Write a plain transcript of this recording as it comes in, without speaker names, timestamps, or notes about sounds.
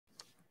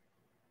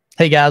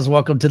Hey guys,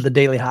 welcome to the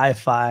Daily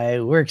Hi-Fi.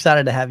 We're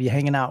excited to have you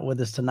hanging out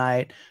with us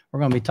tonight. We're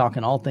going to be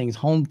talking all things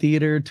home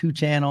theater,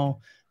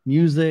 2-channel,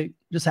 music,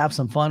 just have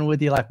some fun with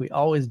you like we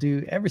always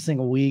do every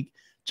single week.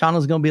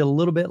 Chana's going to be a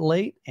little bit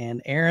late,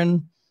 and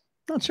Aaron,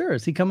 not sure.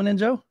 Is he coming in,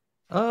 Joe?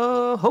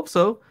 Hope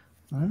so.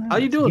 All How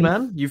you right. doing,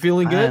 man? You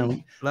feeling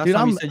good? Last Dude,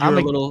 time you said you were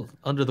a little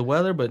under the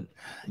weather, but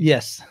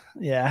yes.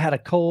 Yeah, I had a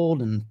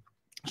cold and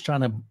was trying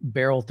to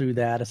barrel through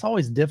that. It's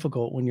always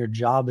difficult when your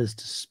job is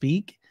to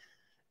speak.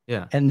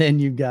 yeah. And then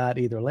you've got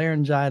either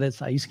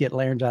laryngitis. I used to get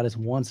laryngitis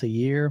once a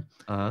year,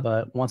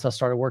 but once I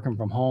started working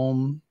from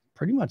home,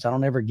 pretty much I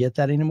don't ever get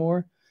that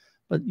anymore.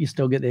 But you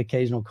still get the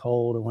occasional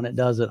cold, and when it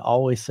does, it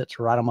always sits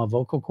right on my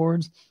vocal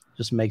cords,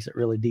 just makes it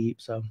really deep.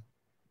 So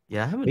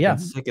Yeah, I haven't been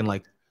sick in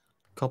like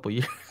a couple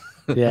years.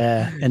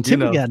 Yeah, and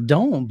typically I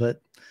don't,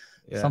 but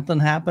something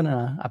happened,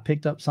 and I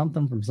picked up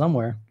something from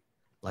somewhere.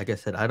 Like I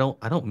said, I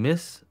don't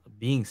miss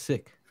being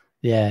sick.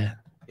 Yeah,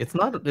 it's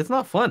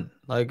not fun.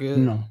 Like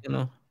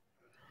no.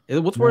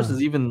 What's worse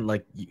is even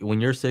like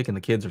when you're sick and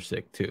the kids are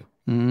sick too.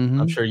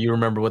 I'm sure you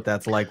remember what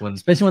that's like when,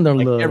 especially when they're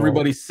like, little.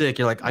 Everybody's sick.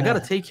 You're like, I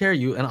gotta take care of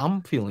you, and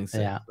I'm feeling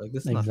sick. Yeah, like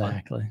this is not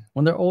fun.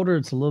 When they're older,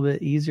 it's a little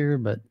bit easier,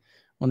 but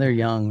when they're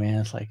young,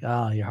 man, it's like,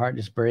 your heart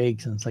just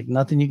breaks, and it's like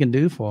nothing you can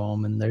do for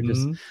them, and they're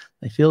just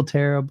they feel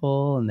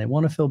terrible, and they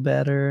want to feel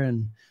better,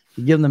 and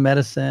you give them the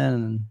medicine,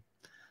 and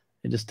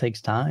it just takes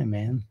time,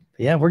 man. But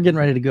yeah, we're getting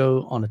ready to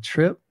go on a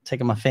trip,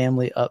 taking my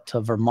family up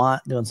to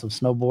Vermont, doing some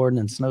snowboarding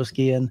and snow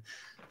skiing.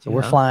 So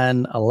we're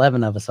flying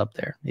 11 of us up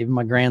there, even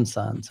my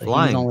grandson. So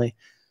he's only,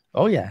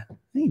 he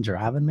ain't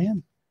driving,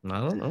 man.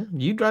 I don't know.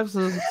 You drive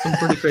some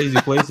pretty crazy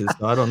places,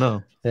 so I don't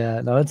know. Yeah,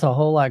 no, it's a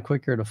whole lot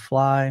quicker to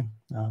fly.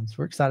 So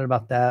we're excited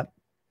about that.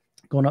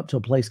 Going up to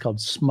a place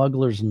called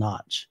Smuggler's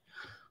Notch.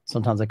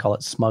 Sometimes they call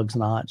it Smug's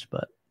Notch,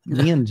 but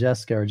me and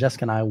Jessica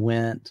and I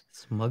went.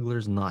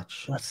 Smuggler's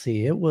Notch. Let's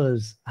see.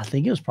 I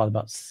think it was probably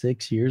about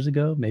 6 years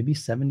ago, maybe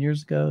 7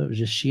 years ago. It was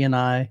just she and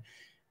I,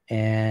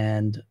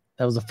 and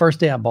that was the first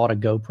day I bought a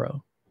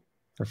GoPro.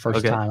 The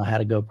first time I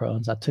had a GoPro.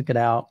 And so I took it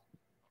out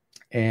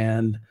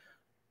and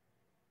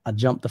I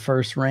jumped the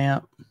first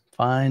ramp,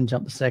 fine.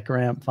 Jumped the second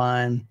ramp,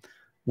 fine.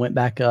 Went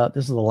back up.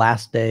 This is the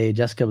last day.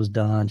 Jessica was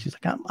done. She's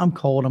like, I'm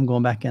cold. I'm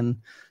going back in.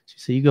 She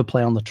said, you go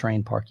play on the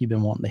train park. You've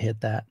been wanting to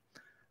hit that.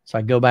 So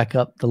I go back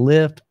up the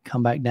lift,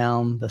 come back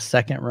down the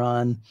second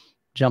run,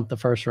 jump the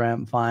first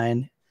ramp,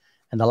 fine.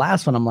 And the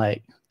last one, I'm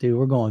like, dude,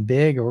 we're going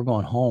big or we're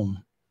going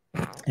home.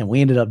 And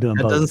we ended up doing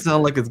both. That doesn't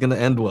sound like it's going to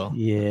end well.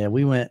 Yeah,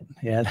 we went.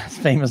 Yeah, that's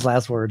famous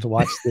last words.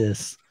 Watch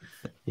this.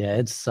 Yeah,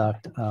 it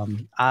sucked.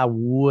 I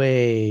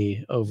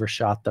way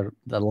overshot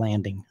the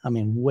landing. I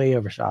mean, way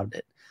overshot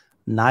it.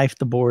 Knifed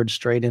the board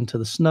straight into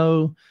the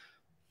snow,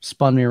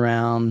 spun me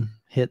around,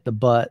 hit the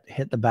butt,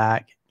 hit the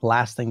back.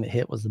 Last thing that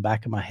hit was the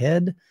back of my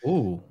head.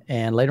 Ooh.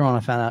 And later on, I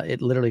found out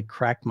it literally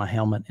cracked my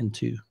helmet in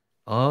two.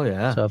 Oh,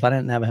 yeah. So if I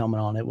didn't have a helmet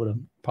on, it would have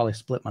probably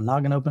split my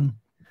noggin open.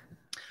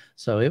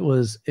 So it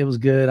was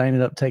good. I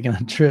ended up taking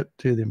a trip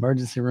to the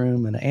emergency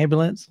room in an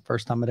ambulance.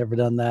 First time I'd ever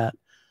done that.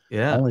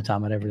 Yeah. Only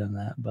time I'd ever done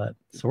that. But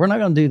so we're not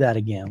going to do that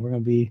again. We're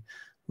going to be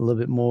a little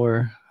bit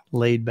more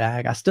laid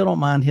back. I still don't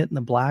mind hitting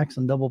the blacks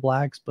and double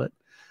blacks, but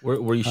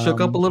were you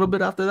shook up a little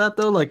bit after that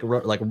though? Like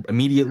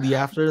immediately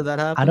after that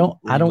happened?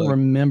 I don't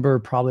remember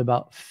probably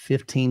about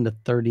 15 to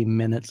 30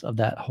 minutes of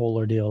that whole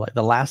ordeal. Like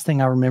the last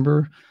thing I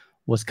remember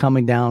was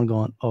coming down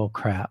going, oh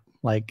crap.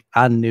 Like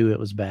I knew it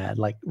was bad,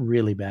 like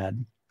really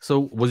bad.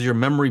 So was your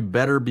memory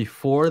better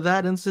before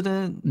that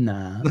incident?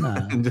 Nah.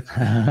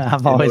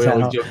 I've always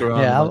had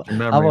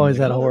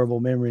a horrible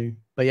memory.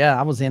 But yeah,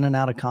 I was in and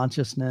out of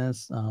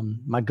consciousness.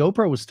 My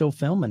GoPro was still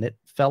filming. It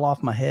fell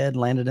off my head,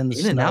 landed in the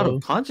snow. In and out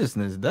of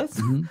consciousness.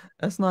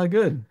 That's not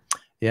good.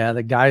 Yeah,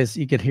 the guys,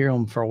 you could hear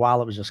them for a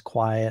while. It was just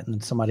quiet, and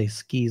then somebody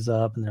skis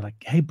up, and they're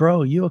like, "Hey,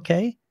 bro, you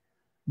okay?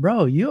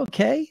 Bro, you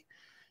okay?"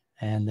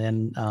 And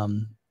then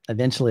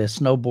eventually, a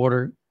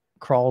snowboarder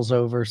crawls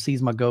over, sees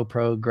my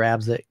GoPro,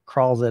 grabs it,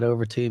 crawls it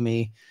over to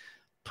me,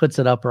 puts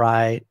it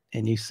upright,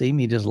 and you see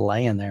me just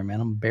laying there, man.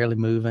 I'm barely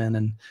moving,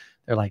 and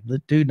they're like,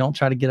 dude, don't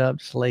try to get up,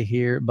 just lay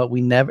here. But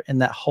we never, in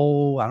that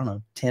whole, I don't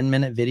know,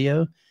 10-minute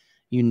video,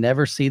 you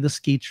never see the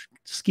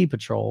ski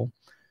patrol.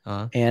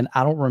 And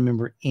I don't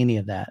remember any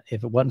of that.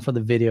 If it wasn't for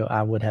the video,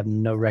 I would have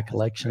no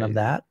recollection of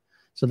that.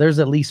 So there's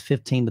at least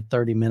 15 to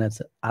 30 minutes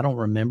that I don't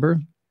remember.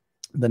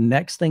 The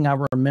next thing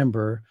I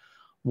remember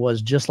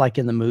was just like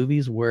in the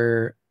movies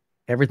where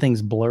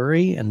everything's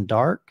blurry and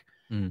dark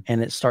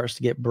and it starts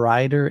to get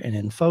brighter and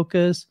in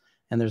focus.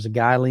 And there's a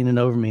guy leaning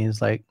over me.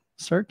 He's like,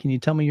 "Sir, can you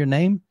tell me your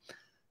name?"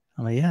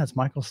 I'm like, "Yeah, it's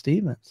Michael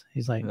Stevens."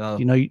 He's like, "Do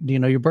you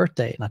know your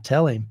birthday?" And I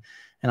tell him,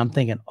 and I'm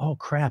thinking, oh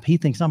crap, he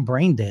thinks I'm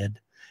brain dead.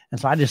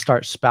 And so I just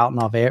start spouting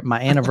off my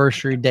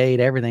anniversary date,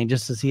 everything,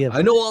 just to see if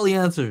I know all the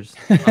answers.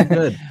 I'm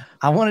good.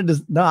 I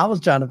was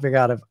trying to figure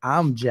out if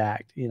I'm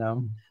jacked, you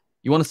know.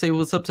 You want to say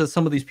what's up to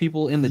some of these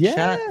people in the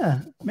chat? Yeah,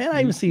 man,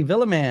 I even see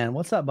Villaman.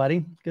 What's up,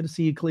 buddy? Good to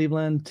see you,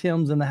 Cleveland.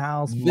 Tim's in the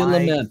house.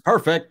 Villaman,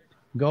 perfect.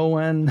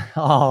 Going.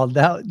 Oh,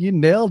 you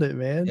nailed it,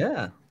 man.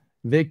 Yeah.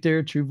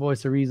 Victor, True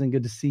Voice of Reason.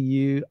 Good to see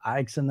you.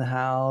 Ike's in the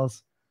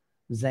house.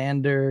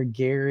 Xander,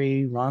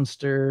 Gary,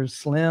 Ronster,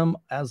 Slim,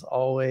 as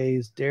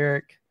always,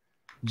 Derek,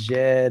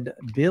 Jed,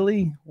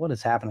 Billy. What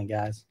is happening,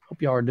 guys?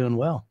 Hope y'all are doing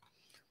well.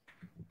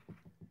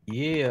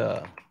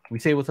 Yeah. We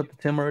say what's up to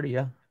Tim already,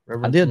 yeah?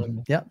 Reverend I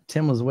did. Yep.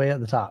 Tim was way at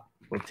the top.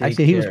 Well,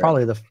 actually, he was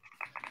probably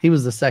he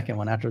was the second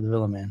one after the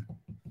Villain Man.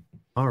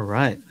 All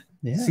right.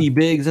 Yeah. C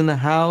Biggs in the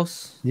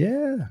house.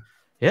 Yeah.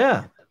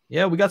 Yeah.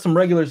 Yeah, we got some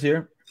regulars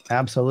here.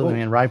 Absolutely,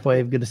 man. Ripe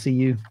Wave, good to see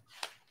you.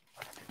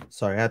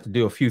 Sorry, I had to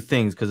do a few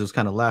things because it was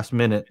kind of last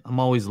minute. I'm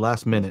always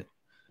last minute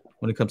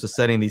when it comes to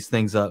setting these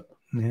things up.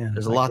 Yeah.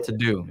 There's a lot to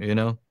do, you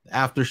know?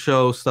 After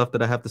show stuff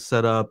that I have to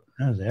set up.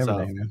 That was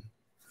everything, man.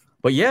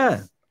 But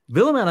yeah,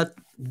 Villain Man,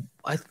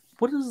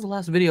 what is the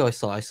last video I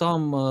saw? I saw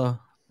him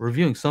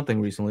reviewing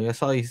something recently. I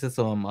saw he said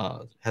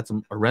had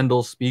some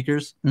Arendelle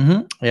speakers.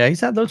 Yeah,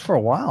 he's had those for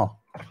a while.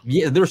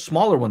 Yeah, they're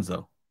smaller ones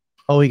though.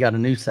 Oh, he got a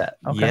new set.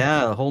 Okay.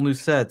 Yeah, a whole new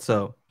set.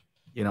 So,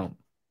 you know,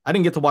 I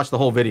didn't get to watch the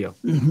whole video.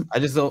 I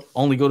just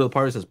only go to the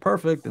part that says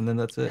perfect, and then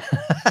that's it.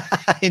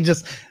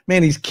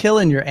 Man, he's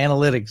killing your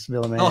analytics,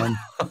 Villain Man.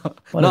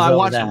 No, I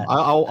watch them.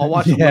 I'll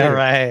watch them. Yeah, later.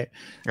 right.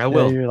 I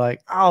will. Yeah, you're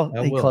like,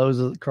 he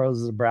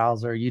closes the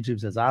browser.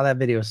 YouTube says, that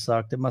video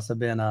sucked. It must have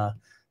been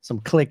some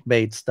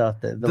clickbait stuff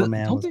that Villain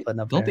Man was putting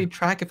up there. Don't they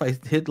track if I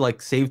hit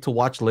like save to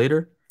watch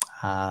later?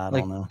 I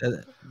don't know.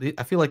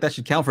 I feel like that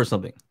should count for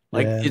something.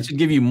 Like it should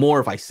give you more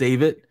if I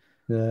save it.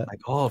 Yeah. Like,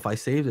 if I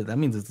saved it, that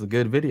means it's a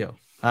good video.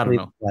 I don't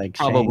know. Like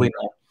probably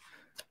not.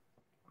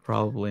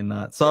 Probably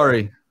not.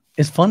 Sorry.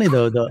 It's funny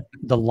though,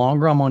 the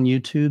longer I'm on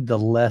YouTube, the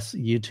less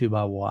YouTube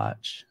I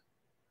watch.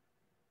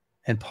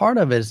 And part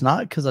of it is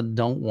not because I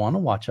don't want to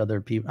watch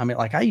other people. I mean,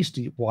 like I used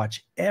to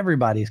watch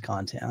everybody's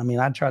content. I mean,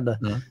 I tried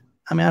to,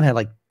 I had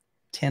like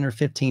 10 or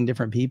 15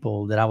 different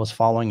people that I was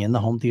following in the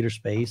home theater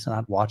space, and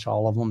I'd watch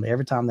all of them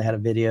every time they had a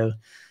video.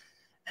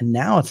 And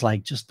now it's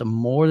like, just the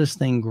more this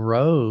thing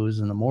grows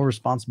and the more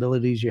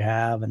responsibilities you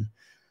have, and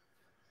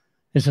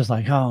it's just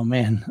like, oh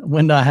man,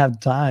 when do I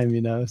have time?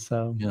 You know?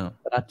 So yeah,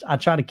 but I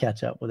try to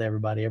catch up with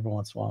everybody every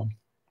once in a while.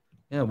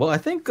 Yeah. Well, I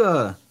think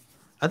there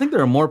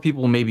are more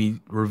people maybe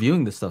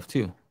reviewing this stuff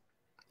too.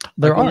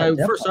 There like are. When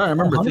I first started, I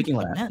remember thinking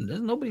like, man, there's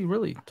nobody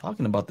really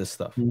talking about this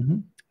stuff.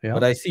 Yeah.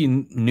 But I see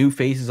new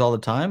faces all the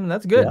time, and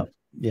that's good.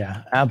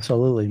 Yeah,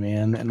 absolutely,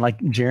 man. And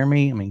like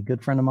Jeremy, I mean,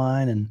 good friend of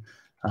mine,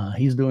 and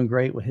he's doing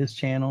great with his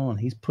channel, and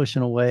he's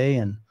pushing away.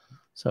 And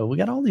so we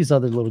got all these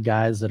other little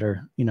guys that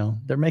are,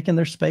 they're making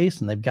their space,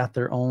 and they've got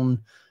their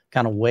own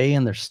kind of way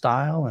and their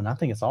style. And I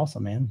think it's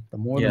awesome, man. The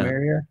more the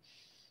merrier.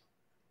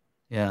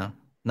 Yeah.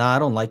 No, I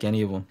don't like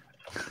any of them.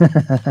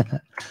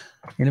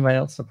 Anybody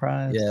else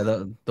surprised? Yeah.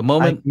 The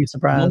moment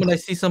I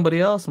see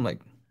somebody else, I'm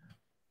like,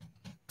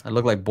 I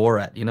look like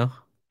Borat, you know?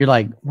 You're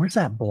like, where's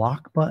that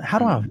block button? How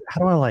do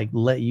I like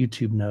let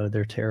YouTube know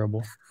they're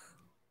terrible?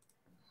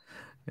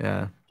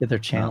 Yeah. Get their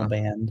channel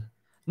banned.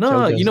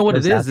 No, you know what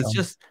it is? It's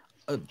just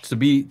to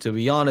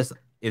be honest,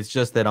 it's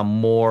just that I'm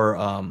more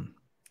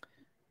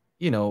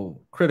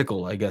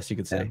critical, I guess you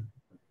could say.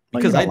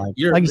 Well, because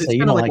it's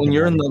kind of like when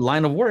you're in the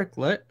line of work,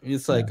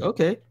 it's like,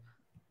 okay,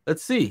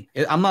 let's see.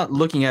 I'm not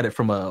looking at it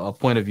from a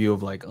point of view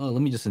of like, oh,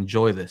 let me just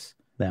enjoy this.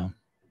 Yeah.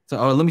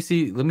 So let me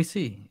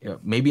see.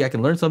 Maybe I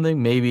can learn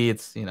something. Maybe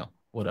it's,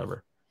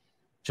 whatever.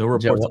 Joe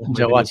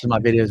watches my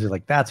videos. He's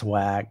like, that's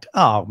whacked.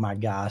 Oh my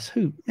gosh.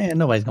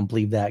 Nobody's going to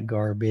believe that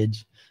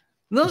garbage.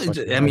 No,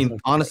 I mean,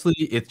 honestly,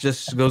 it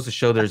just goes to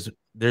show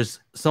there's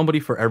somebody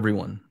for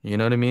everyone. You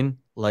know what I mean?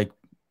 Like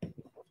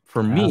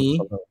for me,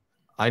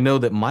 I know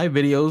that my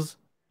videos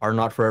are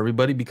not for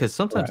everybody because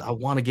sometimes I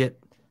want to get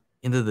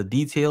into the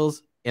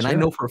details. And I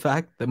know for a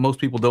fact that most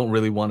people don't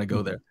really want to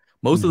go there.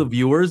 Most of the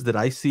viewers that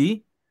I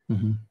see,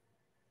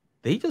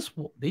 they just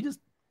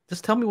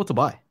tell me what to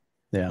buy.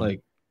 Yeah.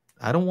 Like,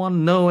 I don't want to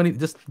know any,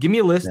 just give me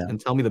a list and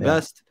tell me the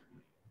best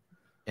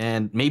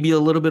and maybe a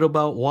little bit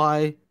about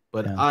why,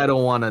 but I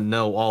don't want to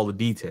know all the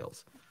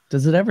details.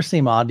 Does it ever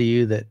seem odd to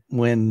you that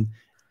when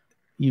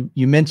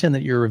you mention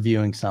that you're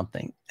reviewing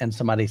something and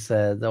somebody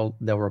says they'll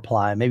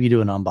reply, maybe you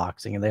do an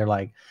unboxing and they're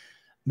like,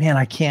 man,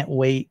 I can't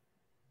wait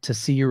to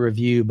see your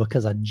review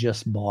because I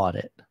just bought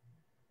it.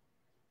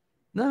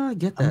 No, I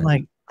get that.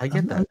 I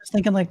get that. I'm just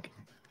thinking like,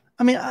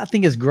 I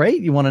think it's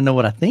great. You want to know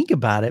what I think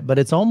about it, but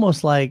it's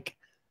almost like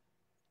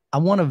I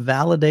want to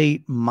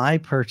validate my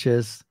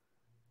purchase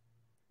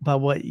by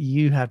what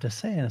you have to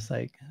say. And it's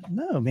like,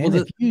 no, man,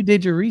 if you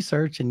did your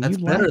research and that's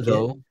better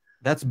though.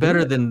 That's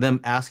better than them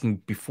asking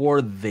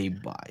before they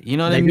buy. You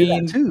know what I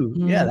mean? Too.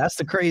 Yeah, that's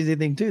the crazy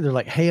thing too. They're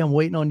like, hey, I'm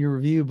waiting on your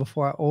review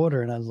before I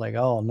order. And I was like,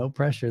 oh, no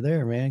pressure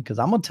there, man. Because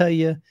I'm gonna tell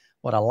you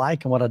what I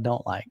like and what I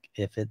don't like.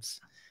 If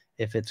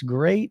it's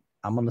great,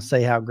 I'm gonna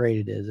say how great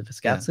it is. If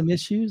it's got some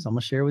issues, I'm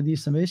gonna share with you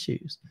some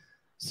issues.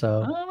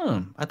 So I don't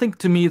know. I think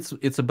to me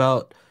it's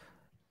about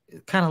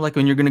kind of like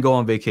when you're gonna go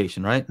on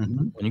vacation, right?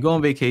 When you go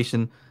on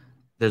vacation,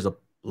 there's a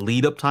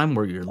lead up time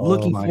where you're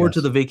looking forward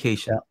to the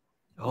vacation.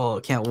 Oh,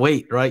 I can't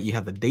wait, right? You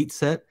have the date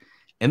set.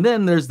 And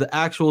then there's the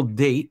actual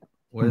date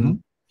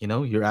when,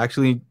 you're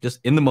actually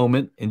just in the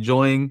moment,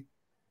 enjoying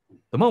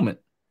the moment.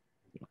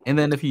 And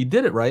then if you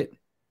did it right,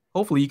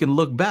 hopefully you can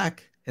look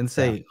back and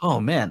say, "Oh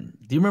man,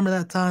 do you remember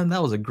that time?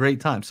 That was a great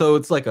time." So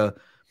it's like a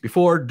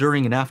before,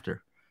 during, and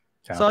after.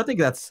 Yeah. So I think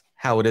that's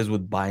how it is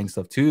with buying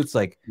stuff too. It's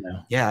like,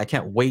 yeah, I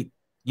can't wait.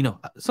 You know,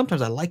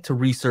 sometimes I like to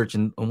research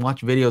and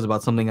watch videos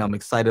about something I'm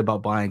excited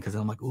about buying because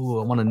I'm like, "Ooh,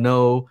 I want to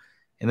know,"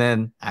 and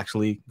then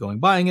actually going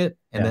buying it,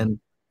 and then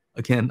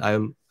again, I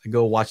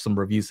go watch some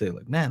reviews, say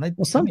like, "Man,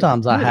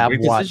 sometimes I have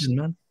watched. Decision,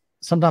 man."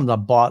 Sometimes I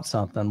bought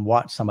something,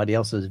 watched somebody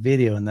else's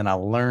video, and then I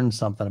learned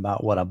something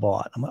about what I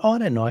bought. I'm like, oh, I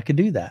didn't know I could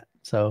do that.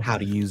 So how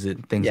to use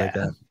it, things like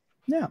that.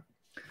 Yeah.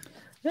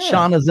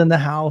 Shauna's in the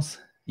house.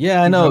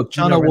 Yeah, I know.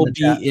 Shauna will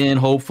be in,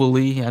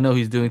 hopefully. I know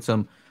he's doing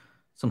some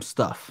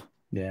stuff.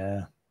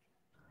 Yeah.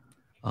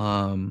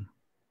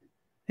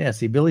 Yeah,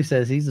 see, Billy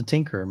says he's a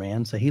tinkerer,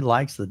 man. So he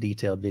likes the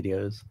detailed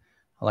videos.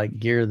 I like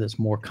gear that's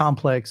more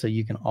complex so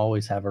you can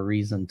always have a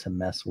reason to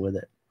mess with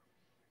it.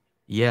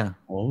 Yeah.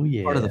 Oh,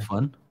 yeah. Part of the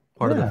fun.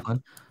 Part of the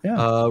fun.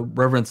 Yeah.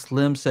 Reverend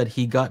Slim said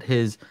he got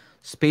his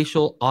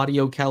spatial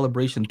audio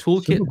calibration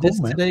toolkit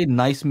today.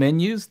 Nice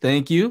menus.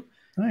 Thank you.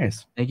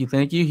 Nice. Thank you.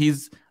 Thank you.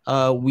 He's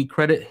we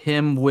credit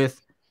him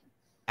with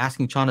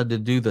asking Chana to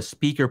do the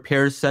speaker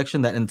pairs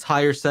section. That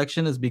entire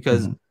section is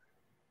because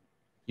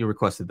you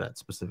requested that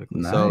specifically.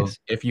 Nice. So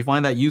if you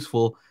find that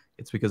useful,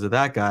 it's because of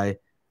that guy.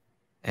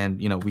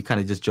 And, you know, we kind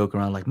of just joke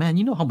around like, man,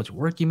 you know how much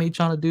work you made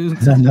Chana do?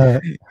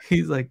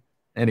 He's like,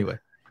 anyway.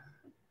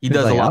 He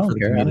does a lot for the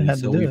community,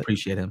 so we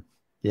appreciate him.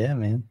 Yeah,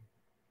 man.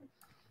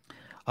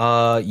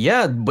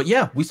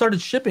 We started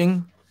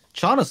shipping.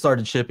 Chana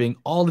started shipping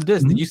all the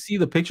discs. Did you see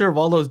the picture of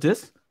all those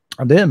discs?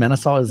 I did, man. I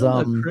saw his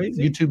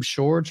YouTube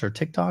shorts or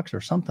TikToks or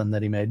something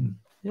that he made.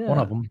 Yeah. One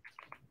of them.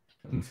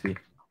 Let me see.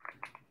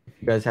 If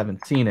you guys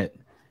haven't seen it,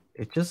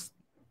 it just,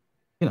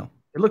 you know,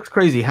 it looks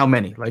crazy how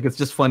many. Like, it's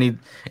just funny.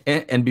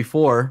 And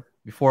before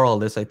all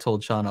this, I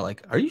told Chana,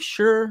 like, are you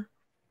sure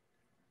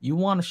you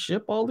want to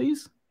ship all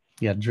these?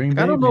 Yeah, dream.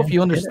 I don't know if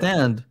you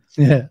understand.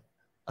 Yeah,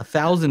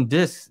 1,000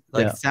 discs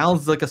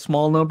sounds like a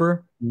small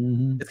number.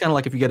 Mm-hmm. It's kind of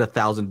like if you get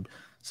 1,000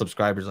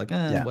 subscribers, like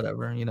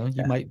whatever, you know,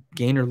 you might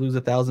gain or lose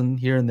 1,000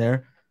 here and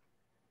there.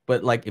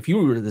 But like if you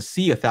were to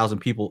see 1,000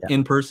 people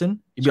in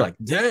person, you'd be like,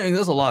 dang,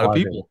 that's a lot of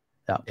people.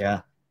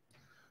 Yeah.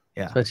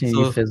 Especially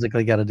you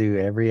physically got to do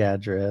every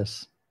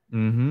address.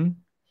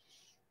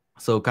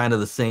 So kind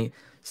of the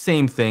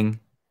same thing.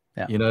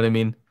 Yeah. You know what I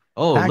mean?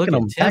 Oh,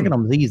 packing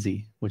them's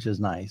easy, which is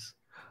nice.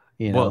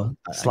 You know,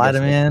 slide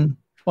them in.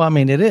 Well, I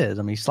mean, it is.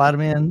 I mean, slide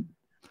them in,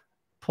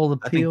 pull the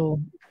peel,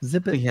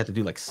 zip it. I think you have to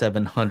do like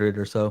 700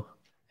 or so.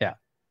 Yeah.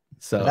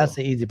 So that's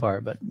the easy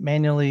part. But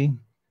manually,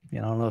 you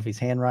know, I don't know if he's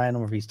handwriting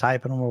them or if he's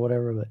typing them or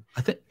whatever. But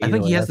I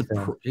think he has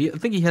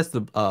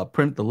to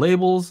print the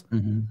labels.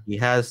 He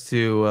has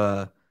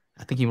to.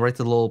 I think he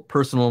writes a little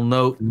personal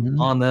note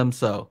on them.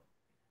 So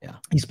yeah,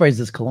 he sprays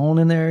his cologne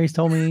in there. He's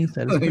told me. He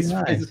said it's pretty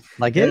nice.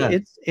 Like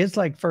it's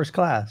like first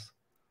class.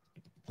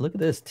 Look at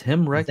this.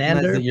 Tim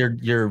recognized that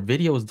your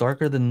video is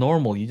darker than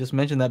normal. You just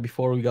mentioned that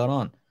before we got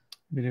on.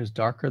 Video is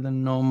darker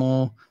than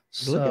normal.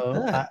 So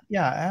look at that. I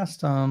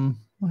asked well,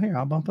 here,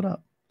 I'll bump it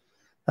up.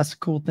 That's the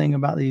cool thing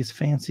about these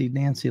fancy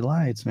dancy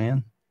lights,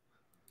 man.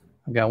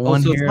 I've got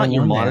one here. It's not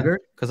your monitor?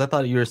 Because I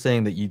thought you were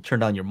saying that you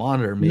turned on your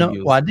monitor. Maybe no,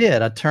 well, I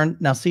did.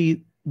 Now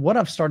see, what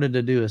I've started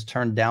to do is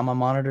turn down my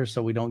monitor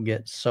so we don't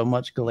get so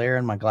much glare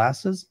in my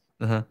glasses.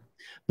 But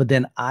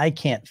then I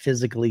can't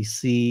physically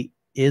see,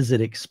 is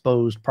it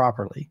exposed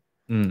properly?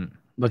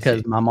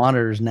 Because my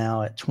monitor is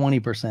now at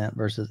 20%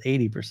 versus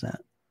 80%.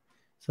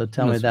 So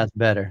tell me that's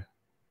better.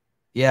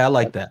 Yeah, I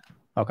like that.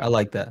 Okay. I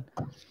like that.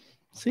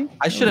 See,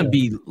 I shouldn't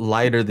be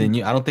lighter than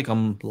you. I don't think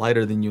I'm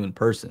lighter than you in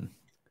person.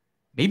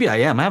 Maybe I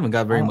am. I haven't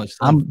got very much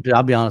sun.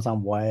 I'll be honest,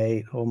 I'm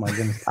white. Oh my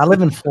goodness. I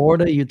live in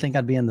Florida. You'd think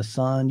I'd be in the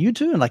sun. You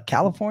too, in like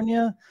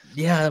California.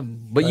 Yeah,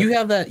 but you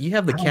have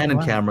the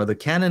Canon camera. The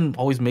Canon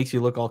always makes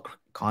you look all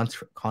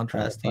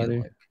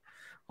contrasty, like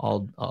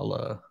all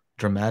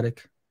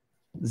dramatic.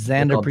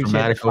 Xander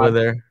appreciate over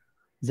there.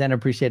 Xander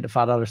appreciate the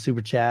 $5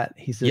 super chat.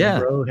 He says,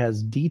 bro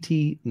has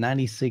DT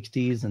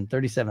 9060s and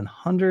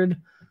 3700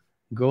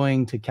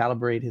 going to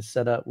calibrate his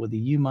setup with the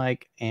U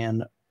mic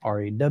and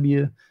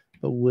RAW,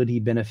 but would he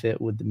benefit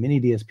with the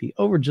mini DSP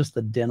over just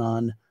the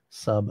Denon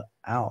sub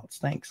outs?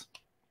 Thanks.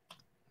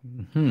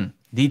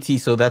 DT,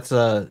 so that's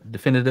a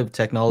definitive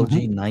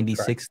technology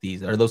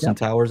 9060s. Are those some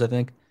towers, I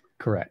think?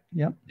 Correct.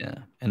 Yep. Yeah.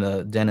 And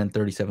a Denon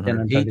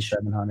 3700. Denon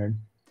 3700.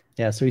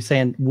 Yeah. So he's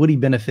saying, would he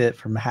benefit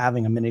from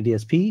having a mini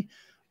DSP,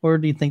 or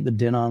do you think the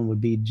Denon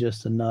would be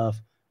just enough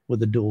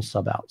with the dual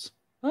sub outs?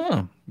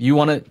 Oh, you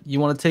want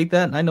to take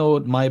that? I know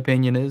what my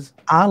opinion is.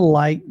 I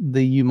like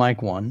the U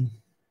mic one,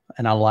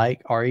 and I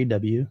like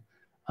RAW.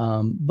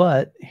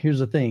 But here's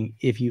the thing: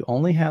 if you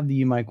only have the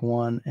U mic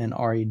one and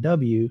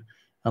RAW,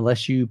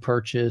 unless you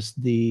purchase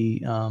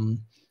the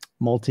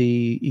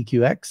multi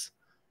EQX,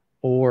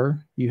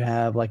 or you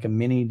have like a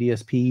mini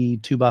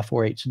DSP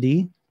 2x4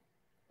 HD,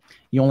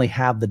 you only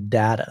have the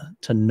data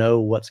to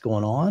know what's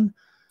going on,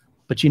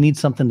 but you need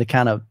something to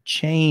kind of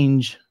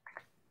change,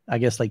 I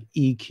guess, like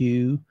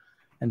EQ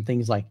and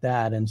things like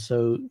that. And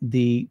so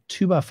the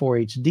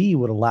 2x4 HD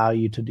would allow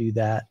you to do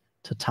that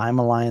to time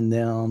align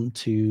them,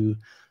 to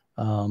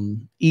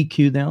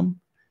EQ them,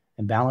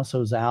 and balance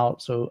those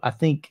out. So I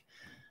think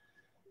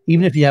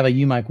even if you have a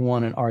UMIC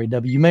 1 and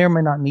REW, you may or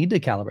may not need to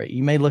calibrate.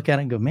 You may look at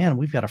it and go, man,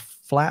 we've got a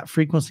flat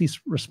frequency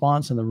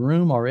response in the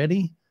room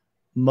already.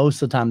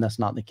 Most of the time, that's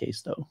not the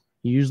case, though.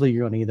 Usually,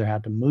 you're going to either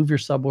have to move your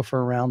subwoofer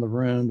around the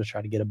room to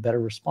try to get a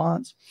better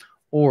response,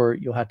 or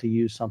you'll have to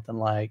use something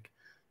like,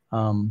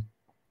 the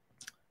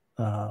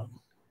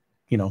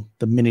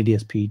Mini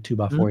DSP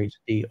 2x4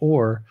 HD,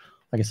 or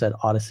like I said,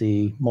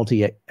 Odyssey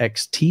Multi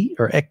XT,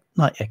 or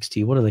not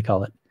XT. What do they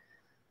call it?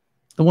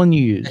 The one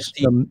you use.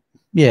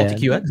 Yeah.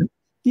 Multi-QX?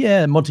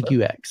 Yeah,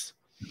 Multi-QX.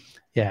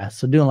 Yeah,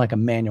 so doing like a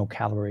manual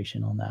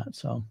calibration on that.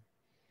 So,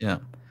 yeah.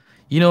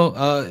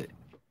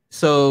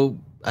 So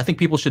I think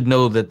people should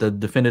know that the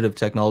Definitive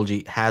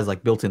technology has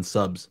like built-in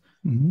subs,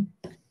 in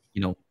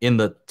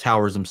the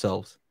towers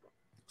themselves.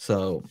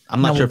 So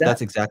I'm not sure if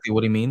that's exactly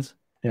what he means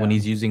when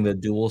he's using the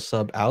dual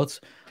sub outs.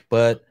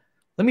 But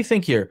let me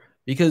think here,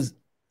 because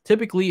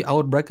typically I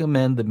would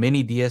recommend the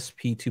Mini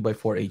DSP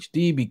 2x4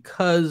 HD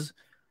because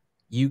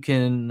you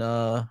can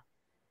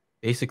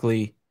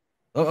basically,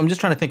 I'm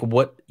just trying to think of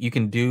what you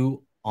can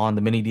do on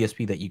the Mini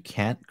DSP that you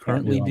can't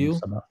currently do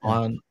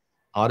on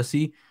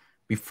Odyssey.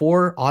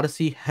 Before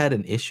Odyssey had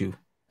an issue,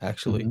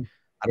 actually.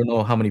 I don't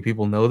know how many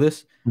people know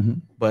this,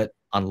 but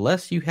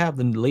unless you have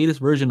the latest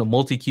version of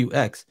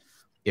Multi-QX,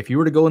 if you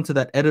were to go into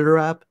that editor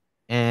app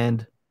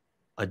and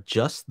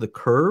adjust the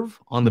curve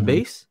on the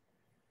bass,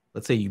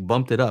 let's say you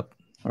bumped it up,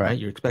 right?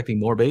 You're expecting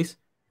more bass.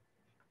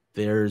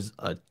 There's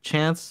a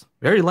chance,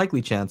 very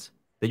likely chance,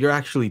 that you're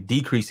actually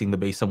decreasing the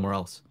bass somewhere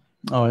else.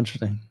 Oh,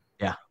 interesting.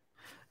 Yeah.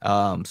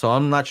 So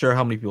I'm not sure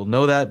how many people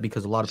know that,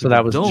 because a lot of people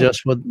don't. So that was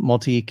just with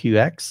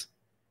Multi-QX?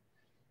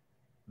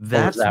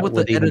 That's what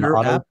the editor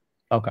app.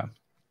 Okay.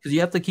 Because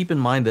you have to keep in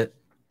mind that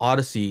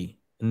Odyssey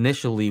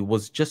initially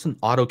was just an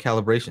auto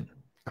calibration.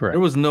 Correct. There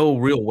was no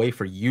real way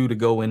for you to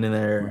go in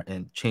there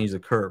and change the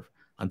curve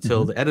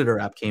until the editor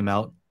app came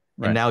out,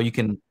 and now you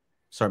can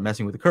start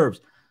messing with the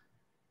curves.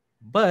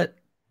 But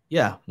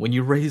yeah, when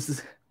you raise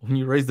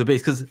the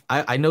bass, because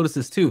I noticed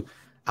this too,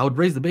 I would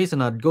raise the bass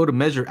and I'd go to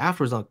measure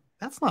afterwards. Like,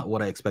 that's not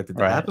what I expected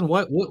to happen.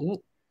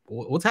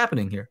 What's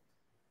happening here?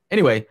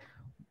 Anyway,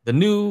 the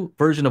new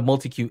version of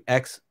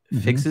Multi-QX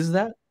fixes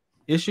that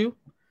issue.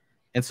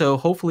 And so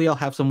hopefully I'll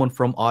have someone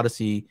from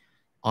Odyssey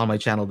on my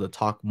channel to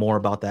talk more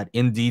about that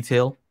in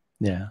detail.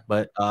 Yeah.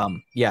 But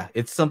yeah,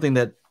 it's something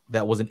that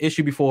was an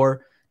issue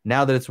before.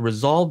 Now that it's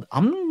resolved,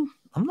 I'm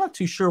not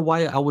too sure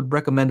why I would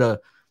recommend a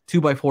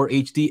 2x4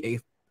 HD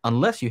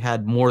unless you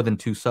had more than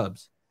 2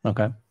 subs.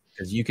 Okay.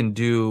 Because you can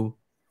do,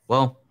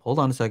 well, hold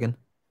on a second.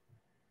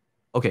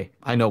 Okay,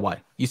 I know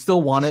why. You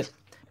still want it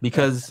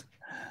because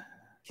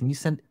can you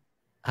send,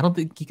 I don't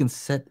think you can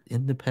set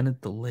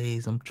independent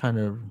delays. I'm trying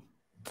to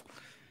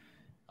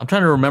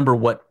remember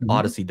what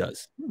Odyssey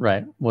does.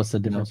 Right. What's the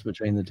difference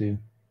between the two?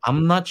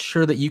 I'm not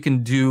sure that you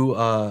can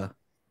do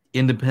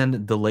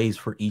independent delays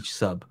for each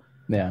sub.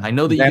 Yeah. I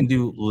know that you can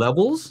do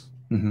levels.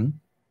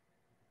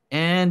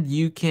 And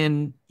you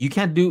can't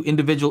do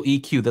individual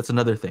EQ. That's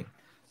another thing.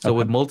 So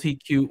with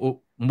Multi-Q,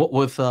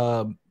 with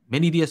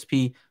Mini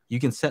DSP, you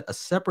can set a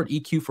separate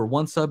EQ for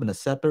one sub and a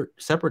separate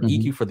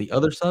EQ for the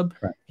other sub.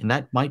 Right. And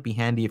that might be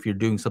handy if you're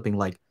doing something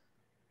like,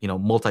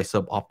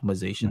 multi-sub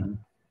optimization.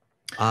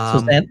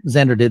 So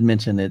Xander did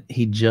mention that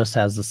he just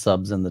has the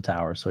subs in the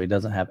tower, so he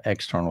doesn't have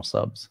external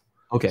subs.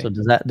 Okay. So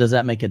does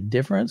that make a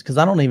difference? Because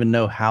I don't even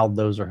know how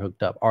those are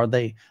hooked up. Are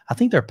they? I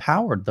think they're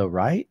powered though,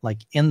 right?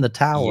 Like in the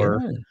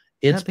tower,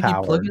 it's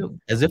powered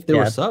as if they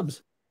were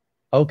subs.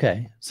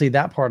 Okay. See,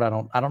 that part I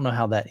don't know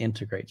how that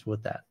integrates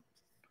with that.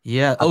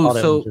 Yeah.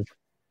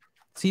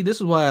 See, this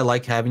is why I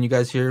like having you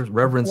guys here.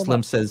 Reverend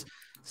Slim says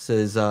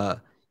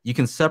you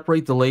can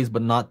separate delays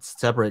but not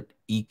separate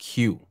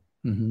EQ.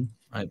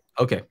 Right.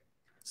 Okay.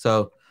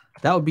 So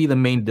that would be the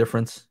main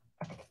difference.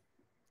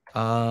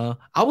 I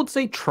would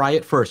say try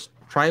it first.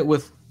 Try it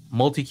with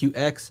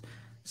Multi-QX.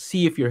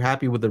 See if you're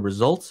happy with the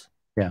results.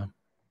 Yeah.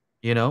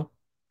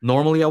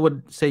 Normally I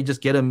would say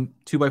just get a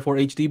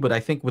 2x4 HD, but I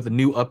think with a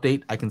new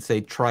update, I can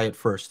say try it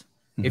first.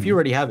 If you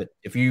already have it.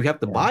 If you have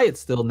to buy it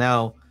still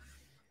now,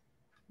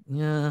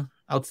 yeah,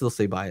 I would still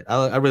say buy it.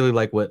 I really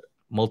like what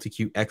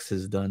Multi-QX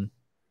has done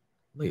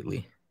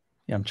lately.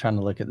 Yeah, I'm trying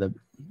to look at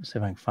see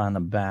if I can find the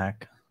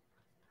back.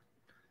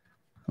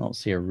 I don't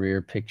see a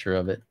rear picture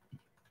of it.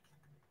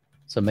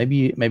 So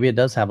maybe it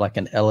does have like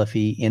an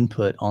LFE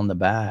input on the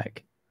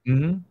back.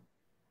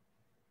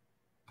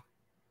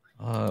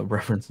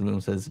 Reference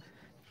Moon says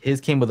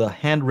his came with a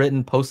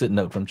handwritten post-it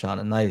note from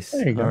Chana. Nice.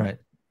 There you go. All right.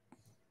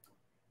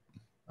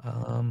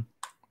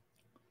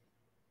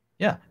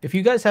 Yeah, if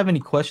you guys have any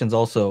questions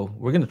also,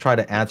 we're going to try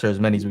to answer as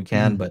many as we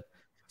can, but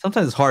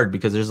sometimes it's hard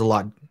because there's a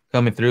lot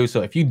coming through.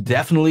 So if you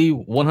definitely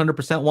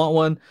 100% want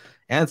one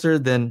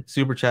answered, then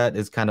Super Chat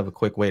is kind of a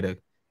quick way to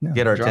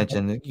get our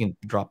attention. You can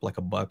drop like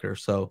 $1 or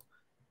so.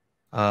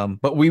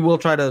 But we will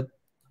try to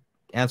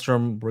answer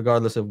them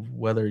regardless of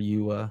whether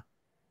you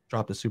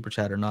drop the Super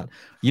Chat or not.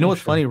 You know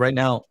what's funny? Right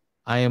now,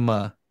 I am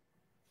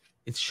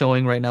it's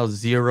showing right now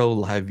 0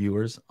 live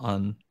viewers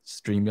on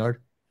StreamYard.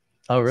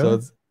 Oh, So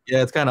really?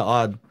 it's kind of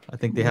odd. I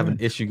think they have an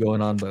issue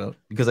going on, but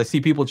because I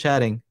see people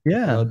chatting,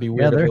 Yeah. it'd be Yeah,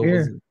 weird if they're it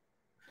was. here.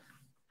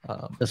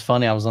 It's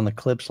funny. I was on the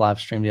Clips live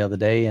stream the other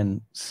day,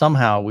 and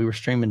somehow we were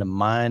streaming to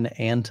mine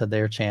and to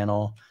their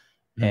channel,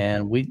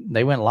 and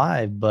they went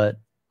live. But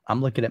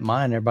I'm looking at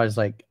mine. Everybody's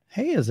like,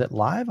 "Hey, is it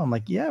live?" I'm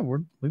like, "Yeah,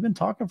 we've been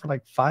talking for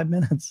like 5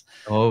 minutes."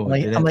 Oh,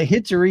 I'm like,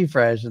 hit your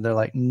refresh, and they're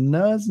like,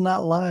 "No, it's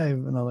not live."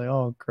 And I'm like,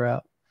 "Oh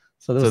crap!"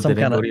 So there was So it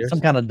didn't go to yours?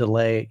 some kind of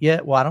delay.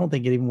 Yeah, well, I don't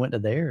think it even went to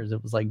theirs.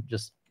 It was like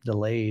just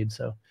delayed.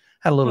 So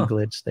had a little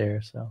glitch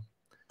there. So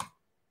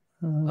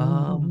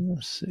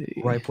let's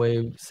see. Ripe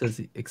Wave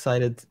says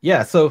excited.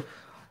 Yeah. So,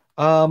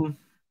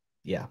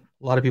 yeah, a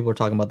lot of people are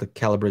talking about the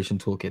calibration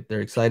toolkit.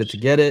 They're excited to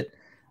get it.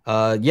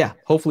 Yeah,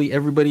 hopefully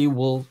everybody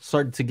will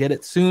start to get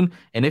it soon.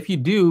 And if you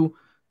do,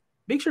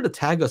 make sure to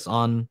tag us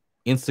on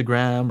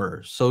Instagram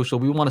or social.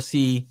 We want to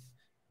see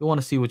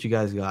what you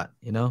guys got,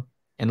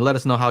 and let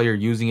us know how you're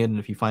using it and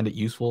if you find it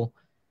useful.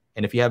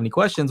 And if you have any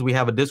questions, we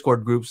have a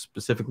Discord group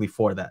specifically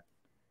for that.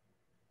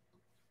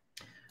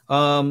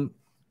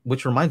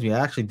 Which reminds me, I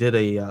actually did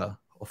a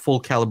full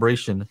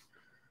calibration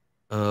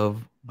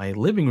of my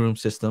living room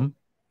system.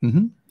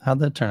 How'd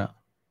that turn out?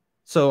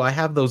 So I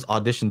have those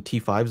Audition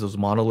T5s, those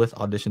monolith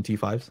Audition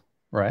T5s.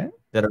 Right.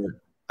 That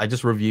I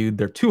just reviewed.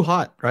 They're too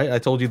hot, right? I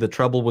told you the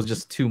treble was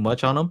just too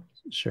much on them.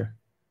 Sure.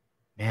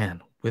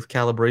 Man, with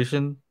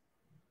calibration,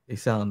 they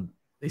sound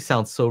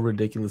so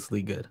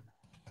ridiculously good.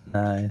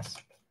 Nice.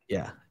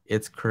 Yeah,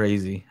 it's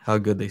crazy how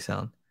good they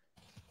sound.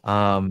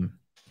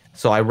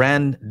 So I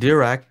ran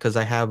Dirac because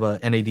I have a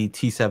NAD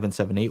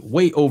T778,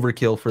 way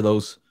overkill for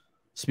those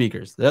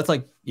speakers. That's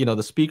like,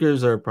 the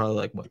speakers are probably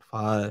like what,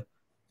 five,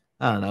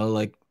 I don't know,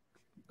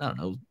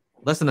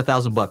 less than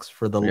 $1,000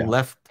 for the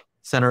left,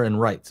 center,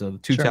 and right. So the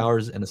two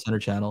towers and a center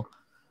channel,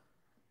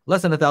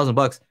 less than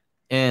 $1,000.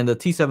 And the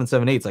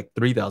T778 is like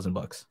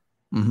 $3,000.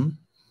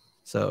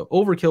 So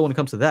overkill when it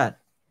comes to that.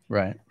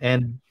 Right.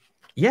 And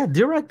yeah,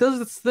 Dirac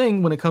does its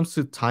thing when it comes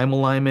to time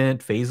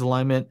alignment, phase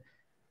alignment.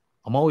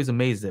 I'm always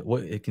amazed at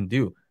what it can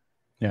do.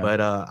 Yeah. But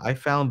I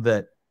found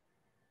that,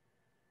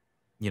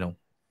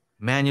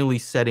 manually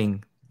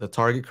setting the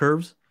target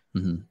curves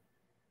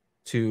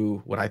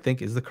to what I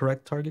think is the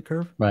correct target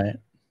curve. Right.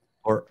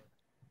 Or,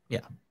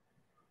 yeah,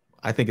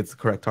 I think it's the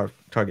correct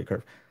target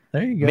curve.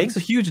 There you go. Makes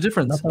a huge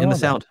difference in the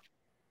sound.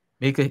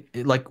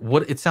 Like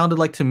what it sounded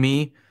like to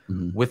me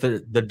with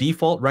the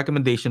default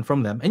recommendation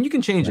from them. And you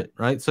can change it,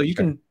 right? So you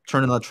can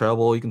turn on the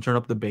treble, you can turn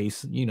up the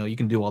bass, you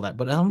can do all that.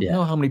 But I don't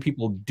know how many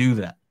people do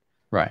that.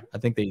 Right. I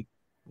think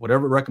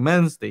whatever it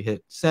recommends, they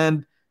hit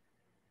send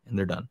and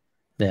they're done.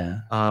 Yeah.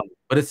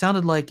 But it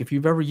sounded like if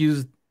you've ever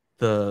used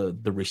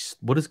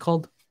what is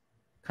called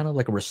kind of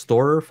like a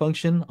restorer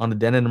function on the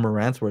Denon and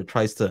Marantz where it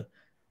tries to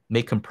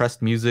make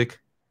compressed music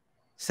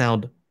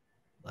sound,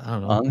 I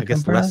don't know, I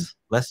guess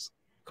less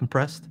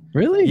compressed.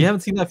 Really? You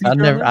haven't seen that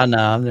feature?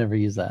 I've never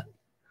used that.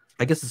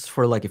 I guess it's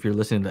for like if you're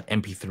listening to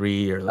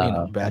MP3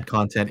 or bad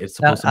content, it's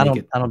supposed to make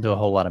it. I don't do a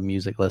whole lot of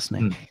music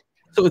listening.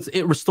 So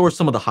it restores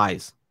some of the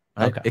highs.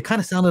 Right? Okay. It kind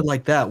of sounded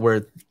like that,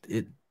 where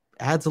it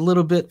adds a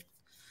little bit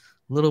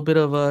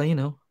of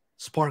a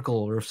sparkle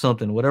or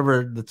something,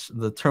 whatever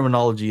the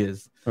terminology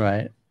is.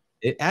 Right.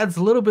 It adds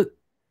a little bit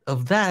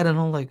of that, and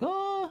I'm like,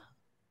 oh,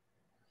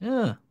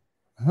 yeah,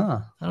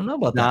 huh? I don't know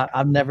about that.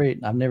 I've never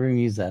even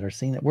used that or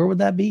seen it. Where would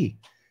that be?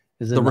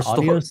 Is it the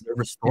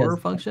restore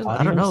function?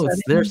 I don't know.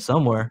 It's there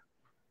somewhere.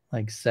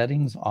 Like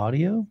settings,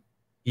 audio.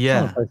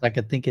 Yeah, place I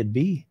could think it'd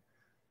be.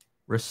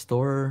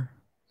 Restore.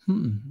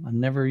 I've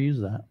never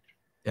used that.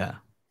 Yeah.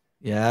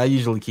 I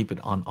usually keep it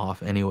on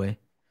off anyway.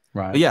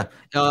 Right. But yeah,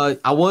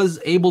 I was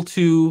able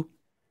to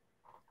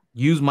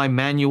use my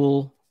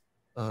manual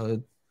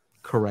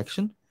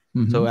correction.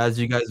 So as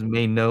you guys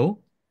may know,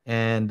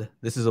 and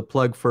this is a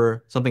plug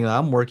for something that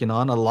I'm working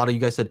on. A lot of you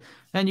guys said,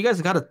 "Man, you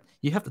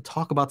have to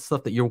talk about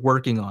stuff that you're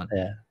working on."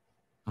 Yeah.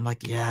 I'm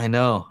like, yeah, I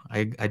know.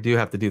 I do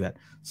have to do that.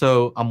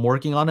 So I'm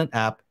working on an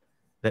app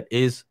that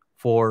is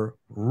for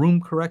room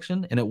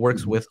correction, and it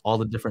works with all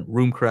the different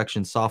room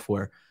correction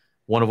software,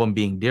 one of them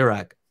being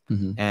Dirac.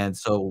 And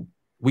so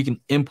we can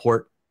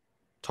import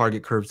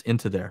target curves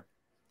into there.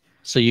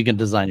 So you can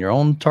design your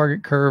own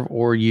target curve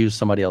or use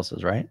somebody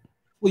else's, right?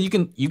 Well, you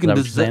can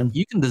design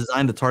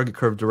the target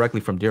curve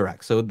directly from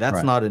Dirac. So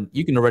that's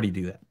you can already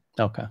do that.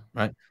 Okay.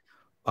 Right.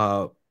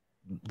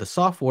 The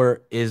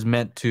software is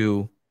meant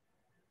to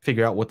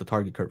figure out what the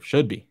target curve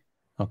should be.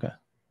 Okay.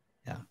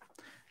 Yeah.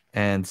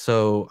 And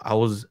so I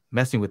was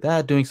messing with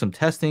that, doing some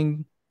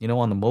testing,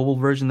 on the mobile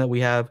version that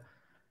we have.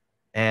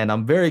 And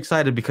I'm very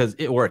excited because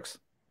it works.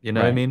 You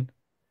know what I mean?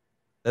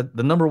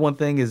 The number one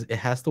thing is it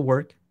has to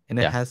work, and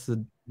it has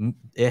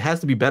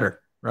to be better,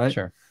 right?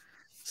 Sure.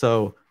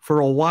 So for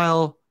a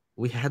while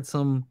we had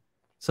some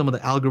of the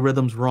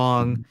algorithms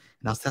wrong,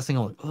 and I was testing.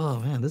 I'm like, oh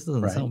man, this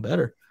doesn't sound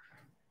better.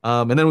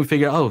 And then we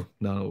figured, oh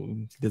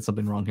no, did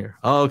something wrong here.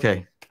 Oh,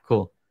 okay,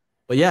 cool.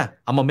 But yeah,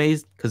 I'm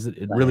amazed because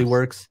it really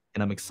works,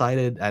 and I'm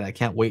excited, and I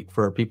can't wait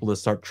for people to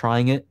start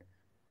trying it.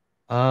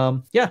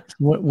 Yeah.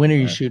 When are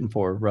you shooting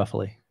for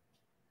roughly?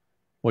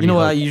 What You do you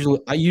know what?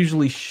 hope? I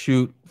usually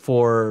shoot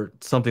for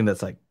something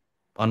that's like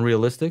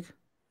unrealistic.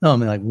 No, I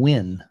mean like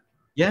when.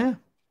 Yeah. I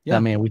Yeah.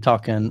 mean, are we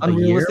talking a year? Are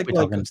Unrealistic, we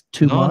like talking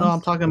two no, no, I'm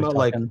months? talking Are we about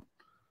like talking?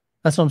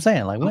 That's what I'm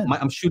saying. Like when?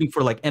 I'm shooting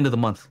for like end of the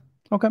month.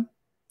 Okay,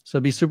 so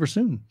it'd be super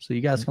soon. So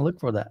you guys can look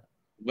for that.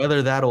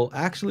 Whether that'll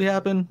actually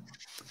happen,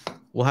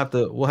 we'll have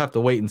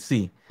to wait and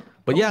see.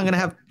 But yeah,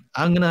 Okay.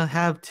 I'm gonna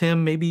have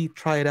Tim maybe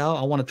try it out.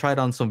 I want to try it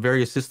on some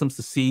various systems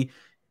to see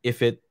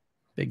if it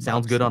Big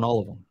sounds box. good on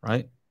all of them,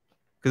 right?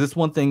 Because it's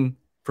one thing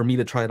for me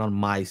to try it on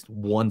my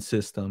one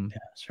system Yeah,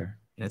 sure.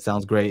 and it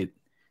sounds great,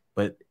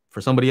 but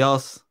for somebody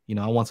else,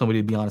 I want somebody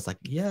to be honest, like,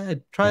 yeah,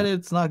 I tried Yeah. it,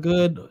 it's not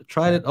good.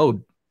 Tried Yeah. it,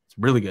 oh, it's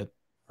really good,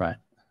 Right.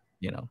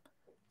 you know.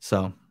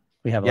 So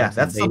We have yeah, like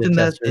some that's beta something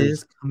that testers.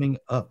 is coming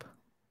up.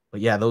 But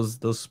yeah,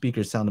 those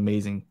speakers sound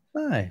amazing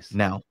Nice.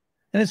 now.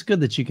 And it's good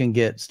that you can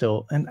get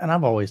still, and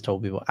I've always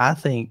told people, I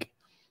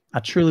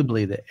truly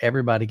believe that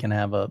everybody can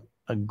have a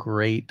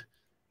great,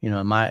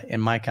 in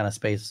my kind of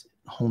space,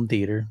 home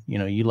theater.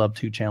 You love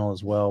 2-channel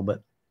as well,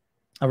 but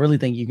I really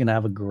think you can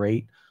have a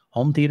great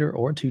home theater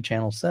or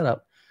 2-channel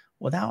setup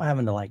without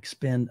having to like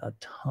spend a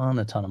ton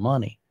of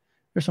money.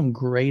 There's some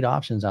great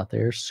options out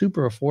there,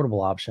 super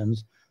affordable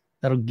options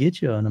that'll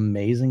get you an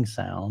amazing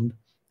sound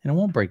and it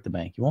won't break the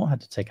bank. You won't have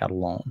to take out a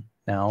loan.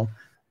 Now,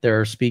 there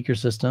are speaker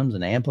systems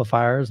and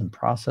amplifiers and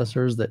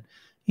processors that,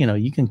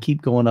 you can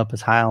keep going up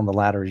as high on the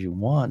ladder as you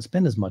want,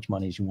 spend as much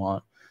money as you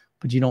want,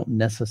 but you don't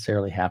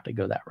necessarily have to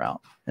go that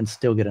route and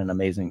still get an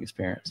amazing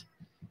experience.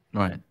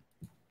 Right.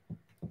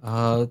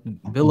 Bill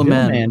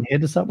Villaman, Man,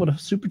 hit us up with a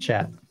super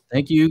chat.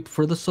 thank you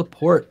for the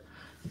support.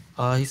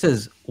 He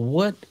says,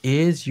 what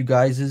is you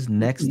guys'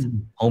 next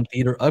home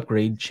theater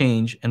upgrade,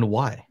 change, and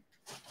why?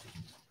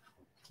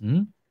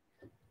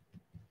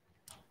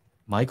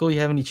 Michael,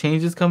 you have any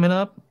changes coming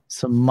up?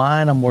 So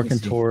mine, I'm working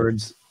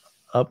towards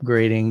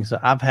upgrading. So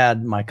I've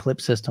had my clip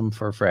system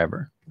for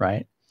forever,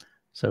 right?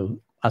 So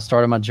I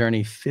started my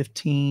journey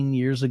 15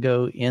 years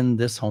ago in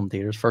this home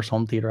theater, first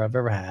home theater I've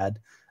ever had.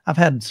 I've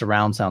had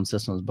surround sound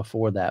systems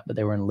before that, but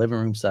they were in living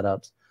room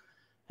setups.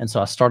 And so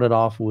I started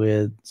off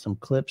with some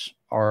clips,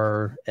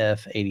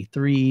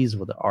 RF83s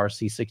with the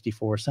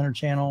RC64 center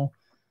channel.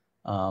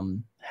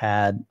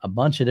 Had a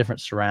bunch of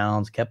different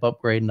surrounds, kept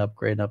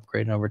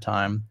upgrading over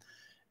time.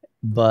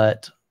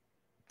 But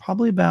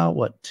probably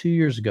about 2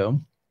 years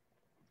ago,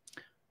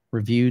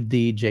 reviewed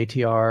the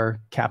JTR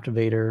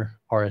Captivator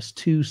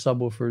RS2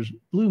 subwoofers,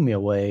 blew me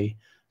away,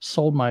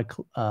 sold my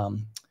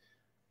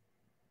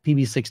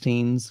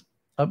PB16s,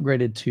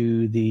 upgraded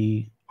to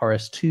the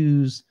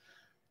RS2s,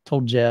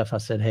 told Jeff, I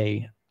said,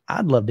 hey,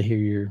 I'd love to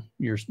hear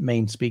your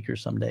main speaker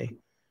someday.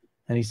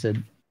 And he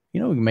said, we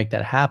can make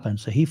that happen.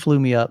 So he flew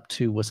me up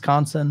to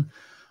Wisconsin.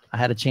 I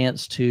had a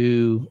chance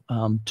to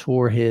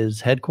tour his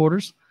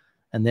headquarters.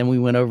 And then we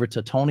went over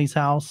to Tony's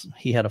house.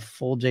 He had a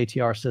full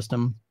JTR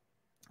system.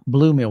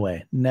 Blew me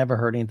away. Never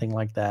heard anything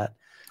like that.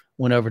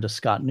 Went over to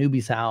Scott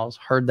Newby's house.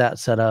 Heard that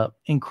set up.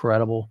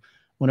 Incredible.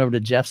 Went over to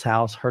Jeff's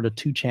house. Heard a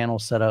 2-channel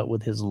setup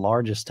with his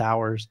largest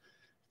towers.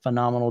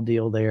 Phenomenal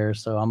deal there.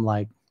 So I'm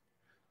like,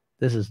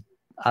 this is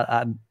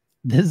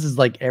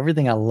like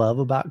everything I love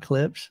about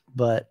clips,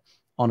 but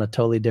on a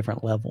totally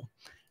different level.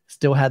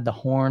 Still had the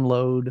horn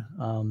load,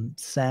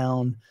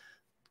 sound,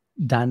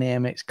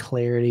 dynamics,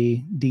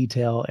 clarity,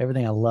 detail,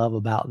 everything I love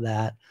about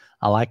that.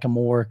 I like a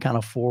more kind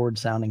of forward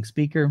sounding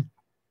speaker,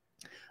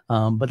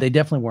 but they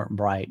definitely weren't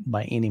bright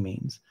by any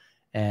means.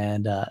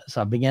 And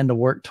so I began to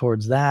work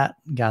towards that,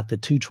 got the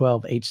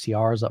 212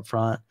 HTRs up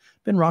front,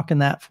 been rocking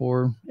that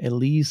for at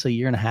least a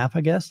year and a half,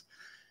 I guess.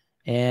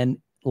 And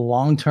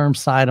long-term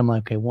side, I'm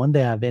like, okay, one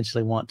day I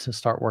eventually want to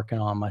start working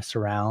on my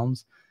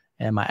surrounds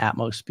and my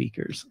Atmos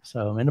speakers.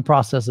 So I'm in the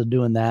process of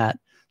doing that.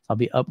 I'll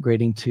be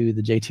upgrading to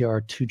the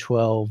JTR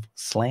 212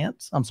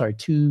 slants. I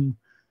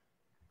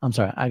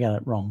got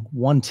it wrong.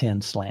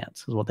 110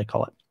 slants is what they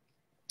call it.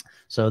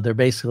 So they're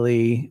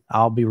basically,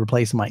 I'll be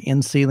replacing my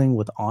in ceiling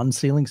with on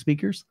ceiling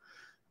speakers.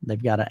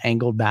 They've got an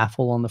angled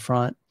baffle on the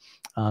front.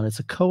 It's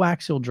a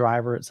coaxial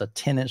driver. It's a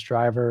 10-inch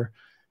driver.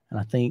 And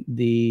I think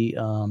the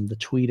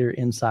tweeter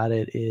inside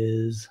it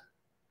is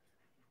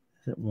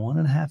it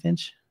 1.5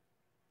 inch?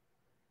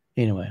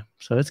 Anyway,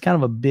 so it's kind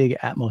of a big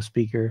Atmos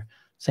speaker.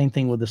 Same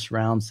thing with the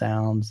surround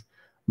sounds.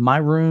 My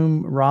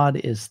room, Rod,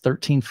 is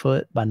 13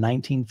 foot by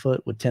 19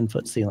 foot with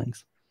 10-foot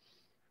ceilings.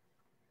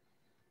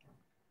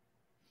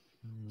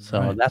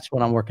 So that's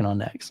what I'm working on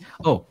next.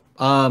 Oh,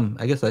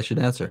 I guess I should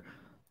answer.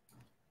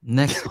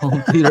 Next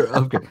home theater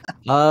upgrade.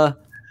 You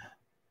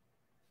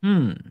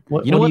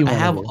know what? I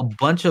have a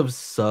bunch of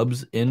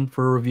subs in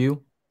for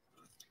review.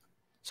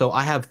 So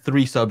I have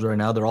 3 subs right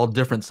now. They're all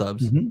different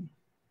subs.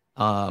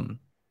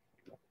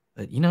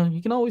 But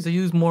you can always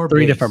use more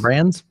 3 different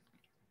brands.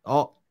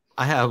 Oh,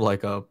 I have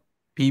like a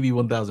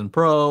PB1000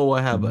 Pro.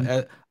 I have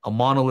a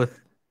Monolith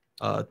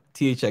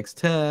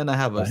THX10. I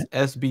have a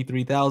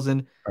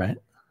SB3000. Right.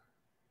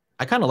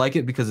 I kind of like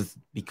it because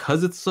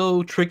it's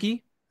so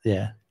tricky.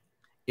 Yeah.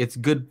 It's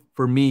good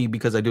for me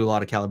because I do a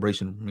lot of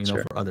calibration,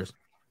 for others.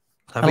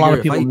 I A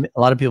lot figure a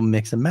lot of people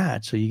mix and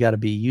match, so you got to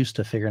be used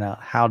to figuring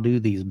out how do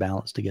these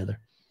balance together.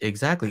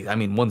 exactly. I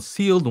mean, one's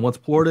sealed and one's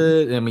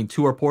ported. I mean,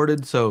 two are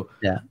ported, so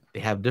Yeah, they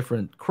have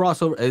different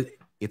crossover.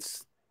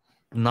 It's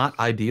not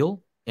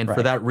ideal, and for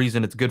right. that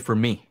reason, it's good for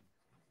me.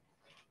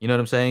 You know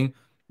what I'm saying?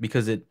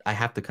 Because I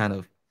have to kind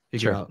of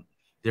figure Sure. out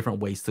different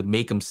ways to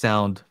make them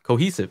sound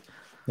cohesive.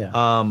 Yeah.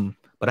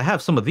 But I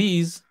have some of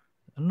these.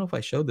 I don't know if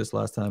I showed this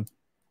last time.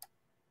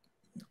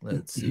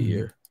 Let's see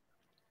here.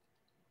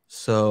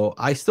 So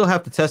I still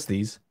have to test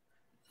these,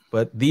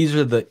 but these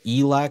are the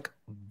ELAC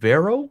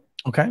Vero.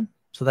 Okay.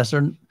 So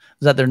is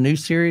that their new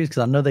series?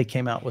 Because I know they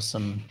came out with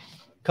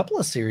couple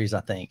of series,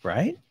 I think,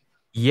 right?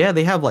 Yeah,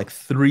 they have like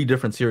 3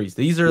 different series.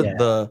 These are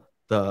the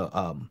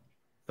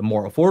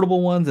more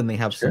affordable ones, and they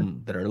have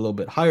some that are a little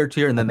bit higher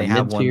tier, and then they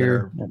have one that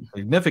are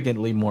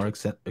significantly more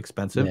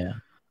expensive. Yeah.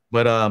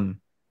 But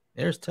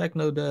there's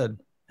Techno Dead.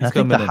 He's I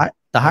think coming in.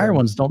 The higher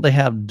ones, don't they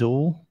have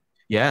dual?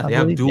 Yeah, they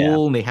have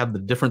dual, and they have the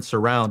different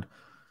surround.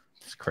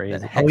 It's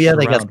crazy. Oh yeah,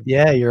 surround.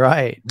 You're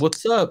right.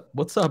 What's up?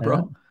 What's up,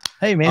 bro?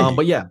 Hey man.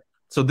 But yeah,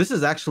 so this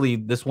is actually,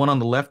 this one on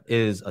the left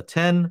is a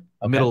 10,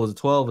 middle is a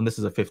 12, and this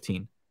is a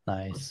 15.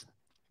 Nice.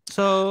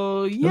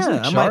 So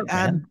yeah, I might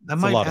add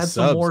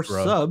some more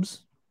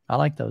subs. I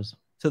like those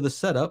to the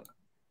setup.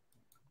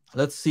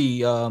 Let's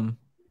see. Let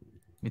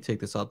me take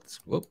this out.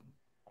 Whoop.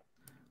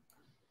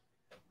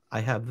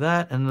 I have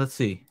that, and let's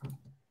see.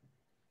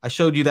 I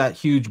showed you that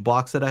huge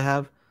box that I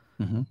have.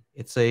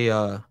 It's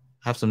I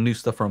have some new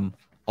stuff from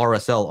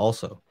RSL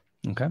also.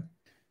 Okay.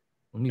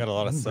 Got a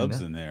lot of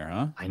subs in there,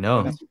 huh? I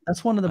know.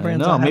 That's one of the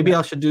brands. No, maybe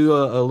I should do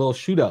a little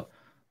shootout.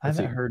 I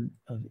haven't heard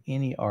of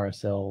any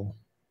RSL.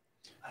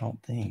 I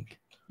don't think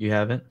you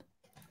haven't.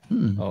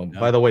 Oh,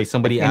 by the way,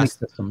 somebody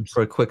asked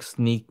for a quick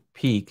sneak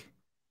peek.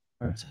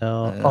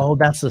 Oh,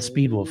 that's the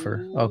Speed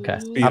Woofer. Okay,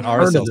 I've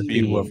heard of the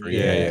Speed Woofer.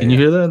 Yeah. Can you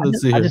hear that?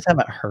 Let's see. I just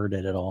haven't heard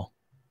it at all.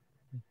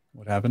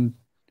 What happened?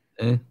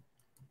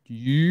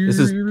 This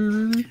is.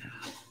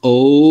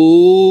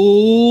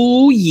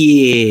 Oh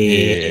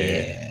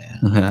yeah.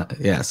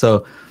 Yeah.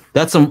 So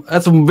that's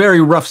some very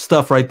rough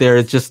stuff right there.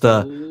 It's just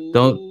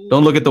don't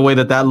look at the way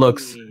that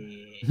looks.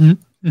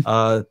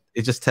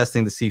 It's just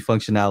testing to see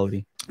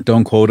functionality.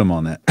 Don't quote him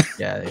on that.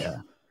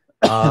 Yeah.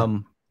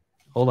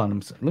 Hold on.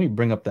 Let me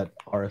bring up that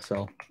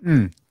RSL.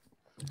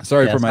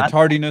 Sorry for my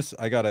tardiness.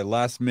 I got a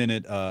last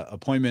minute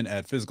appointment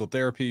at physical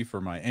therapy for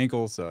my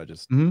ankle, so I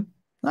just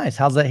nice.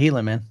 How's that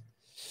healing, man?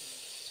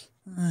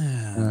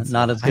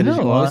 Not as good as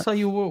you want. I saw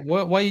you.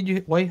 Why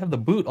you have the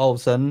boot all of a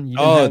sudden?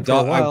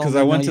 Because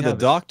I went to the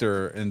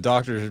doctor, and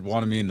doctor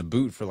wanted me in the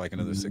boot for like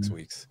another 6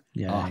 weeks.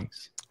 Yeah.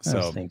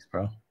 So thanks,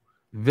 bro.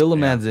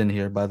 Villaman's in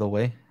here, by the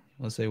way.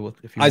 Let's say what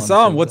if you. I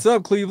saw him. What's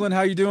up, Cleveland?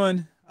 How you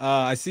doing?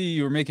 I see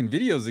you were making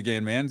videos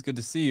again, man. It's good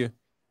to see you.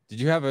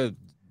 Did you have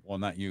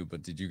not you,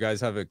 but did you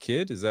guys have a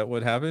kid? Is that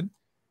what happened?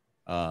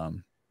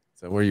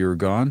 Is that where you were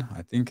gone?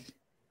 I think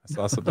I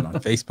saw something on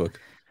Facebook.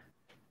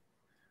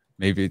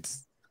 Maybe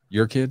it's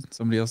your kid,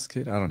 somebody else's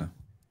kid. I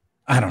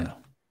don't know.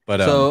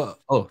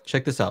 But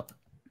check this out.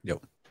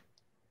 Yo.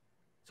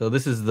 So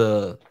this is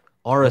the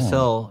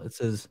RSL. It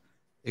says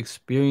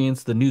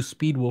experience the new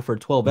Speed Woofer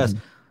 12S.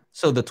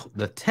 So the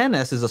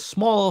 10S is a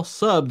small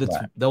sub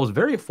that was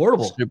very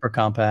affordable, super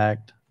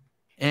compact,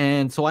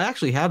 and so I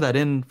actually have that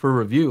in for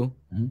review.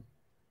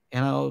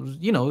 And I was,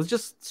 it's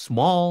just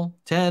small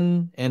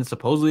 10, and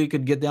supposedly it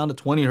could get down to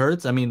 20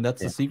 hertz. I mean,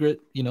 that's the secret.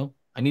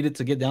 I need it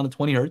to get down to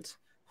 20 hertz.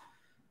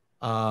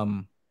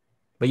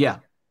 But yeah,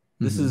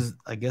 this is,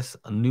 I guess,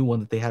 a new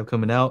one that they have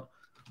coming out.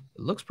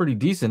 It looks pretty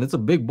decent. It's a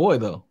big boy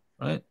though,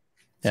 right?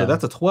 So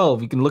that's a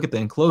 12. You can look at the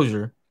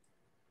enclosure.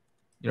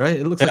 Right?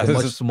 It looks like a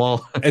much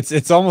small.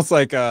 It's almost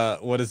like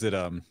what is it?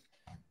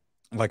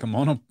 Like a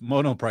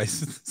mono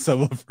price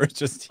subwoofer,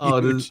 just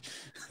huge.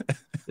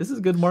 This is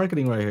good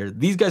marketing right here.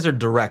 These guys are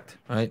direct,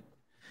 right?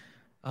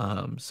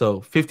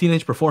 So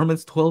 15-inch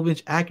performance,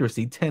 12-inch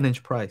accuracy,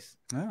 10-inch price.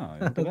 Oh,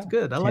 that's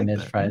good. I like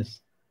that. Price.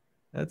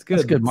 That's good.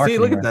 That's good marketing.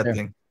 See, look at that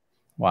thing.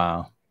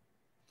 Wow.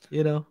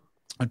 A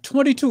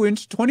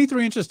 22-inch,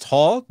 23 inches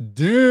tall.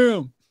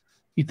 Damn.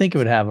 You think it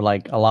would have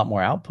like a lot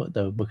more output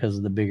though because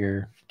of the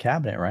bigger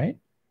cabinet, right?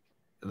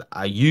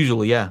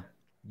 Usually. So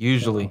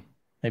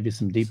maybe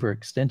some deeper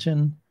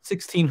extension.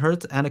 16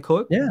 hertz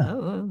anechoic. Yeah.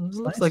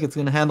 Looks like it's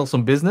going to handle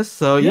some business.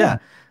 So yeah.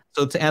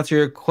 So to answer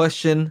your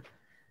question,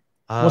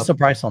 what's the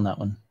price on that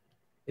one?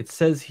 It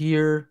says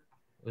here,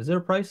 is there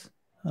a price?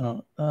 I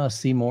don't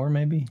see more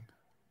maybe.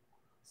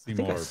 I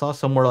think I saw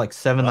somewhere like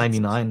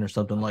 $7.99 or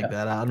something like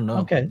that. I don't know.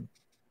 Okay.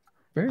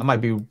 I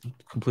might be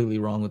completely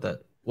wrong with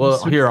that.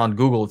 Well, here on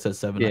Google it says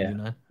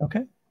 $7.99. Yeah.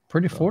 Okay.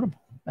 Pretty affordable.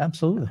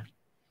 Absolutely.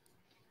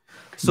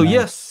 So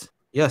yes.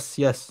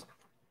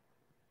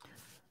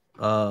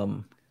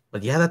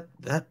 But yeah,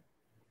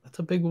 that's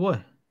a big boy.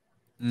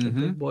 It's a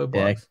big boy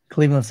box. Yeah,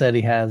 Cleveland said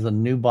he has a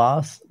new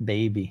boss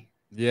baby.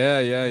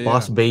 Yeah.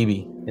 Boss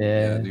baby.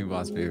 Yeah, new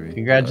boss baby.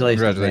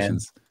 Congratulations. Man.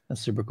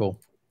 That's super cool.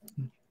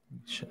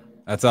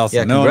 That's awesome.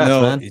 Yeah,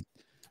 congrats, man.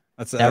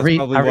 That's probably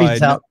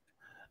why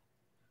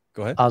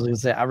Go ahead. I was gonna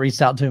say I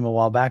reached out to him a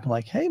while back. I'm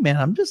like, hey man,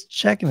 I'm just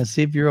checking to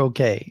see if you're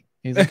okay.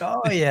 He's like,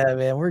 oh yeah,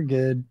 man, we're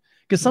good.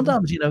 Because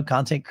sometimes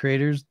content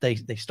creators they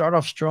start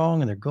off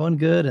strong and they're going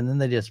good, and then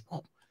they just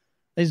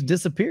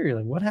disappear. You're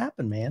like, what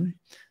happened, man?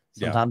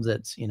 Sometimes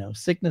it's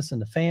sickness in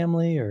the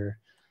family, or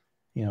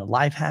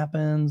life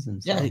happens,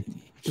 and so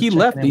he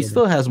left. He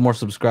still has more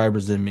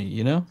subscribers than me.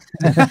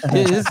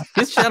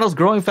 His channel's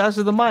growing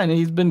faster than mine, and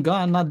he's been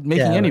gone, not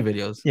making any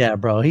videos. Yeah,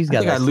 bro, he's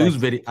got. I think I lose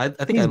video. I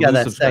think he's got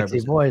that sexy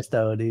voice,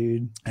 though,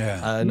 dude.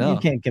 Yeah, I know. You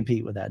can't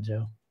compete with that,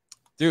 Joe.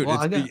 Dude,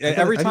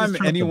 every time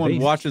anyone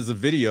watches a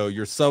video,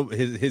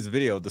 his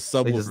video, the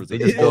subwoofers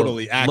are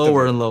totally active,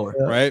 lower and lower,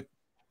 right?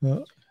 Yeah.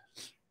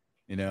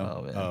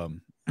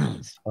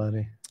 It's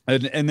funny.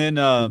 And then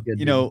I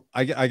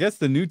guess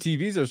the new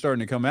TVs are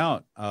starting to come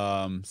out.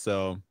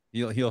 So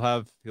he'll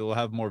have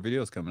more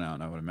videos coming out,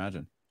 I would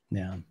imagine.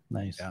 Yeah,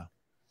 nice.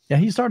 Yeah,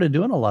 he started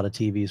doing a lot of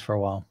TVs for a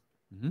while.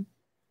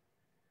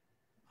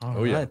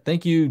 All right.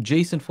 Thank you,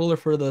 Jason Fuller,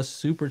 for the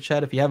super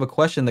chat. If you have a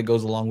question that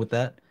goes along with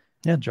that,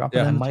 drop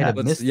it in.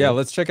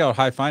 Let's check out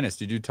HiFi.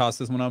 Did you toss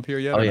this one up here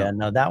yet? Oh yeah,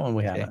 no, that one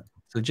we haven't.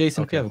 So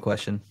Jason, if you have a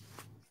question,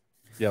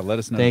 let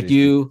us know. Thank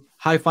you,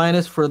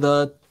 HiFi, for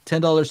the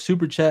 $10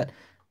 super chat.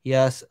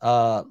 Yes,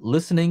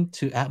 listening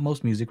to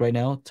Atmos music right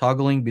now,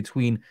 toggling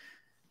between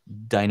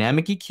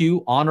dynamic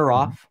EQ on or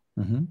off,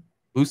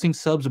 boosting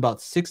subs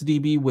about 6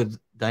 dB with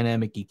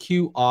dynamic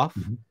EQ off.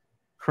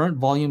 Current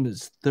volume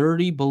is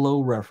 30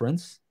 below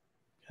reference.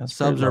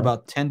 Subs are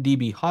about 10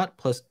 dB hot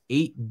plus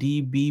 8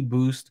 dB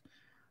boost.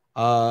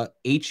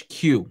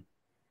 HQ. I'm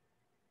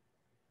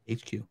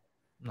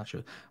not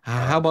sure.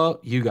 How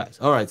about you guys?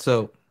 All right,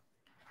 so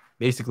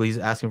basically he's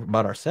asking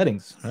about our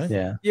settings, right?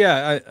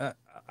 Yeah.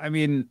 I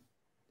mean,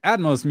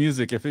 Atmos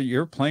music, if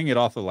you're playing it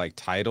off of like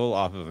Tidal,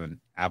 off of an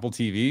Apple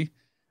TV,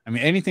 I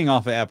mean, anything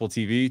off of Apple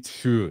TV,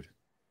 dude,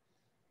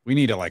 we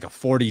need like a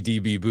 40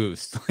 dB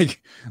boost.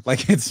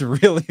 like it's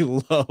really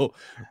low,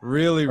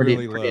 really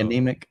low.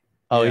 Anemic.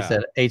 Oh, he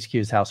said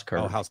HQ's house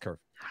curve. Oh, house curve.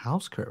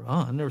 House curve.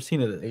 Oh, I've never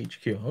seen it at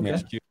HQ. Okay.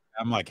 HQ.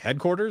 I'm like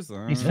headquarters.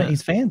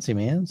 He's fancy,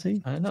 man.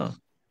 See, I know.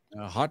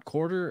 Hot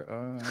quarter.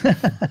 I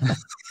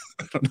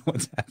don't know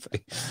what's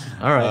happening.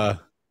 All right.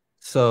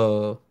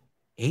 So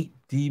 8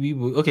 dB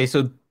boost. Okay,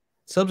 so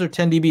subs are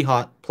 10 dB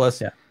hot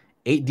plus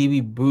 8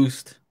 dB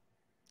boost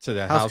to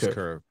the house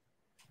curve.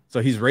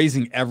 So he's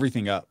raising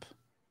everything up.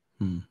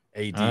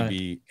 8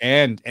 dB,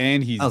 and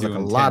he's doing like a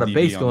lot of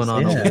bass going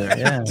on over there.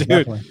 Yeah,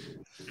 dude.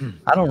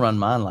 I don't run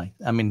mine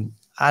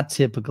I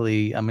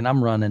typically,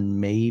 I'm running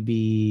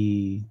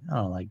maybe, I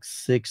don't know, like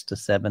 6 to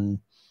 7,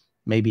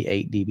 maybe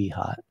 8 dB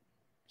hot.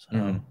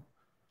 So,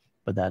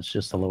 but that's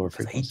just a lower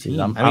frequency.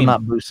 I'm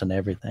not boosting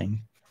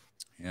everything.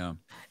 Yeah.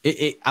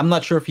 I'm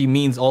not sure if he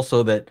means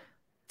also that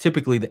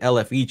typically the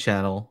LFE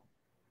channel,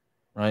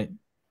 right,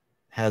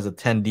 has a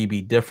 10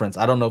 dB difference.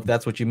 I don't know if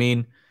that's what you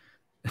mean.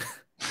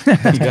 You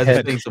guys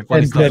are saying some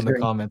funny stuff in the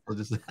comments.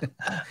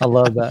 I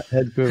love that.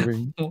 Head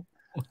quivering.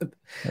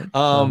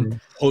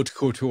 Haute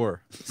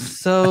couture.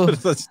 So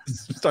let's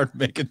start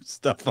making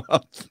stuff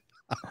up.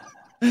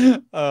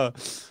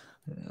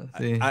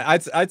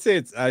 I'd say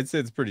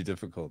it's pretty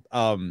difficult.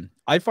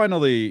 I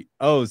finally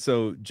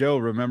so Joe,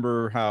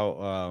 remember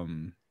how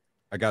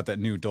I got that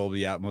new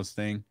Dolby Atmos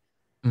thing?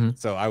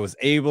 So I was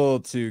able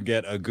to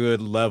get a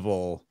good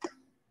level,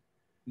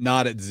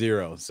 not at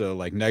 0, so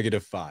like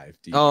 -5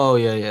 dB. Oh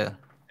yeah.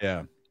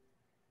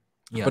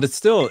 But it's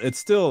still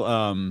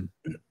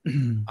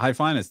high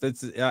finest.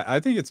 I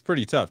think it's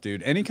pretty tough,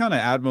 dude. Any kind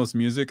of Atmos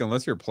music,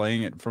 unless you're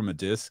playing it from a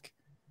disc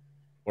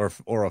or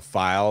a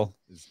file,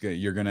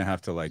 you're gonna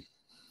have to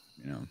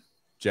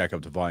jack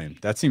up the volume.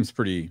 That seems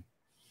pretty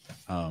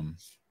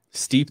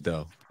steep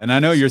though. And I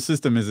know your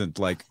system isn't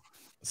like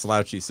a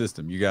slouchy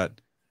system. He's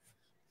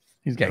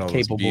got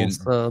capable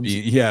subs.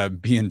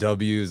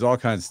 B&Ws, all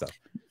kinds of stuff.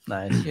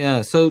 Nice.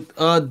 Yeah. So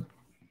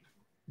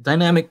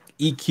dynamic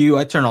EQ,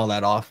 I turn all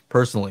that off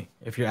personally.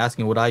 If you're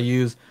asking what I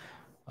use,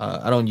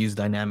 I don't use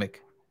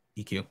dynamic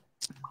EQ.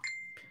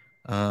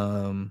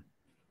 I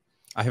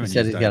haven't.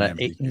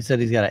 He said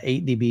he's got an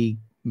 8 dB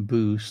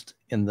boost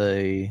in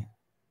the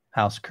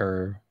house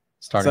curve.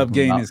 Sub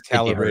gain is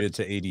calibrated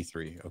to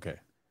 83. Okay.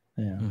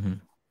 Yeah.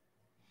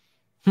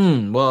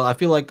 Well, I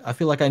feel like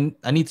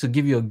I need to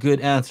give you a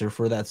good answer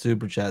for that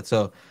super chat.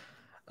 So,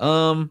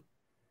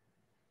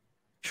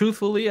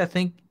 truthfully, I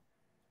think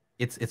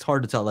it's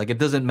hard to tell. Like, it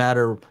doesn't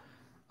matter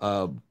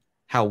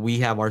how we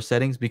have our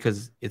settings,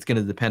 because it's going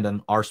to depend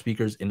on our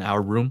speakers in our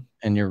room.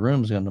 And your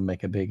room's going to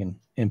make a big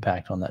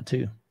impact on that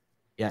too.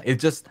 Yeah, it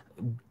just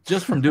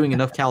from doing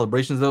enough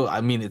calibrations though.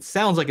 I mean, it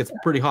sounds like it's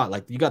pretty hot.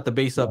 Like, you got the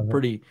bass up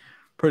pretty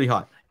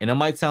hot, and it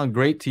might sound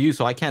great to you.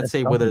 So I can't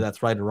say whether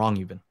that's right or wrong.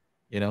 Even,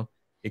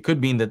 it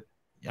could mean that.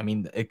 I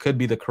mean, it could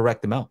be the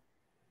correct amount.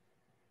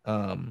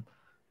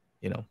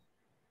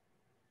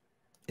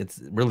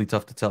 It's really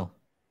tough to tell.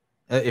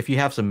 If you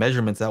have some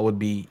measurements, that would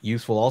be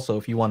useful. Also,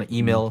 if you want to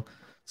email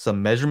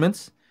some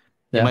measurements,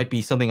 it might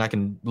be something I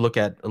can look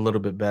at a little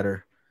bit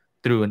better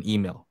through an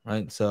email,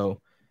 right? So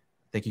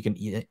I think you can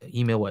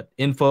email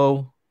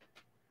info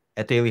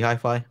at Daily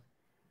Hi-Fi,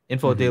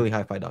 info at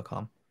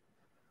dailyhifi.com.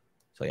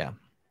 So yeah,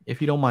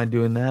 if you don't mind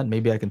doing that,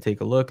 maybe I can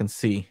take a look and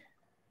see.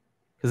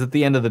 Because at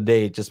the end of the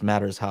day, it just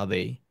matters how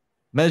they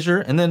measure,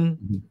 and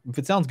then if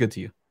it sounds good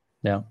to you.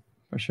 Yeah,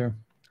 for sure.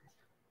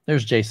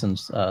 There's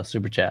Jason's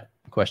super chat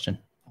question.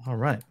 All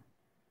right,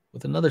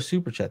 with another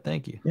super chat.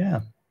 Thank you.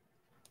 Yeah,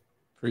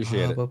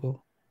 appreciate it.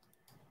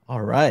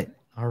 All right.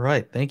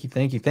 Thank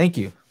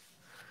you.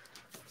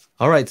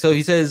 All right. So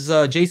he says,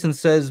 Jason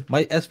says,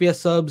 my SVS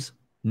subs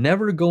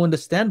never go into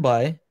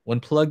standby when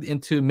plugged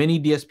into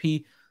mini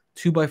DSP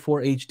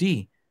 2x4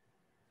 HD.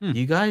 Do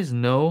you guys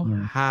know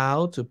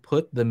how to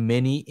put the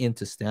mini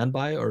into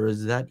standby, or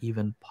is that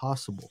even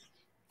possible?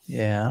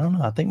 Yeah, I don't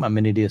know. I think my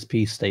mini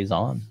DSP stays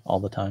on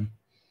all the time.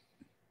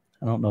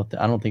 I don't know.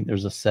 I don't think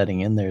there's a setting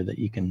in there that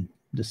you can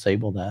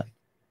disable that.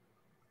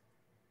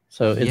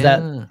 So is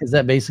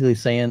that basically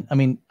saying? I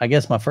mean, I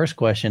guess my first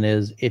question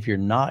is, if you're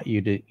not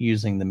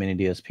using the mini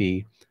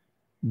DSP,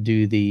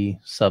 do the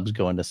subs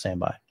go into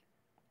standby,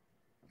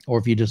 or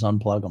if you just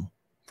unplug them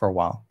for a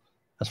while,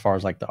 as far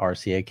as like the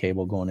RCA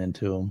cable going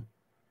into them?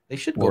 They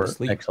should go to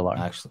sleep. XLR.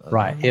 Actually,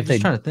 right. If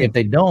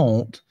they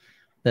don't,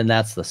 then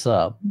that's the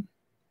sub.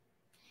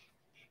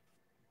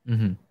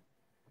 Okay.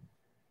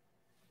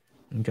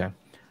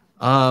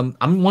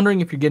 I'm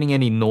wondering if you're getting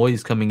any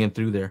noise coming in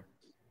through there.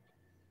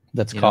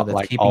 That's called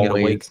like keeping always. It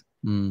awake.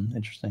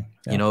 Interesting.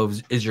 Yeah. You know,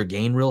 is your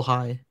gain real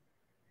high?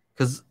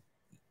 Because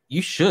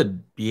you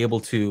should be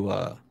able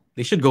to.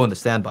 They should go into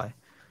standby,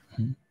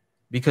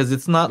 because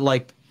it's not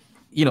like,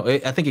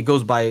 I think it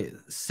goes by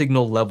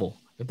signal level.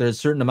 If there's a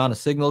certain amount of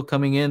signal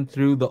coming in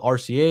through the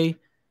RCA,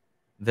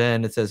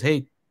 then it says,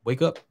 "Hey,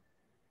 wake up."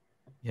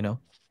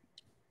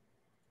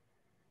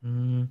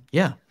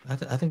 Yeah, I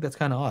think that's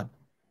kind of odd.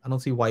 I don't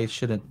see why it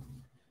shouldn't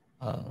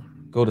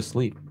go to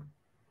sleep.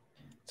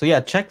 So yeah,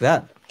 check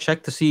that.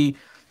 Check to see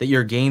that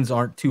your gains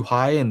aren't too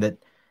high, and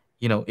that,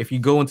 if you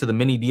go into the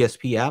mini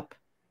DSP app,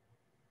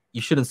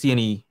 you shouldn't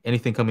see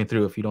anything coming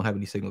through if you don't have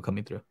any signal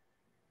coming through.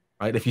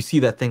 Right? If you see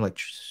that thing like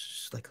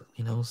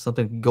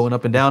something going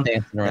up and down,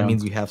 that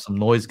means you have some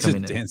noise coming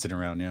in. Just dancing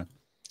around, yeah.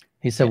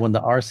 He said when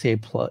the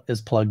RCA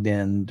is plugged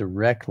in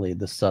directly,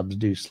 the subs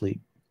do sleep.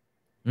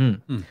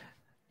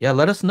 Yeah,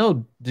 let us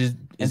know. Is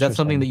that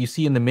something that you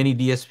see in the mini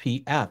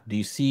DSP app? Do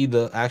you see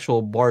the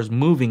actual bars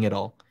moving at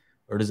all,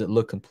 or does it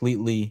look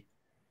completely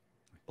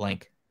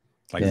blank?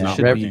 Like it's not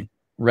working.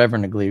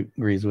 Reverend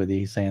agrees with you.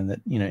 He's saying that,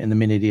 in the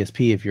mini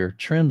DSP, if your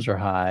trims are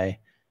high,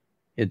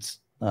 it's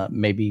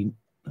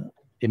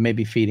it may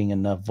be feeding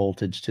enough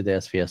voltage to the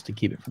SVS to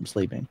keep it from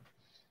sleeping.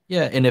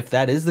 Yeah, and if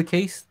that is the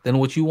case, then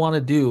what you want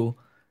to do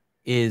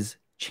is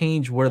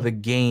change where the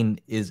gain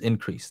is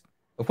increased.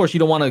 Of course, you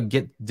don't want to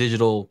get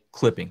digital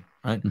clipping,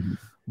 right?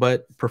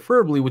 But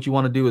preferably what you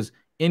want to do is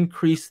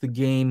increase the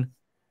gain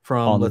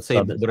from, let's say,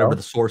 whatever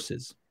the source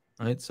is,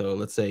 right? So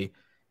let's say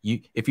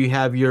if you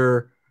have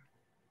your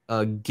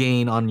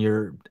gain on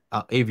your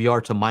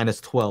AVR to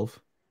 -12,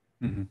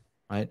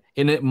 right?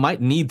 And it might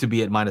need to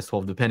be at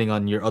 -12 depending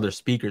on your other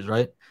speakers,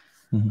 right?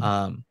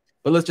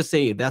 But let's just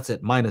say that's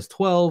at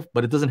 -12,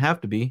 but it doesn't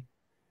have to be.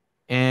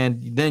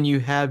 And then you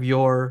have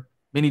your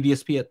mini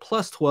DSP at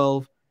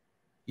 +12.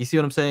 You see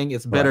what I'm saying?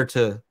 It's better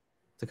to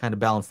kind of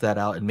balance that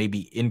out and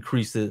maybe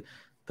increase the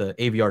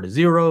AVR to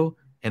 0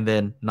 and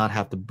then not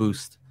have to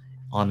boost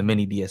on the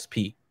mini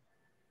DSP.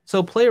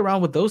 So play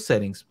around with those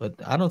settings, but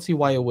I don't see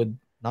why it would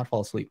not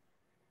fall asleep.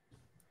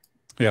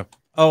 Yeah.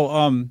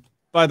 Oh,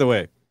 by the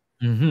way,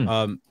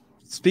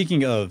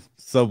 speaking of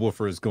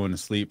subwoofers going to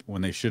sleep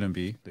when they shouldn't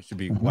be, they should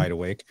be wide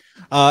awake.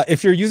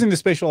 If you're using the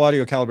spatial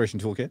audio calibration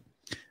toolkit,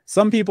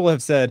 some people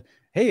have said,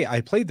 hey,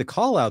 I played the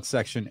call out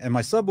section and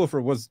my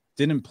subwoofer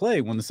didn't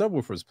play when the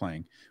subwoofer was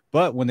playing.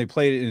 But when they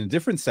played it in a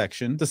different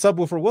section, the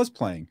subwoofer was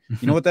playing.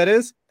 You know what that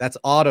is? That's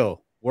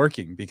auto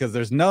working, because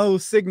there's no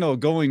signal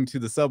going to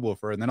the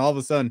subwoofer. And then all of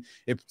a sudden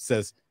it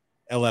says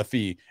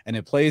LFE and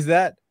it plays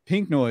that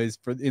pink noise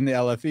in the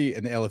LFE,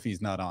 and the LFE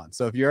is not on.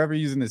 So if you're ever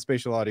using the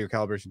spatial audio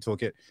calibration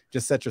toolkit,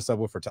 just set your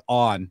subwoofer to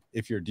on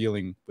if you're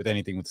dealing with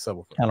anything with the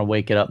subwoofer. Kind of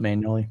wake it up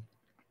manually.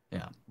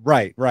 Yeah.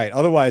 Right.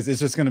 Otherwise, it's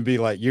just going to be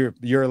like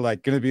you're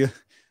like going to be.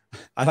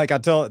 I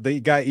told the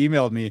guy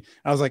emailed me.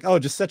 I was like, oh,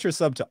 just set your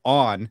sub to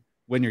on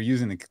when you're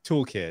using the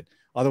toolkit.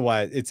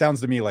 Otherwise, it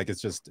sounds to me like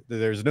it's just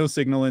there's no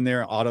signal in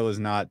there. Auto is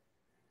not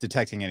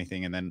detecting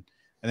anything, and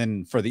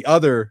then for the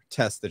other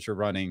test that you're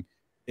running,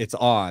 it's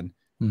on.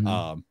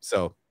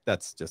 So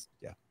that's just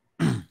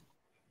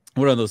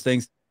one of those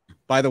things.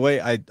 By the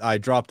way, I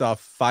dropped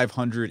off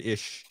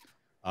 500-ish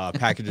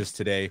packages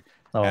today.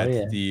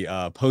 At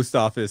the post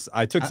office.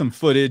 I took some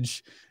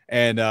footage,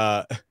 and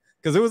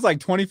because it was like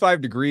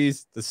 25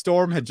 degrees, the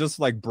storm had just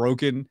like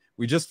broken.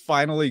 We just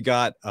finally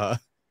got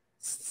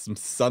some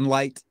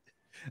sunlight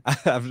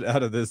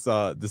out of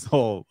this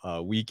whole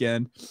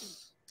weekend,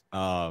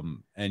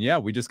 and yeah,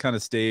 we just kind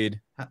of stayed.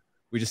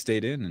 We just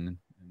stayed in. And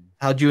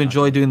how'd you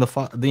enjoy doing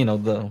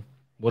the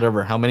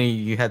whatever? How many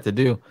you had to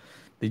do?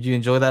 Did you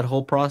enjoy that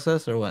whole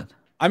process or what?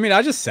 I mean,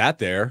 I just sat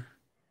there.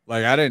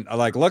 Like I didn't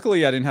like.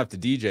 Luckily, I didn't have to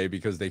DJ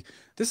because this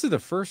is the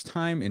first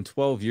time in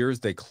 12 years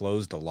they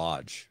closed a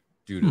lodge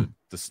due to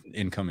the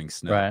incoming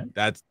snow. Right.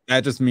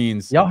 That just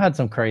means y'all had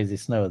some crazy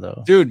snow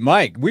though. Dude,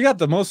 Mike, we got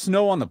the most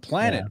snow on the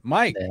planet. Yeah,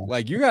 Mike, yeah.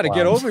 like you got to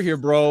get over here,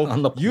 bro.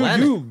 On the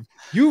planet.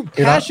 You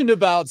passionate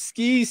about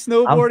ski,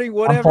 snowboarding,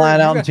 whatever. I'm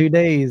flying out in 2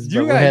 days.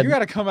 You got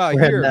to come out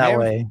here. That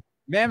way.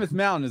 Mammoth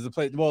Mountain is the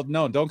place. Well,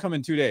 no, don't come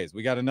in 2 days.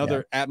 We got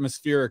another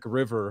atmospheric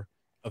river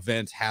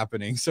event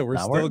happening, so we're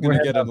still going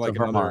to get like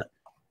another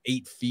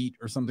 8 feet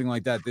or something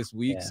like that this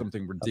week.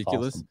 Something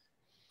ridiculous.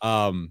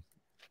 Awesome.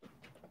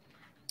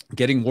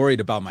 Getting worried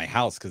about my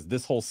house because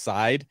this whole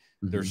side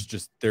they're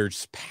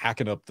just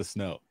packing up the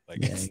snow. Like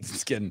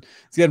it's getting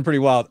pretty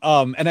wild.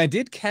 And I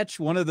did catch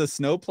one of the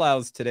snow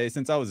plows today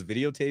since I was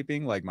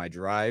videotaping like my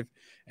drive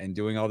and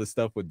doing all this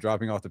stuff with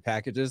dropping off the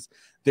packages.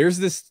 There's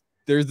this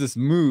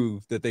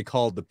move that they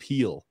call the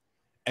peel,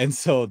 and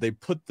so they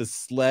put the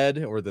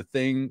sled or the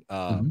thing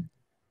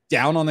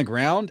down on the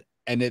ground,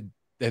 and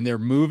they're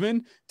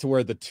moving to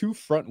where the 2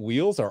 front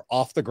wheels are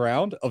off the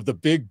ground of the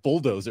big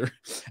bulldozer,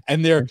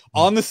 and they're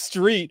on the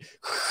street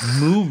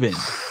moving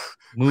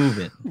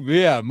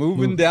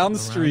down the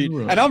street,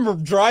 and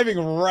I'm driving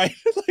right,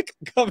 like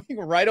coming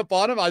right up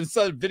on him. I just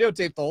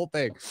videotaped the whole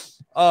thing.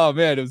 Oh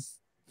man, it was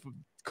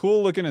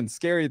cool looking and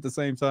scary at the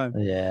same time.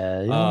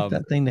 Yeah, you want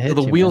that thing to hit so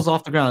the you, wheels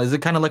off the ground. Is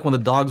it kind of like when the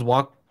dogs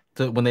walk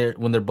to when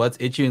their butts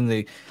itch you and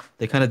they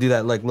kind of do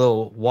that like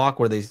little walk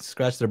where they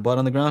scratch their butt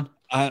on the ground?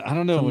 I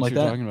don't know Something what like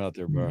you're that. talking about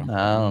there, bro. I don't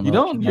know. You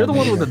don't. You're the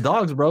one with the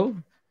dogs, bro.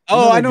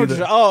 Oh, I know. They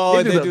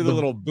do the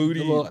little booty,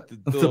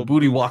 the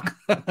booty walk.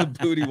 The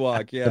booty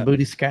walk, yeah. The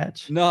booty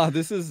scratch. No,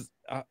 this is.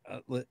 I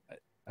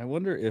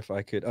wonder if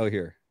I could. Oh,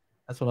 here.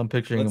 That's what I'm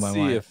picturing in my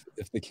mind. Let's see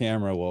if the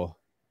camera will.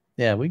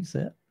 Yeah, we can see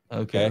it.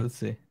 Okay, let's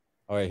see.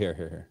 Oh, right,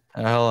 here.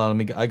 Hold on,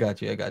 let me. I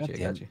got you.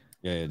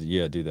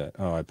 Yeah. Do that.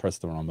 Oh, I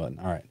pressed the wrong button.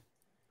 All right.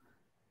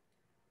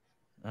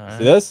 All right.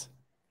 See this?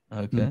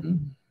 Okay.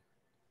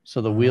 So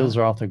the wheels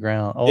are off the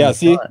ground. Oh, yeah.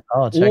 See?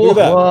 Oh, check it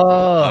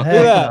out. Whoa!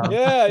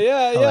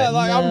 Yeah.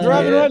 Like I'm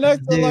driving right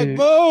next to, like,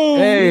 boom.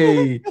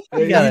 Hey,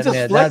 he's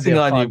just flexing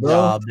on you,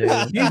 bro.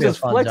 He's just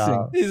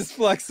flexing. He's just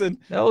flexing.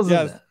 That was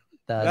that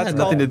has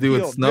nothing to do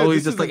with snow.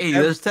 He's just like, hey,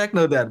 there's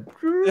Techno Dad.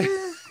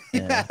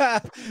 Yeah.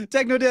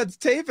 Techno Dad's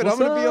taping. I'm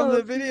gonna be on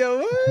the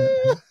video.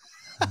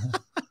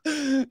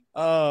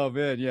 Oh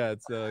man, yeah,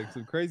 it's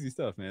some crazy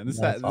stuff, man. This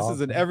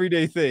is an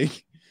everyday thing.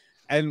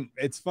 And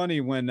it's funny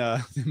when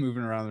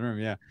moving around the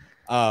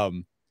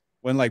room,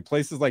 when like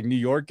places like New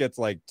York gets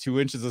like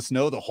 2 inches of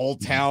snow, the whole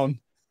town,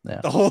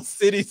 the whole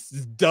city's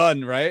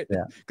done, right?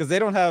 Yeah, because they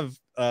don't have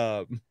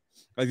like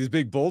these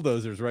big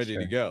bulldozers ready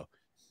to go.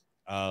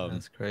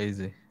 That's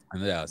crazy.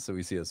 And yeah, so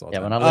we see this all the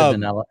time. When I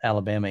lived in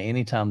Alabama,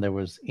 anytime there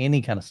was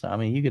any kind of snow, I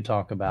mean, you could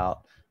talk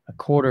about a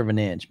quarter of an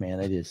inch, man.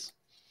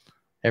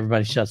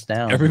 Everybody shuts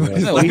down.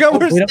 Everybody's like,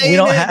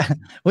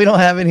 we don't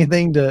have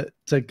anything to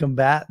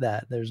combat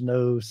that. There's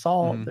no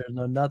salt. There's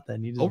no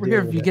nothing. You just over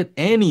here, if you get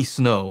any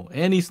snow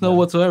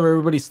whatsoever,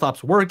 everybody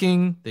stops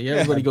working.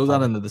 Everybody goes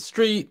out into the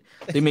street.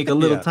 They make a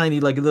little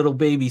tiny, like a little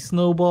baby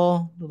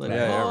snowball. Like,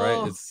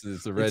 right.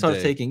 It's a red day. Start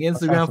taking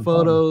Instagram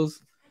photos.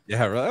 Fun.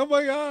 Yeah, right. Oh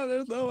my God,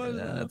 there's no one.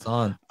 Yeah, that's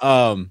on.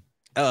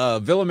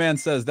 Villaman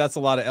says that's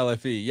a lot of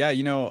LFE. Yeah,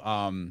 you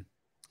know.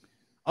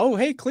 Oh,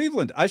 hey,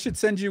 Cleveland, I should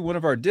send you one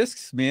of our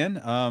discs, man.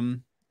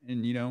 And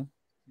you know,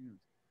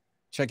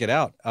 check it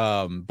out.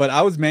 But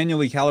I was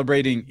manually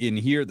calibrating in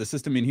here, the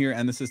system in here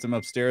and the system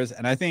upstairs.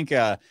 And I think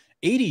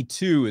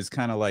 82 is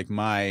kind of like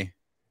my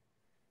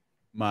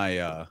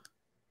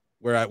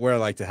where I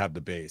like to have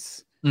the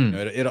bass. You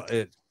know,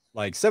 it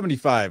like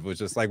 75 was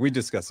just like we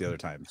discussed the other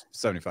time.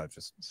 75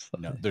 just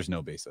there's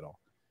no bass at all.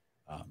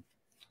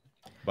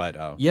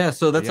 But yeah,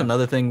 so that's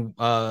another thing.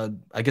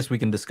 I guess we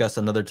can discuss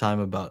another time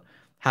about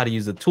how to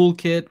use the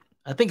toolkit.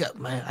 I think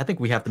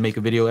we have to make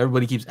a video.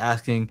 Everybody keeps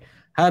asking,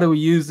 how do we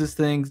use this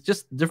thing?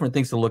 Just different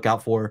things to look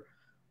out for,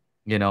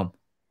 you know.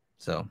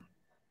 So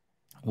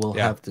we'll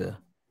have to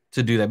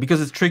do that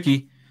because it's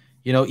tricky.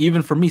 You know,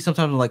 even for me,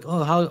 sometimes I'm like,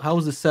 oh, how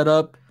is this set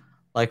up?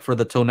 Like for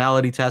the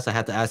tonality test, I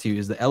had to ask you,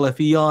 is the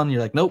LFE on?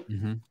 You're like, nope.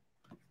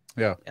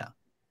 Yeah.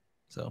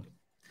 So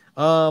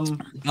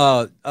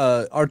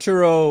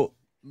Arturo,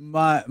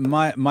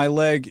 my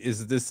leg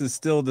is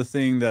still the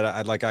thing that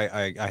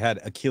I had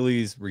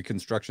Achilles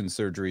reconstruction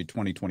surgery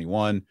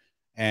 2021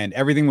 and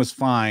everything was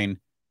fine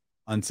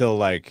until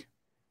like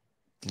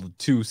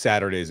 2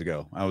 Saturdays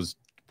ago. I was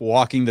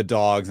walking the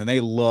dogs and they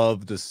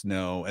love the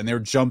snow and they're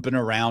jumping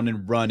around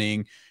and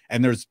running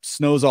and there's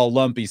snow's all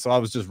lumpy, so I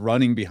was just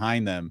running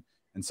behind them,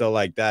 and so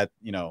like that,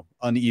 you know,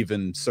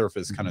 uneven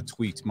surface kind of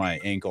tweaked my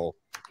ankle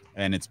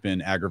and it's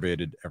been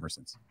aggravated ever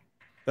since.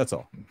 That's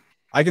all.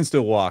 I can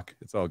still walk.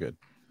 It's all good.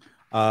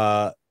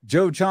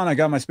 Joe Chan, I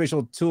got my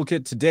spatial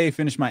toolkit today,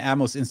 finished my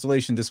Atmos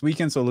installation this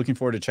weekend, so looking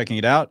forward to checking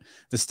it out.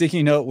 The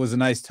sticky note was a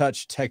nice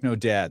touch. Techno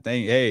Dad,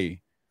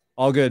 hey,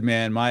 all good,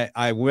 man.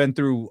 I went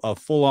through a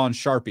full-on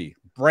Sharpie,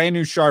 brand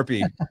new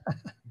Sharpie,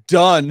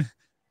 done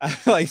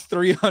like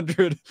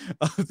 300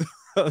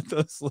 of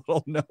those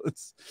little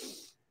notes.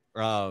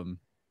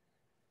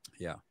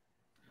 Yeah.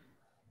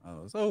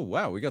 Oh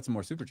wow, we got some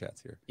more super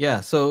chats here.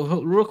 Yeah.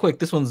 So real quick,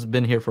 this one's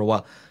been here for a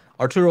while.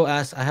 Arturo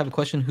asks, "I have a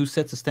question. Who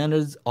sets the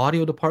standards?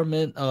 Audio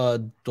department,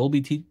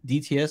 Dolby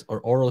DTS, or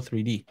Oro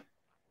 3D?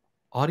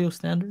 Audio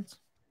standards?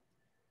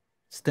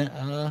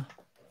 Not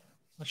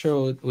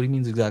sure what he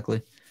means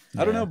exactly.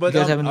 I don't know, but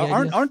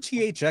aren't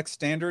THX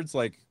standards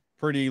like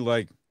pretty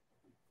like?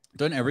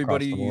 Doesn't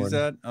everybody use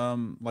that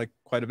like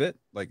quite a bit?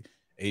 Like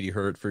 80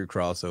 hertz for your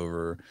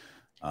crossover.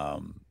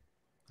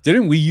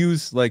 Didn't we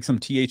use like some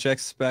THX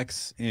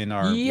specs in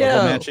our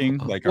level matching,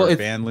 like our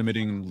band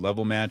limiting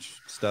level match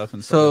stuff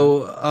and stuff?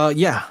 So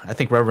yeah, I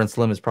think Reverend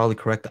Slim is probably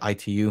correct.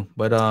 ITU,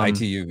 but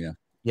ITU,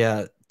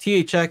 yeah,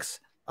 THX.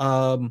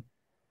 I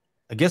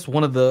guess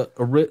one of the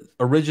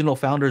original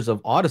founders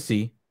of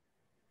Odyssey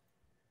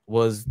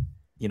was,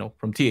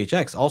 from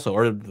THX also,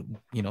 or the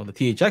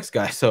THX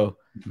guy. So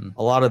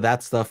a lot of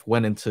that stuff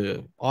went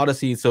into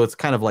Odyssey. So it's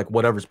kind of like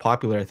whatever's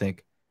popular, I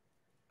think,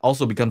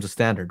 also becomes a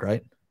standard,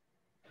 right?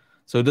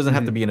 So it doesn't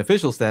have to be an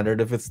official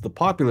standard. If it's the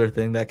popular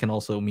thing, that can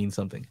also mean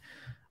something.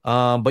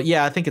 But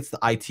yeah, I think it's the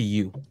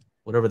ITU,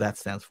 whatever that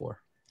stands for.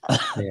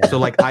 Yeah. So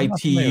like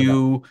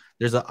ITU,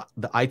 there's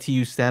the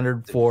ITU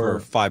standard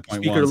for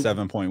 5.1,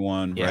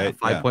 7.1, yeah, right?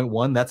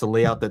 5.1. Yeah. That's a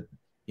layout that,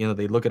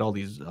 they look at all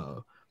these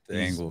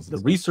angles, the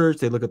research,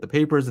 they look at the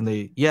papers, and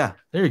there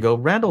you go.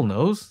 Randall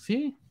knows.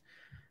 See,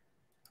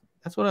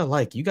 that's what I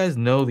like. You guys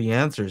know the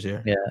answers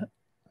here. Yeah.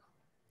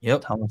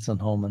 Yep. Thomas and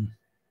Holman.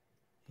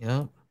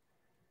 Yep.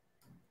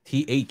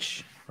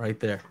 TH right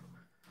there.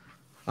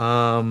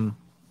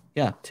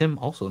 Yeah, Tim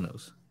also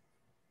knows.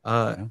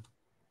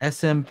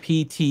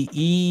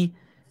 SMPTE.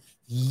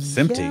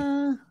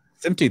 SMPTE.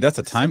 SMPTE, that's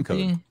a time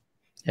code.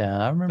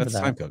 Yeah, I remember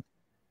that. Time code.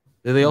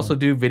 Do they also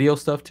do video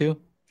stuff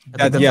too?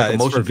 Yeah, like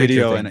it's for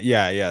video and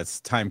it's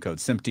time code,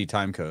 SMPTE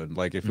time code.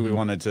 Like if we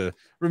wanted to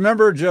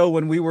remember, Joe,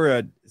 when we were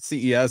at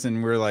CES and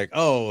we were like,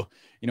 oh,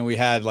 we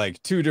had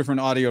like 2 different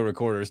audio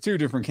recorders, 2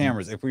 different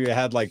cameras. If we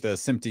had like the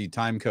SMPTE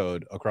time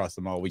code across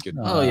them all, we could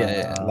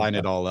line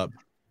it all up.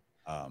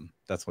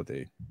 That's what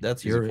they.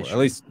 That's your issue. At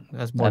least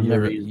that's more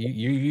your.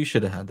 You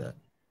should have had that.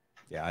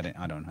 Yeah,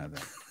 I don't have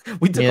that.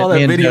 We took all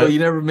that video. You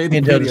never made the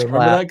video. Remember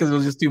that because it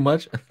was just too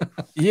much.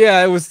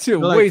 Yeah, it was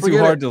way too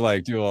hard to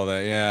like do all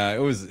that. Yeah, it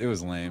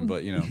was lame,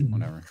 but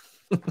whatever.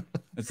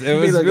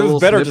 It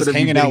was better just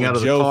hanging out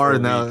with Joe. Car,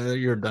 and now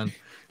you're done.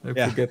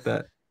 Forget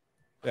that.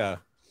 Yeah.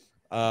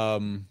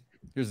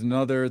 Here's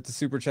another at the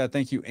super chat.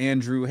 Thank you,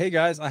 Andrew. Hey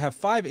guys, I have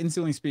 5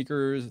 in-ceiling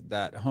speakers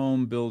that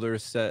home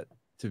builders set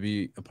to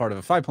be a part of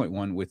a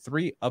 5.1 with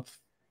 3 up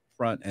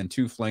front and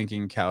 2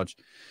 flanking couch.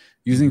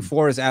 Using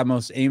 4 as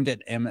Atmos aimed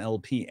at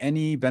MLP.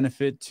 Any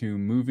benefit to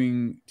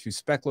moving to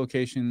spec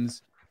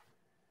locations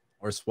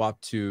or swap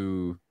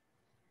to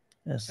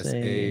SA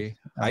I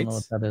don't know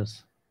what that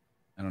is.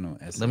 I don't know.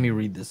 Let me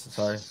read this.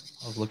 Sorry,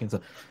 I was looking.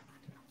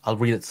 I'll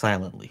read it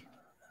silently.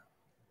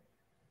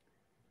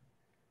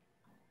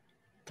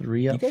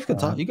 3 up. You guys can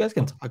talk. You guys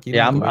can talk.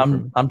 Yeah,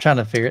 I'm trying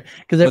to figure it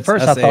because at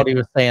first I thought he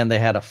was saying they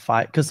had a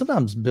 5 because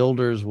sometimes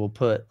builders will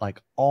put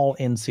like all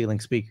in-ceiling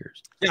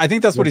speakers. Yeah, I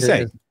think that's what he's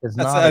saying.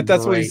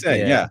 That's what he's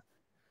saying.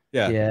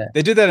 Yeah.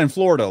 They did that in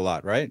Florida a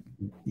lot, right?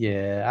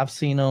 Yeah, I've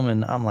seen them,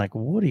 and I'm like,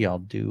 what are y'all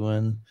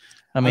doing?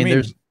 I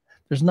mean,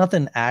 there's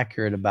nothing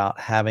accurate about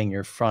having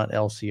your front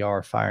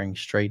LCR firing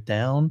straight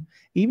down,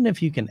 even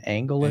if you can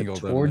angle it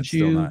towards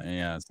you.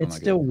 It's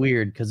still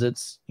weird because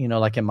it's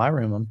like in my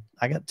room,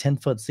 I got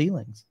 10-foot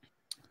ceilings,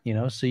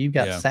 so you've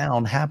got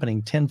sound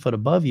happening 10 foot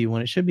above you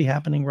when it should be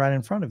happening right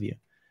in front of you.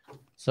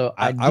 So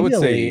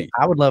ideally,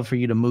 I would love for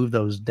you to move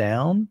those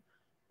down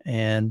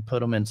and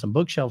put them in some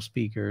bookshelf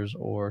speakers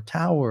or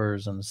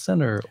towers in the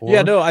center. Or,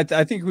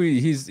 I think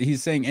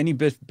he's saying any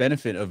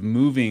benefit of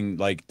moving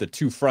like the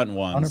 2 front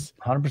ones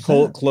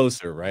 100%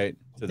 closer, right,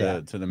 to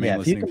the main.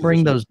 If you can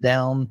bring those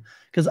down,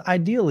 because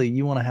ideally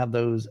you want to have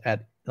those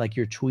at like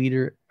your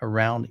tweeter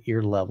around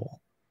ear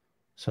level,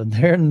 so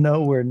they're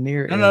nowhere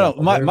near. No,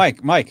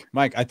 Mike.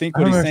 I think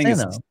what he's saying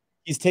is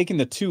he's taking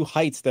the 2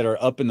 heights that are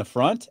up in the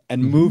front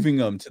and moving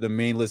them to the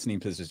main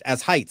listening position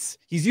as heights.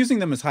 He's using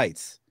them as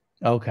heights.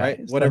 Okay. Right?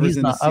 Whatever's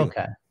in the ceiling.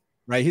 Okay.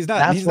 Right. He's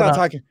not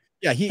talking.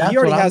 Yeah, he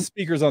already has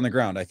speakers on the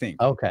ground, I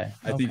think. Okay.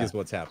 I think is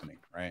what's happening,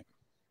 right?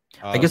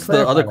 I guess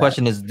the other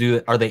question is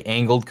are they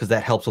angled? Because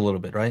that helps a little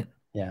bit, right?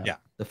 Yeah. Yeah.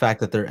 The fact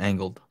that they're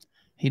angled.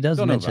 He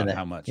does mention that.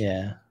 How much?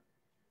 Yeah.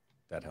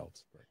 That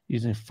helps.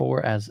 Using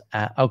 4 as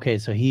okay,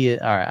 so all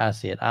right, I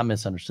see it. I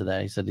misunderstood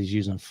that. He said he's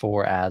using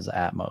 4 as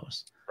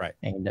Atmos. Right.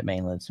 Aimed at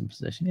main listening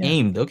position. Yeah.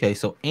 Aimed. Okay,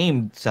 so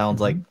aimed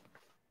sounds like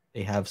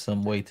they have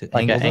some way to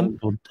like an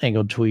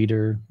angled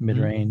tweeter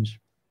mid-range.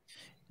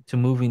 To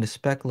moving to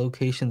spec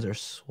locations or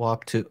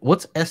swap to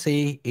what's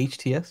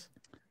SAHTS?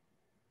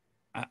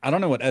 I don't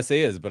know what SA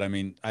is, but I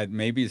mean,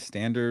 maybe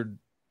standard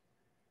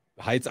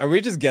heights. Are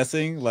we just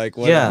guessing? Like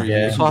what?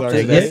 Swap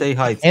to SA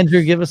heights.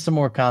 Andrew, give us some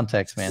more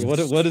context, man. What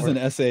is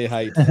an SA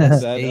height?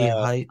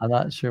 Height? I'm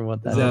not sure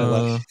what that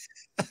is.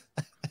 I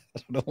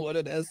don't know what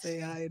an SA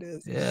height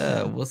is.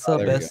 Yeah, what's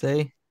up,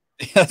 SA?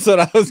 That's what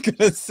I was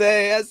gonna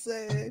say.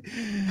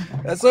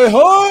 SA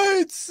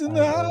Heights in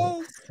the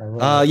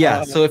house.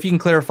 Yeah. So if you can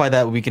clarify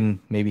that, we can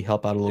maybe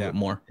help out a little bit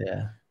more.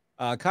 Yeah.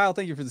 Kyle,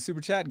 thank you for the super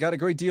chat. Got a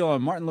great deal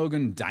on Martin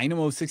Logan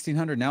Dynamo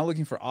 1600. Now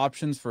looking for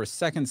options for a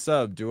second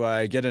sub. Do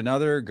I get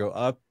another, go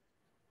up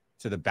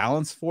to the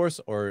Balance Force,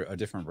 or a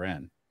different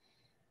brand?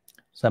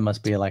 So that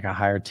must be like a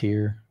higher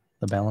tier,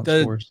 the Balance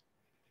Force.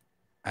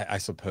 I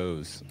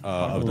suppose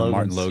of the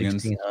Martin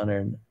Logan's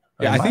 1600.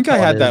 Yeah, I think I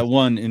had that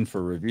one in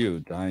for review.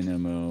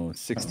 Dynamo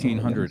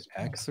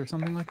 1600X or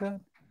something like that.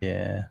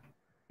 Yeah.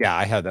 Yeah,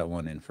 I had that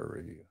one in for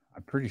review.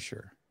 I'm pretty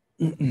sure.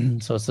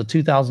 So it's a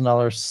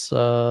 $2,000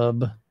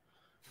 sub.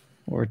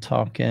 We're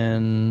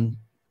talking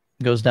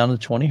goes down to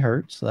 20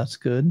 hertz, so that's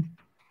good.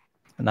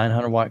 A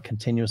 900 watt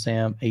continuous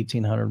amp,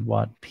 1800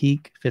 watt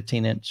peak,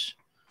 15-inch.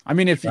 I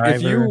mean, if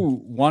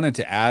you wanted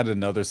to add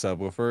another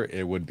subwoofer,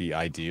 it would be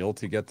ideal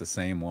to get the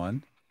same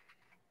one.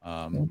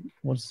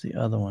 What's the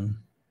other one?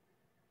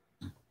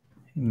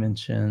 He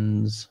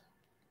mentions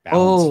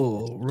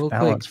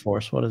Balance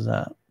Force. What is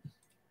that?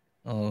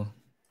 Oh,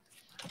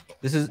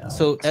 this is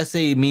so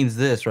SA means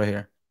this right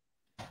here.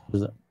 What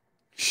is it?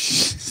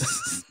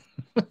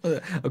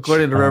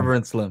 According to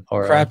Reverend Slim.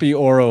 Crappy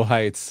Oro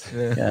Heights.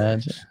 Yeah.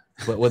 Gotcha.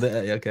 But with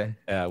it, okay.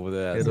 Yeah, with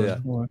it. Yeah.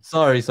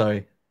 Sorry.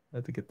 I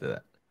have to get to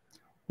that.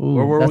 Ooh,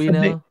 where were we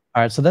now?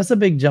 All right, so that's a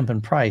big jump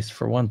in price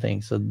for one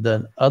thing. So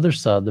the other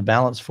sub, the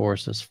Balance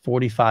Force, is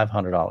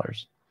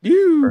 $4,500.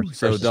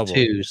 So double.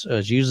 Two. So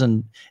it's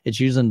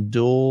using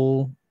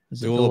dual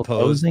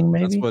opposing,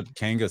 maybe. That's what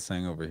Kanga's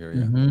saying over here.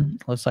 Yeah.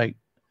 Looks like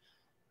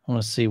I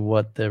want to see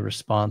what the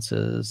response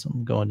is.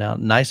 I'm going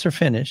down. Nicer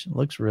finish. It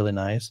looks really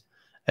nice.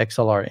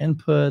 XLR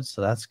input,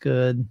 so that's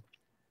good.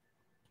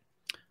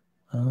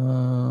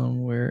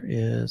 Where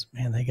is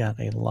they got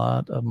a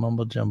lot of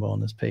mumbo jumbo on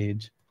this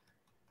page,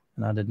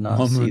 and I did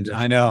not see that.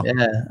 I know.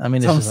 Yeah, I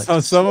mean, some it's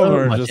just some of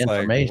them are just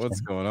like, what's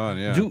going on?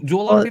 Yeah. Do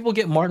a lot of people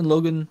get Martin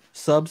Logan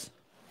subs?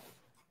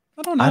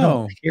 I don't know. I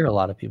don't hear a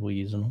lot of people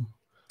using them.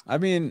 I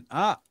mean,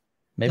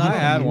 maybe I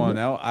had one.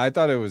 I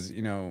thought it was,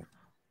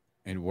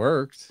 it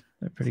worked.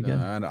 They're pretty good.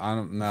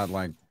 I'm not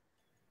like,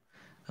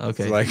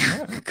 okay, like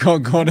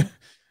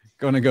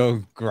going to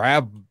go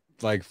grab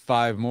like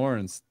 5 more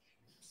and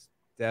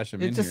stash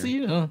them in just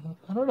here.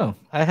 I don't know.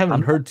 I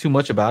haven't heard too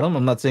much about them.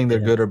 I'm not saying they're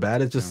good or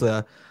bad. It's just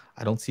I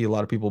don't see a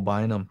lot of people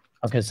buying them.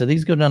 Okay, so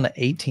these go down to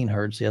 18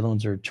 hertz. The other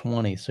ones are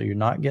 20. So you're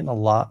not getting a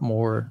lot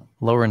more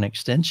lower in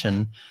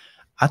extension.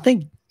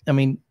 I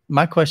mean,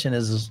 my question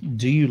is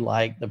do you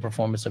like the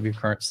performance of your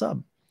current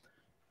sub?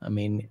 I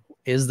mean,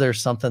 is there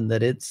something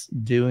that it's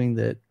doing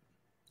that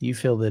you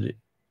feel that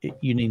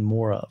you need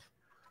more of?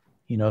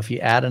 If you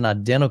add an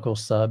identical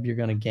sub, you're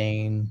going to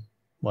gain,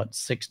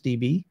 6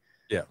 dB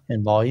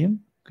in volume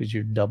because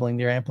you're doubling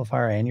your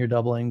amplifier and you're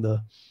doubling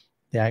the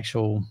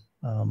actual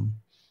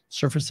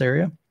surface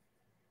area.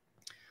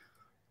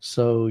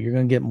 So you're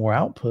going to get more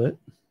output.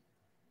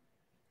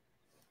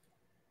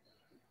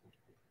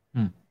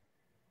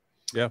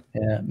 Yeah.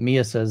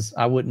 Mia says,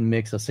 I wouldn't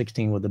mix a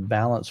 16 with a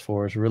Balance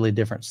Force. Really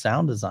different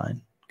sound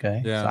design.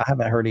 Okay. Yeah. So I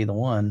haven't heard either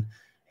one.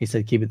 He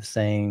said, keep it the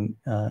same.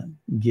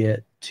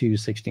 Get 2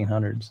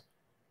 1600s.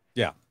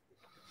 Yeah.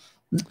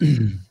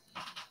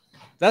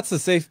 That's a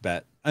safe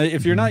bet.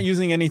 If you're not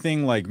using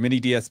anything like MIDI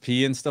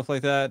DSP and stuff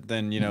like that,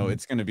 then,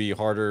 it's going to be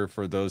harder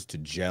for those to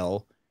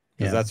gel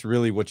because that's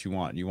really what you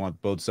want. You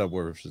want both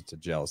subwoofers to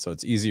gel. So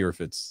it's easier if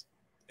it's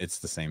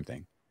the same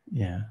thing.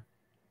 Yeah.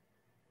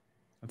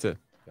 That's it.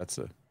 That's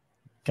it.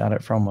 Got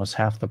it for almost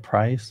half the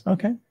price.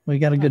 Okay. We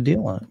got a good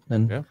deal on it.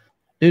 And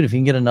dude, if you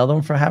can get another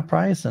one for half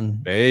price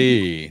and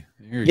get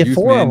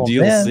 4 of them,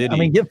 man. I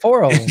mean, get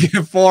 4 of them.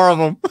 Get 4 of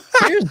them.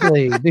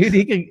 Seriously,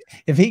 dude,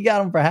 if he got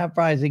them for half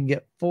price, he can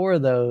get 4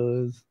 of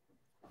those.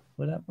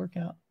 Would that work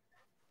out?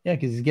 Yeah,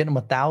 because he's getting them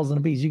 1,000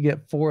 a piece. You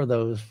get 4 of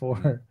those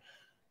for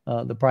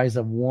the price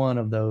of 1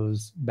 of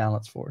those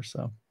Balance Force.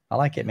 So I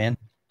like it, man.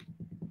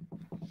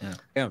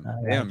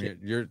 Damn,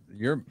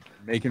 you're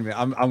making me.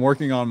 I'm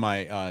working on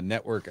my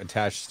network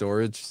attached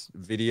storage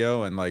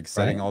video and like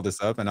setting all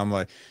this up, and I'm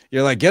like,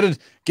 you're like, get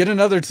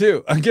another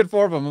 2, get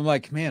 4 of them. I'm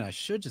like, man, I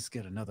should just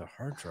get another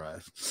hard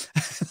drive.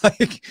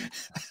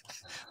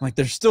 like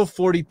they're still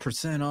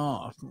 40%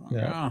 off.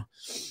 Yeah.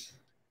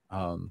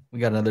 We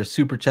got another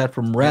super chat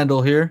from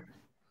Randall here.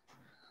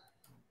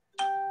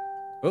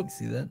 Oh,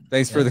 see that?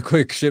 Thanks for the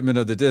quick shipment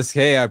of the disc.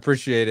 Hey, I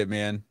appreciate it,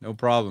 man. No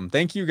problem.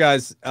 Thank you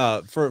guys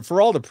for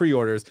all the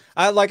pre-orders.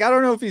 I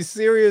don't know if he's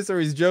serious or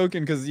he's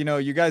joking because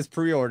you guys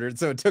pre-ordered,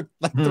 so it took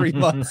like 3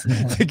 months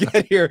to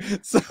get here.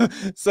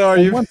 So are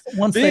you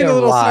once being a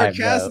little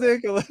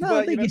sarcastic? No,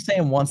 I think he's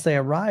saying once they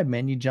arrived,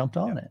 man, you jumped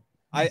on it.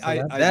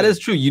 That is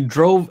true. You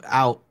drove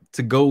out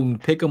to go and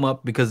pick them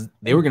up because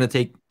they were going to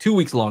take 2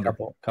 weeks longer.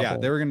 Couple. Yeah,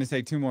 they were going to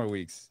take 2 more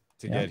weeks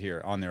to get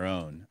here on their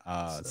own.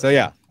 So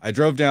yeah, I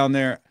drove down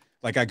there.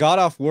 Like I got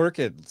off work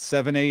at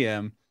 7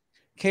 a.m.,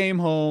 came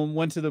home,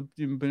 went to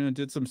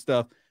did some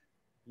stuff,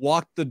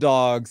 walked the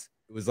dogs.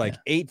 It was like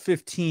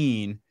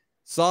 8:15.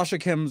 Sasha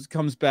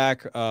comes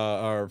back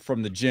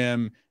from the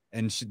gym,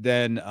 and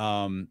then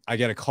I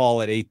get a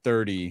call at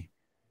 8:30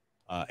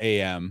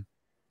 a.m.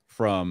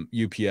 from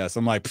UPS.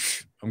 I'm like,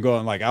 I'm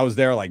going like I was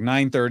there like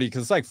 9:30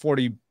 because it's like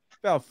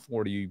about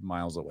 40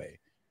 miles away,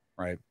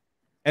 right?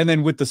 And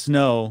then with the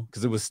snow,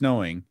 because it was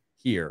snowing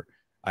here,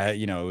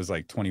 it was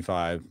like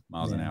 25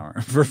 miles an hour.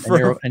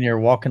 And you're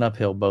walking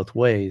uphill both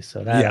ways,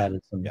 so that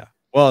added some. Yeah.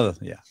 Well,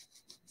 yeah.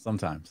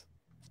 Sometimes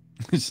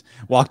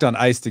walked on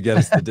ice to get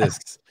us the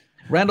discs.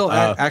 Randall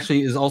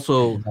actually is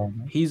also,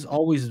 he's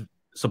always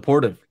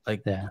supportive.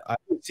 Like I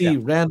see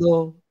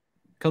Randall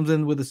comes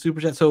in with a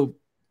super chat. So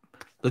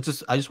I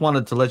just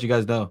wanted to let you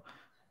guys know,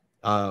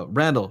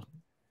 Randall,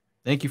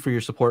 thank you for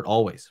your support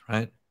always.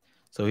 Right.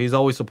 So he's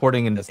always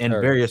supporting in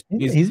various.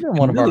 He's been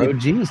one of our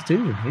OGs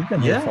too. He's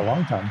been here for a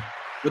long time.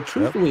 But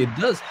truthfully, it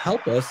does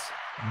help us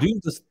do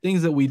the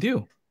things that we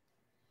do.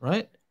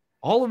 Right.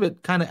 All of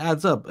it kind of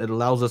adds up. It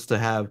allows us to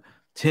have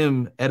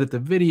Tim edit the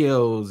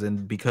videos,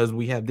 and because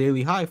we have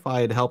daily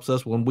HiFi, it helps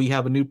us when we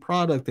have a new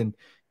product. And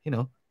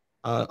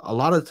a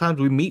lot of times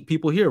we meet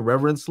people here.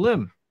 Reverend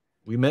Slim,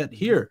 we met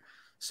here,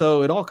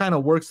 so it all kind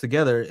of works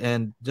together.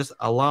 And just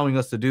allowing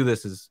us to do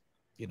this is,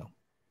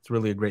 it's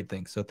really a great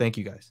thing. So thank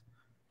you guys.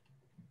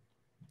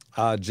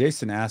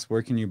 Jason asked,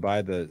 where can you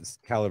buy the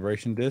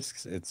calibration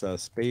discs? It's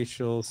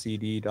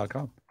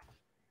spatialcd.com.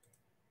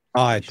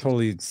 Oh, I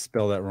totally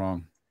spelled that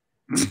wrong.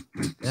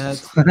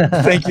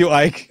 Thank you,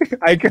 Ike.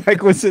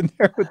 Ike was in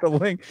there with the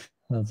link.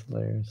 That's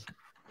hilarious.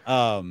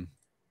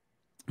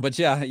 But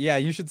yeah,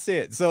 you should see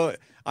it. So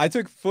I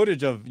took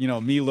footage of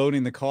me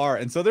loading the car,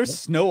 and so there's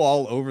snow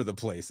all over the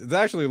place. It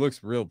actually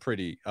looks real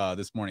pretty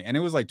this morning, and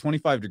it was like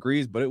 25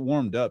 degrees, but it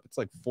warmed up. It's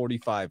like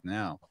 45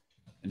 now,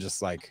 and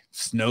just like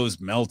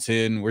snow's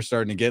melting. We're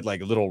starting to get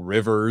like little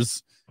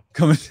rivers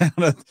coming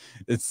down.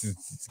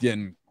 It's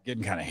getting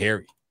kind of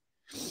hairy.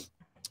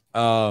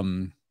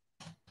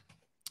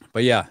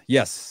 But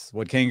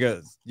what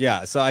Kanga,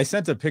 so I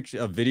sent a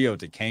video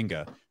to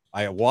Kanga.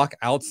 I walk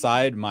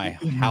outside my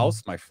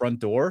house, my front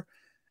door,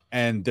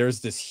 and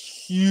there's this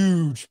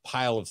huge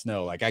pile of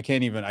snow. Like I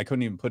couldn't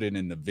even put it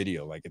in the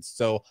video. Like it's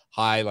so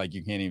high, like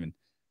you can't even,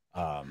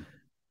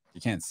 you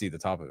can't see the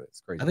top of it.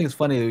 It's crazy. I think it's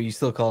funny that you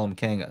still call him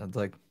Kanga. It's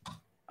like,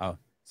 oh,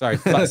 sorry,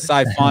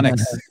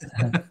 Siphonics.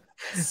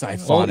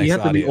 Siphonics. Well, you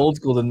have to be old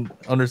school to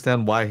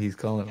understand why he's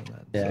calling him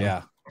that.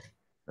 Yeah.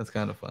 That's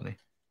kind of funny.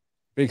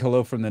 Big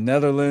hello from the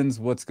Netherlands.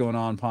 What's going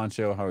on,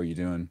 Poncho? How are you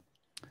doing?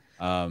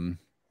 Kanga,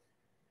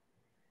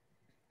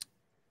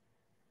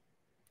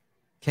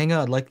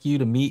 I'd like you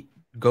to meet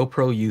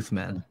GoPro Youth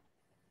Man.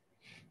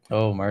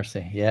 Oh,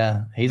 mercy.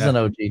 Yeah. He's an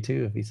OG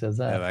too, if he says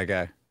that. Yeah, that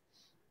guy.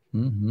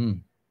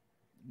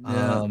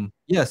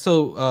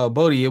 So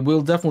Bodhi,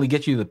 we'll definitely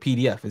get you the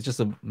PDF. It's just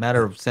a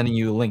matter of sending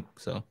you a link.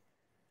 So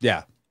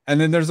yeah.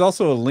 And then there's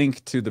also a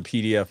link to the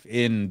PDF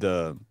in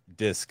the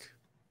disc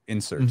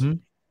insert.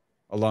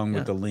 Along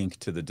with the link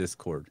to the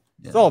Discord.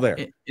 It's all there.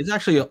 It's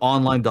actually an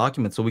online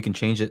document, so we can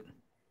change it.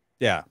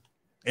 Yeah.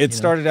 It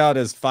started out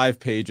as 5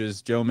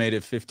 pages. Joe made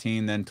it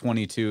 15, then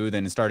 22.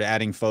 Then it started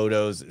adding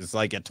photos. It's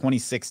like at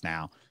 26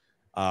 now.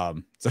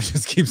 So it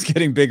just keeps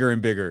getting bigger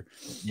and bigger.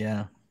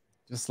 Yeah.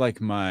 Just like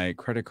my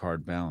credit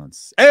card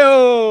balance.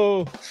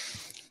 Ayo!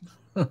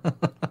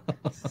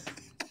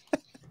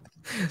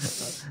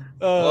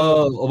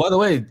 Oh, by the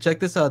way, check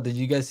this out. Did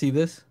you guys see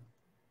this?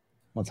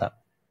 What's up?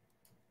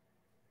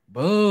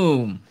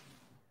 Boom.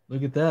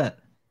 Look at that.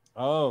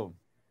 Oh.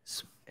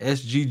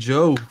 SG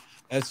Joe.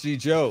 SG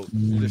Joe.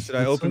 Should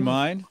I open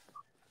mine?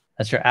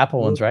 That's your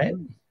Apple ones, right?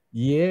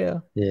 Yeah.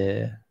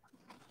 Yeah.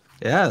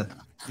 Yeah.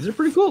 These are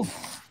pretty cool.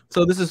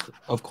 So this is,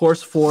 of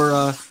course,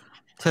 for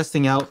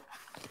testing out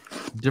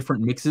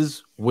different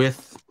mixes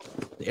with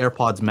the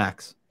AirPods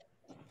Max.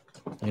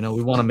 We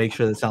want to make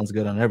sure that it sounds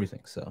good on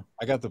everything. So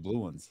I got the blue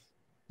ones.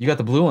 You got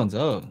the blue ones?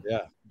 Oh.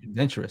 Yeah.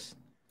 Adventurous.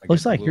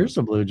 Looks like yours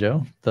are blue,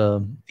 Joe.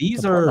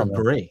 These are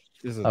gray.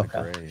 These are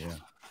the gray, yeah.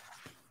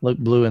 Look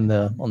blue on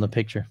the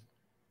picture.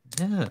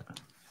 Yeah.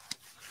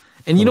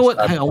 And you know what?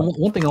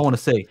 One thing I want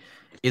to say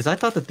is I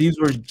thought that these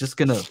were just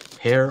gonna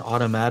pair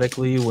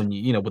automatically when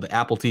with the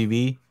Apple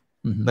TV,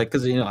 like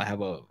because I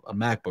have a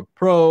MacBook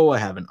Pro, I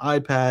have an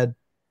iPad,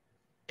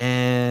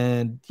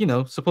 and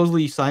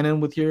supposedly you sign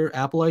in with your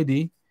Apple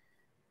ID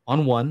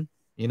on one,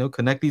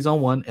 connect these on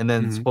one, and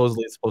then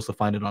supposedly it's supposed to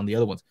find it on the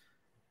other ones.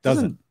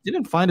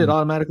 Didn't find it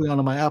automatically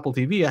on my Apple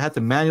TV. I had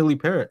to manually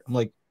pair it. I'm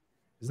like,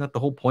 isn't that the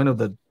whole point of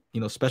the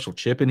special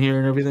chip in here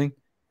and everything?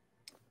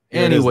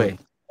 Anyway,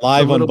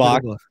 live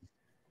unboxing.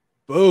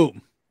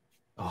 Boom.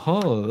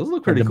 Oh, those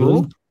look pretty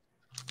cool.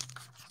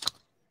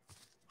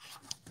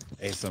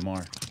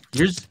 ASMR.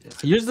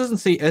 Yours doesn't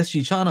say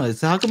SG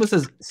Chana. How come it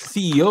says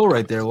CEO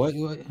right there? Why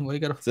you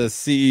gotta? It says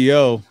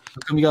CEO.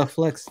 How come you got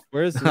flex?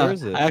 Where is it?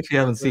 I actually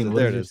haven't seen it.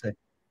 There it is.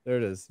 There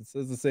it is. It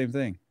says the same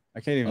thing. I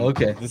can't even.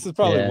 Okay. This is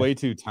probably way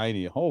too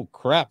tiny. Oh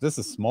crap! This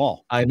is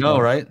small. I know,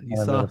 right? You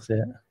saw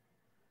it.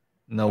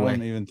 No way. I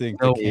don't even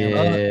think. No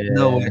way.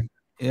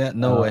 Yeah,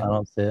 no way. I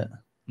don't see it.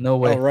 No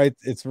way. Oh, right.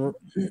 It's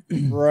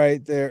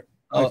right there.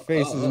 My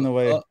face is in the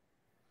way.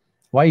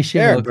 Why are you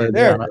shooting?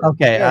 There.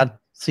 Okay, I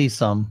see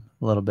some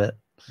a little bit.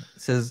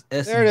 It says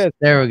there it is.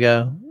 There we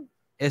go.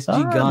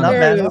 SG Ghana. Not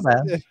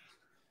bad.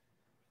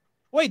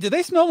 Wait, did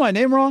they spell my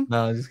name wrong?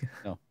 No,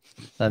 no.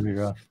 That'd be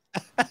rough.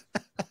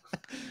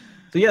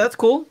 So yeah, that's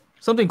cool.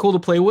 Something cool to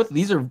play with.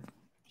 These are,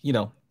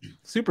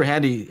 super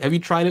handy. Have you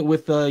tried it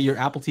with your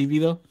Apple TV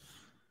though?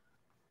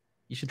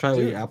 You should try it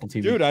with your Apple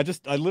TV. Dude,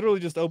 I literally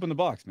just opened the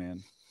box,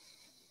 man.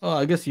 Oh,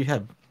 I guess you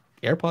have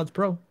AirPods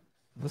Pro.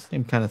 The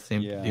same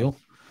deal.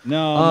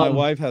 No, my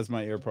wife has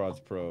my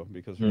AirPods Pro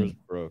because hers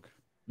broke.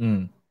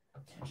 Or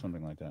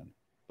something like that.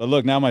 But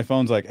look, now my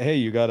phone's like, hey,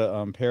 you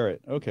gotta pair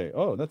it. Okay.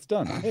 Oh, that's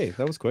done. Hey,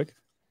 that was quick.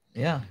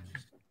 Yeah.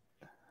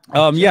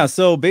 Yeah,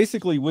 so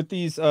basically with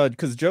these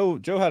because Joe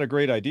had a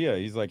great idea.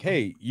 He's like,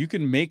 hey, you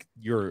can make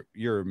your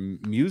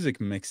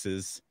music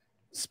mixes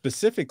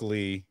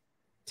specifically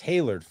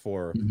tailored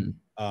for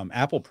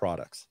Apple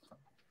products.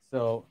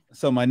 So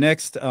my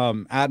next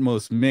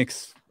Atmos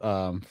mix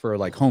for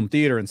like home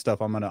theater and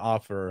stuff, I'm gonna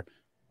offer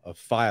a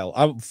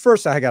file.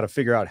 First I got to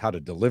figure out how to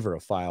deliver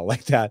a file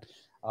like that.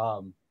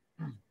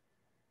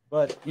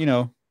 But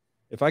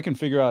if I can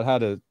figure out how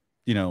to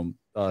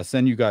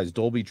send you guys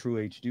Dolby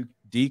True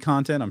HD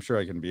content, I'm sure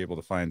I can be able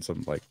to find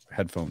some like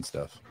headphone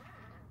stuff,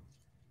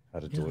 how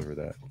to deliver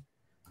that.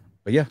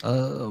 But yeah.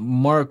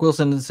 Mark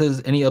Wilson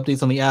says, any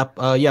updates on the app?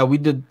 Yeah, we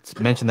did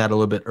mention that a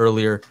little bit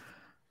earlier.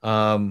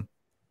 I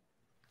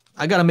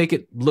got to make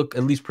it look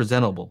at least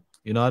presentable.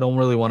 I don't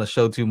really want to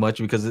show too much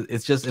because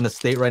it's just in a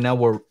state right now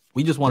where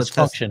we just want to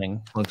test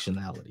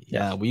functionality.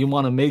 Yeah, we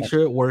want to make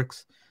sure it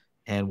works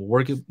and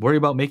worry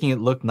about making it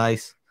look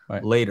nice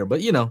later.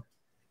 But you don't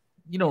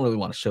really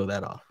want to show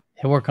that off.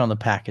 He'll work on the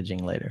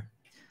packaging later.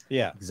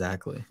 Yeah,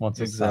 exactly.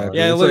 Exactly.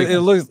 Yeah, it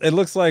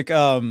looks like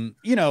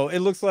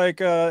it looks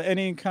like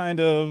any kind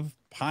of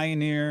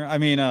Pioneer. I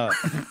mean,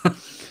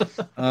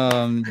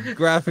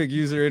 graphic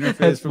user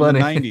interface from the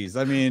 90s.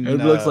 I mean, it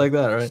looks like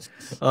that, right?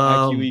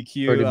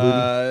 IQ,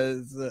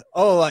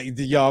 like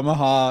the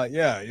Yamaha.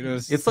 Yeah,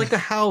 it's like a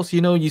house.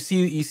 You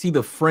see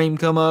the frame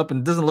come up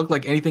and it doesn't look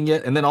like anything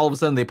yet, and then all of a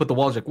sudden they put the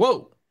walls like,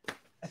 whoa,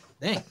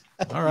 dang!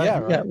 All right,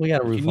 yeah, we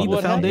got a roof. You need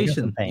the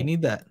foundation. You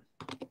need that.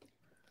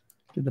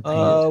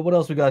 What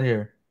else we got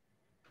here?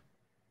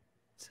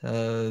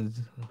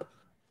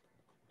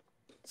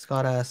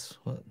 Scott asks,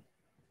 what?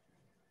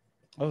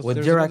 With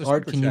Dirac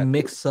Art, can you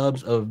mix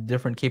subs of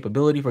different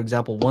capability? For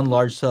example, 1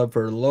 large sub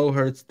for low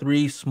hertz,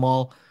 3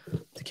 small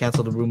to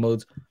cancel the room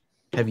modes.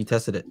 Have you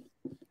tested it?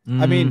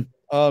 I mean,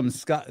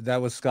 Scott,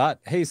 that was Scott.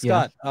 Hey,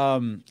 Scott. Yeah.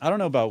 I don't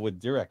know about with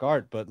Dirac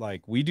Art, but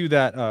like we do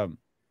that.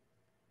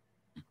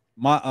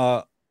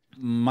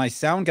 My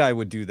sound guy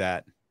would do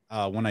that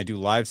when I do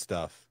live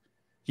stuff.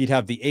 He'd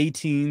have the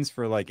 18s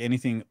for like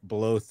anything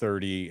below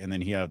 30, and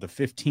then he'd have the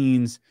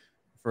 15s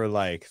for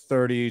like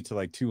 30 to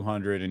like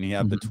 200, and he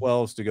had the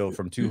 12s to go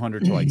from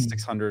 200 to like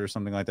 600 or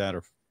something like that,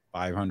 or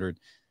 500.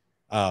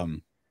 I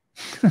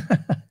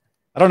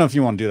don't know if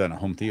you want to do that in a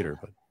home theater,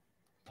 but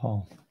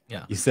Paul,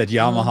 yeah, you said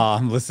Yamaha.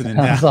 I'm listening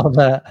now. I saw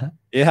that.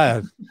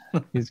 Yeah,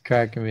 he's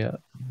cracking me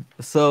up.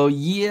 So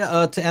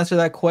yeah, to answer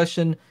that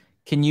question,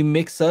 can you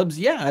mix subs?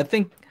 Yeah, I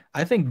think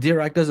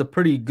Dirac does a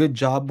pretty good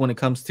job when it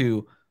comes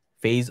to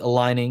phase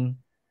aligning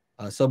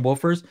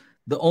subwoofers.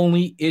 The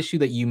only issue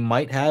that you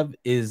might have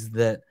is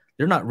that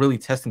they're not really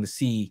testing to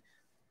see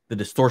the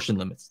distortion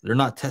limits. They're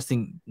not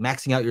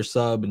maxing out your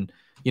sub. And,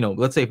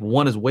 let's say if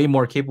one is way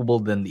more capable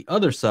than the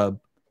other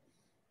sub,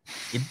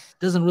 it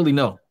doesn't really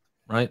know,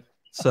 right?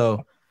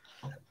 So,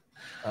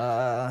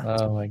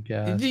 oh my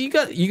God. You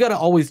got to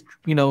always,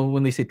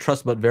 when they say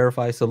trust but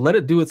verify. So let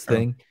it do its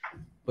thing,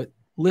 but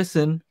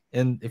listen.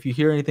 And if you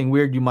hear anything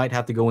weird, you might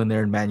have to go in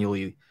there and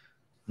manually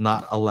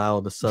not allow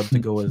the sub to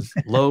go as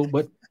low.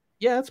 But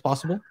yeah, it's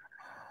possible.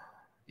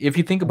 If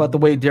you think about the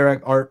way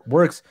Dirac Art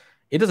works,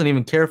 it doesn't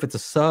even care if it's a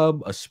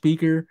sub, a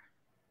speaker,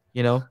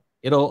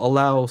 it'll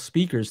allow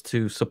speakers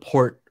to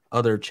support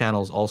other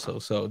channels also.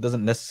 So it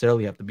doesn't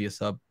necessarily have to be a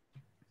sub.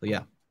 So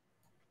yeah.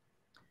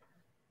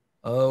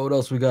 What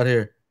else we got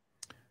here?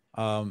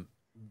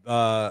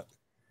 Villaman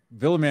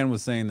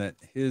was saying that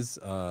his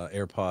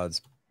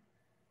AirPods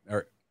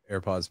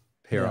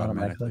pair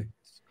automatically.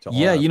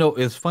 Yeah,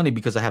 it's funny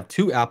because I have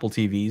 2 Apple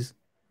TVs.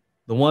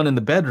 The one in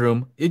the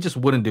bedroom, it just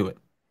wouldn't do it.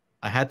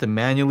 I had to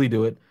manually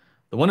do it.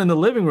 The one in the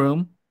living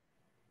room,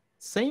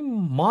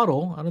 same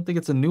model. I don't think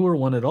it's a newer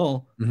one at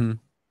all. I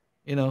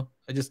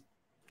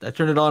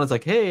turned it on. It's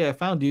like, hey, I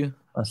found you.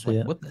 I see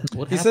it.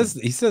 What he says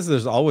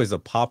there's always a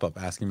pop-up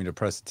asking me to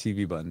press the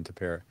TV button to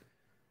pair.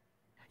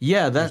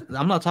 Yeah,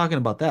 I'm not talking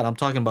about that. I'm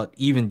talking about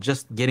even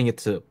just getting it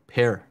to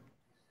pair.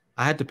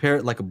 I had to pair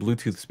it like a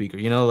Bluetooth speaker,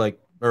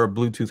 or a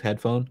Bluetooth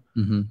headphone,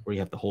 where you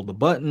have to hold the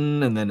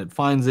button and then it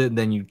finds it, and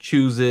then you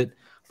choose it.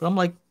 But I'm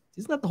like,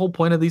 isn't that the whole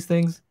point of these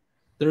things?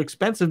 They're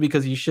expensive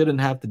because you shouldn't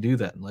have to do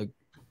that. Like,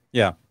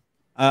 yeah.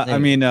 I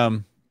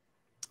mean,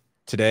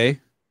 today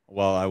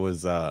while I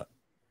was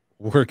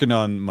working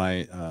on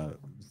my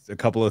a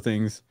couple of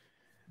things,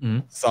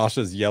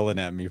 Sasha's yelling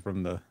at me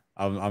from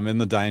I'm in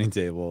the dining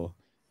table.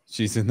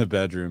 She's in the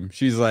bedroom.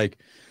 She's like,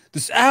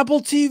 this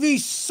Apple TV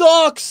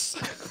sucks.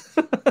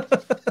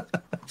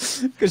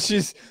 Because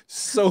she's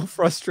so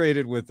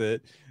frustrated with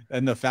it.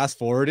 and the fast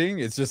forwarding,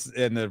 it's just,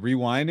 and the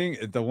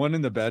rewinding. The one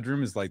in the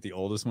bedroom is like the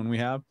oldest one we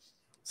have.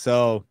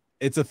 So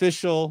it's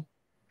official.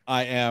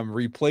 I am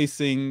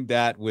replacing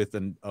that with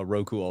a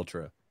Roku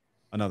Ultra.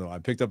 Another one. I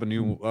picked up a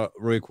new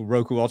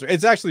Roku Ultra.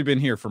 It's actually been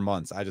here for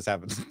months. I just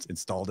haven't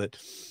installed it.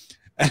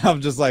 And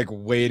I'm just like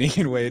waiting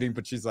and waiting.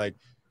 But she's like,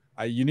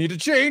 you need to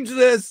change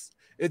this.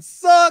 It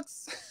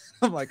sucks.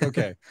 I'm like,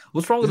 okay.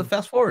 What's wrong with the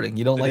fast forwarding?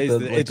 You don't like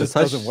the it just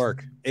doesn't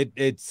work.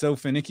 It's so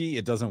finicky.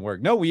 It doesn't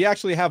work. No, we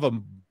actually have a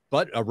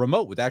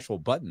remote with actual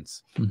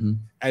buttons.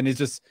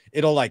 And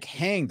it'll like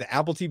hang. The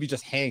Apple TV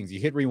just hangs. You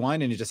hit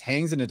rewind and it just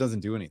hangs and it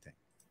doesn't do anything.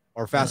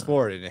 Or fast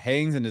forward and it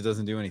hangs and it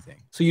doesn't do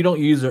anything. So you don't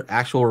use their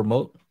actual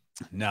remote?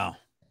 No.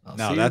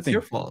 No, see, that's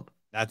your fault.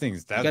 That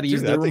thing's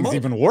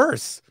even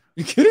worse.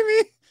 You kidding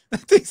me?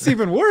 That thing's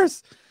even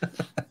worse.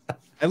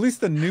 At least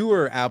the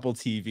newer Apple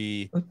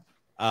TV,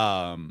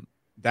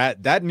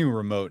 that new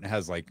remote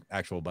has like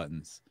actual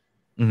buttons.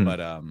 But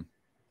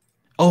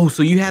oh,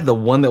 so you had the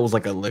one that was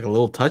like a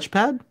little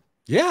touchpad?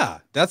 Yeah,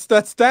 that's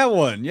that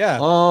one. Yeah.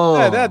 Oh,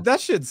 yeah,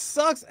 that shit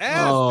sucks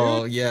ass.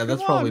 Oh, dude. yeah,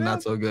 that's probably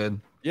not so good.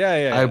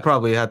 Yeah. I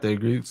probably have to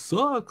agree. It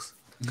sucks.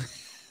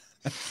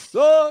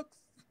 Sucks.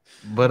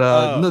 But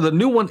no, the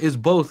new one is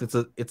both. It's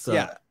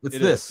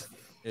this.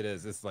 It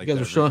is. It's like you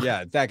guys are showing.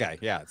 Yeah, that guy.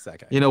 Yeah, it's that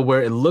guy. You know,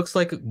 where it looks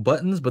like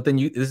buttons, but then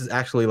this is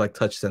actually like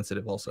touch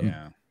sensitive also.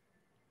 Yeah.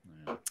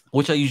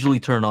 Which I usually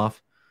turn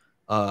off.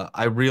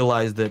 I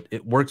realize that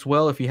it works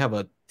well if you have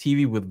a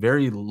TV with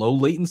very low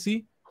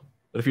latency,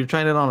 but if you're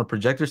trying it on a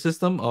projector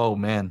system, oh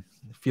man,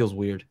 it feels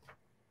weird.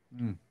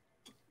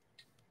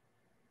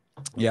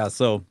 Yeah,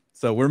 so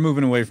we're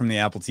moving away from the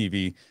Apple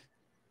TV.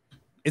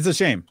 It's a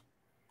shame.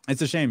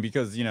 It's a shame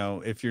because, you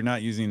know, if you're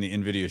not using the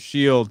NVIDIA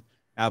Shield,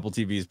 Apple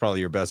TV is probably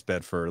your best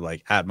bet for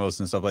like Atmos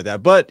and stuff like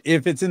that. But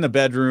if it's in the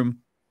bedroom,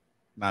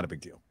 not a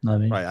big deal.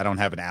 Right? I don't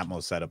have an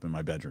Atmos setup in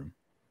my bedroom.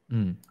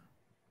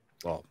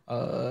 Well,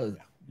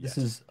 this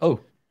is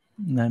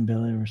 9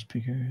 billion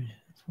speaker.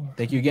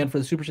 Thank you again for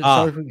the super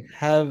chat.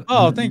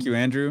 Thank you,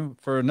 Andrew,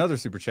 for another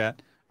super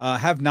chat.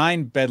 Have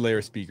 9 bed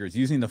layer speakers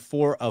using the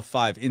 4 of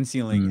 5 in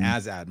ceiling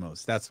as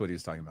Atmos. That's what he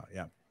was talking about.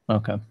 Yeah.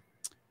 Okay.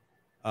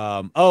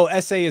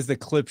 SA is the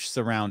clip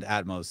surround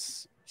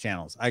Atmos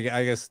channels. I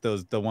guess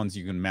the ones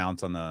you can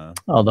mount on the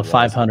the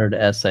 500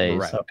 SAs.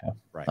 Right. Okay.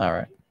 Right. All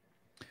right.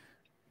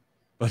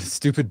 But a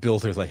stupid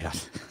builder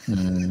layout.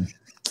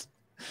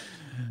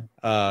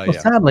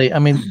 Sadly, I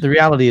mean, the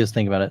reality is,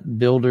 think about it.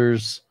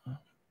 Builders,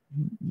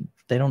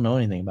 they don't know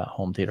anything about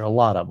home theater. A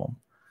lot of them.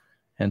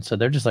 And so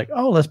they're just like,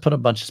 oh, let's put a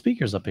bunch of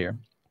speakers up here.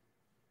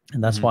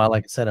 And that's why,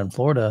 like I said, in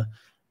Florida,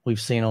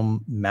 we've seen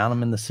them mount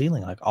them in the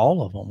ceiling, like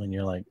all of them. And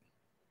you're like,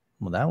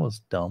 well, that was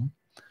dumb,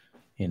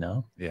 you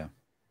know? Yeah.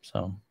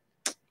 So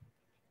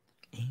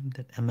aimed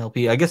at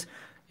MLP. I guess,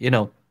 you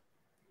know,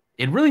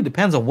 it really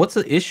depends on what's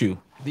the issue.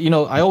 You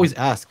know, I always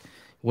ask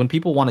when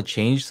people want to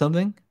change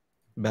something,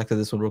 back to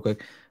this one real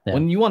quick. Yeah.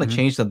 When you want to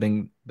change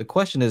something, the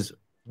question is,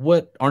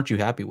 what aren't you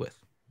happy with?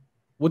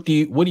 What do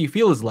you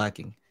feel is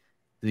lacking?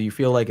 Do you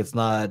feel like it's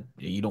not,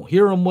 you don't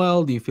hear them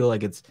well? Do you feel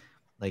like it's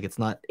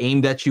not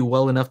aimed at you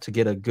well enough to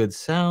get a good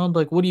sound?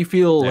 Like, what do you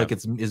feel like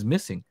is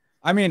missing?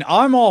 I mean,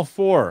 I'm all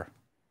for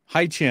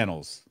high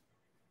channels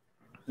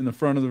in the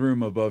front of the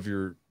room above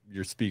your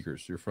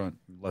speakers, your front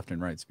left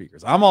and right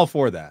speakers. I'm all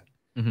for that,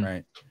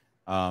 right?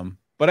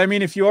 But I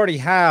mean, if you already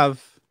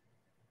have,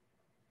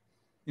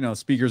 you know,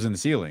 speakers in the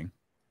ceiling,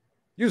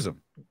 use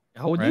them.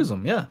 I would use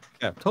them, yeah,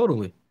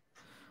 totally.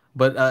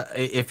 But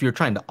if you're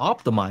trying to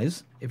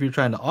optimize,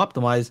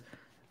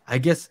 I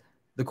guess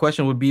the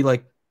question would be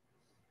like,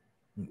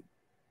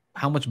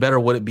 how much better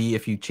would it be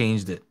if you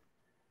changed it?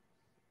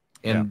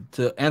 And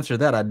to answer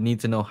that, I'd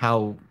need to know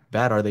how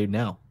bad are they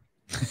now.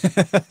 You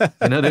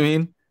know what I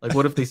mean? Like,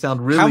 what if they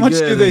sound really good? How much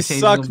do they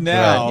suck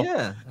now? Right.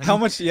 Yeah.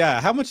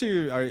 How much are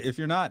you, if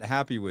you're not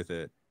happy with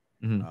it,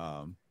 you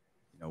know,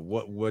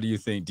 what do you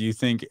think? Do you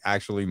think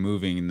actually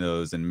moving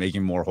those and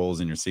making more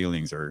holes in your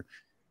ceilings are,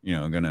 you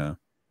know, gonna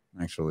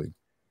actually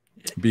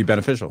be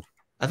beneficial?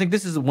 I think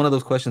this is one of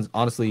those questions,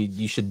 honestly,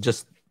 you should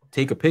just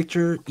take a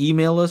picture,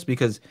 email us,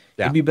 because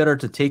it'd be better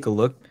to take a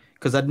look,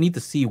 because I'd need to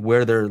see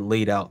where they're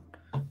laid out.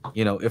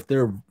 You know, if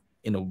they're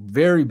in a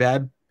very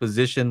bad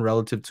position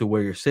relative to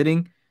where you're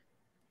sitting,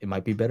 it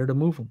might be better to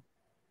move them,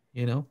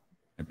 you know,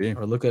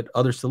 or look at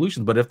other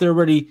solutions. But if they're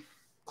already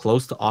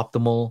close to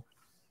optimal,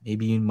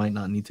 maybe you might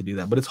not need to do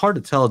that. But it's hard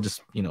to tell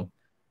just, you know,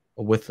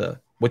 with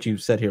what you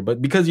said here.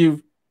 But because you're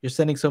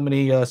sending so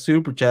many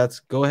super chats,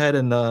 go ahead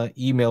and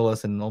email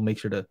us, and I'll make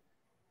sure to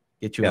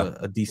get you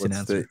a decent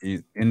answer.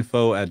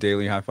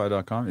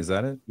 info@dailyhifi.com. Is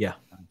that it? Yeah.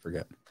 I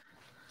forget.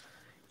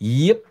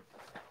 Yep.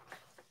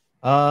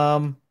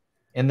 And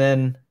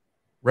then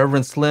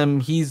Reverend Slim,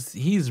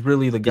 he's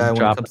really the guy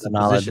when it comes to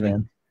positioning.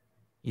 Man.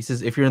 He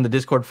says, if you're in the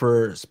Discord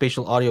for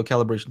spatial audio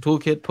calibration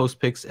toolkit, post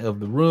pics of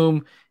the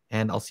room,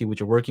 and I'll see what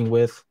you're working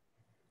with.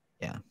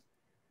 Yeah.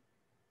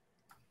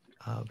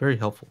 Very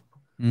helpful.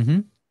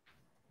 The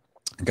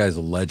guy's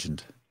a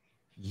legend.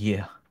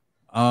 Yeah.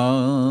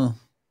 I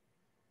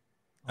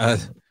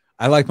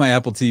like my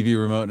Apple TV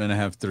remote, and I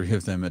have 3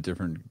 of them at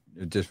different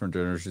different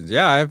generations.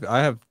 Yeah, I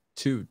have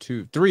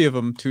three of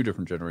them, 2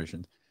 different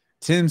generations.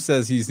 Tim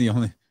says is he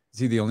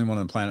the only one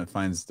on the planet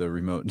finds the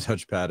remote and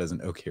touchpad as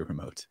an okay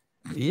remote?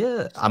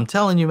 Yeah, I'm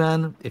telling you,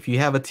 man. If you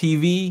have a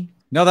TV,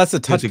 no, that's the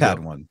touchpad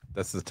one.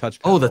 That's the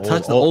touchpad. Oh, the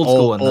old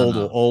school one.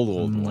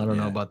 Old one. I don't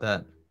know about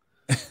that.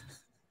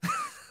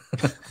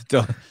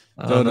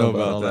 don't know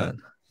about all that.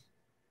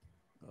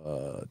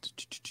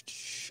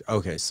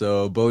 Okay,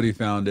 so Bodie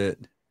found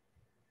it.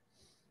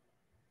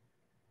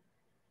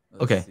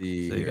 Let's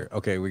see here.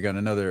 Okay, we got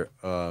another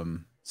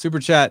super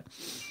chat.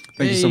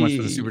 Thank you so much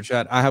for the super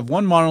chat. I have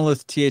one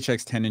Monolith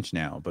THX 10-inch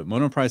now, but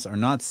Monoprice are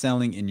not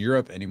selling in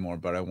Europe anymore,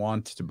 but I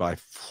want to buy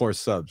 4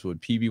 subs.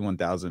 Would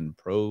PB1000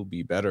 Pro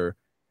be better?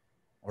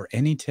 Or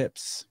any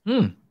tips?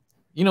 You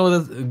know,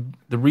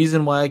 the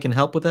reason why I can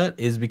help with that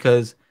is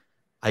because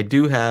I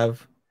do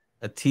have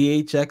a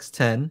THX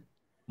 10,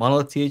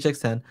 Monolith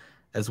THX 10,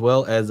 as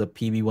well as a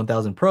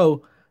PB1000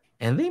 Pro,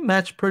 and they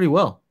match pretty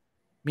well.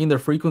 I mean, their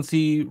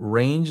frequency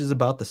range is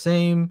about the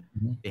same.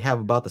 They have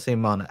about the same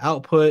amount of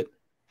output.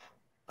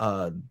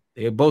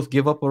 They both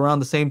give up around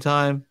the same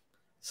time.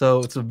 So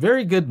it's a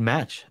very good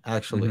match,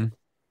 actually.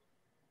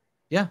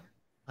 Yeah,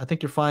 I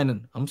think you're fine.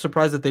 And I'm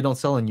surprised that they don't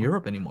sell in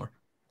Europe anymore.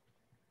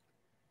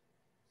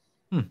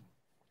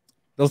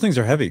 Those things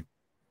are heavy.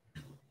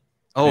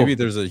 Oh, maybe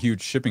there's a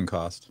huge shipping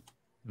cost.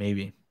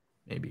 Maybe.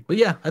 But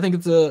yeah, I think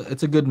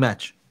it's a good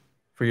match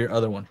for your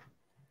other one.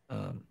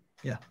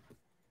 Yeah.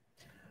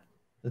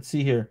 Let's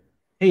see here.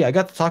 Hey, I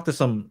got to talk to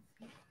some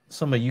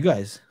of you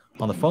guys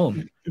on the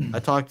phone. I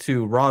talked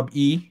to Rob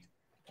E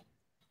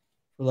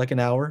for like an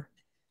hour.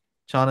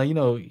 Chana,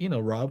 you know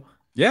Rob.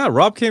 Yeah,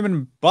 Rob came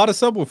and bought a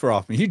subwoofer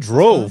off me. He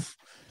drove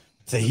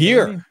to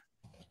here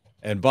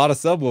and bought a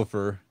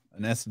subwoofer,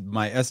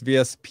 my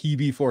SVS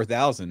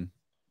PB4000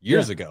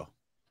 years ago.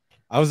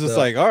 I was just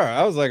like, all right.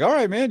 I was like, all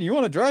right, man, you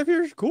want to drive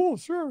here? Cool,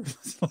 sure.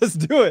 Let's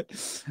do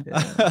it.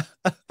 Yeah.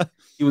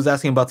 He was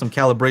asking about some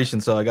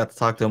calibration, so I got to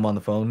talk to him on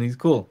the phone. He's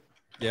cool.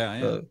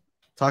 Yeah.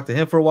 Talked to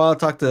him for a while.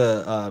 Talked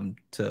to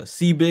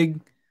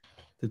C-Big,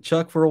 to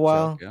Chuck for a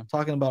while,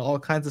 talking about all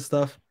kinds of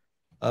stuff.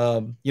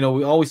 We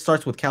always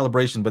starts with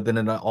calibration, but then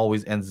it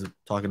always ends up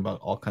talking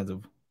about all kinds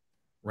of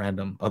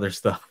random other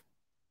stuff.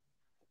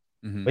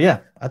 But yeah,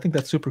 I think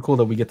that's super cool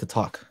that we get to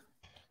talk.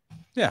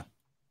 Yeah.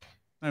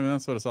 I mean,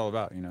 that's what it's all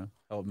about,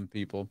 helping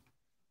people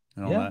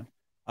and all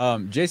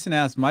that. Jason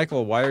asked,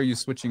 Michael, why are you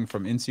switching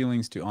from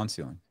in-ceilings to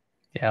on-ceiling?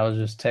 Yeah, I was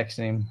just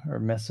texting him or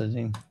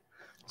messaging.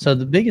 So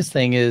the biggest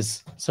thing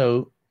is,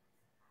 like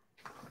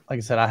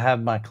I said, I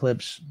have my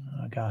clips.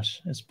 Oh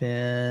gosh, it's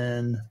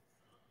been.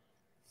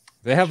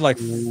 They have like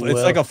it's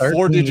like a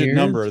 4-digit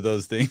number of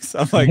those things.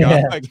 I'm like,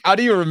 how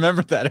do you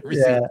remember that every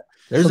single?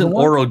 There's an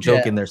Oro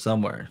joke in there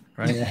somewhere,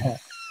 right? Yeah.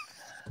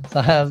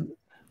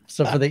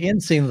 So for the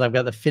in-ceilings, I've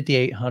got the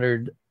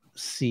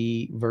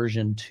 5800C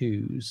version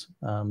 2s.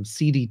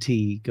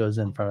 CDT goes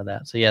in front of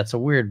that. So yeah, it's a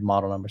weird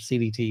model number.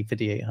 CDT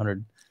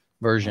 5800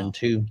 version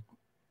 2.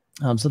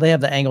 So they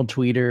have the angle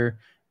tweeter,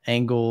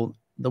 the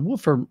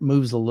woofer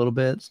moves a little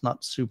bit. It's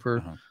not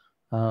super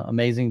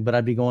amazing, but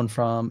I'd be going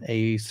from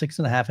a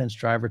 6.5-inch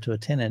driver to a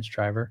 10-inch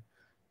driver,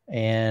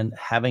 and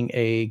having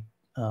a.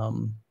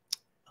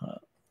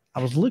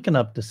 I was looking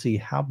up to see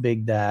how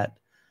big that,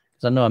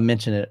 because I know I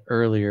mentioned it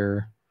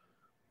earlier.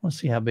 Let's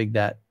see how big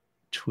that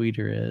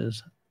tweeter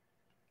is.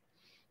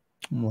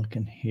 I'm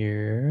looking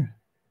here.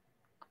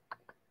 I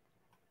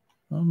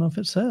don't know if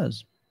it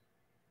says.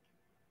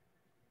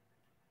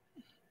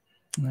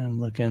 I'm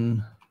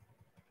looking.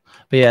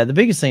 But yeah, the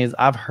biggest thing is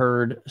I've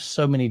heard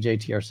so many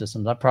JTR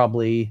systems. I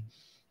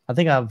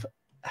think I've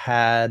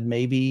had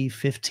maybe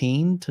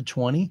 15 to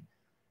 20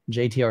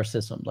 JTR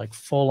systems, like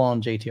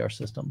full-on JTR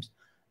systems.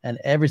 And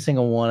every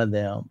single one of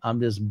them, I'm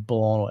just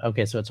blown away.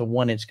 Okay, so it's a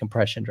 1-inch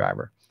compression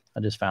driver.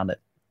 I just found it.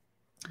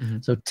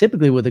 So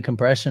typically with a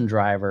compression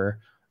driver,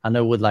 I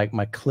know with like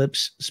my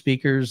Clips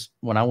speakers,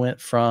 when I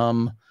went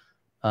from,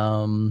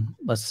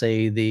 let's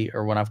say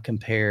when I've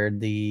compared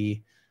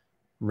the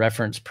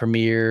Reference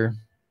Premier,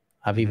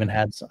 I've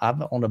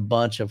owned a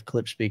bunch of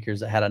Clip speakers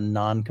that had a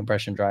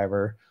non-compression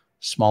driver,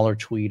 smaller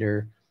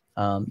tweeter.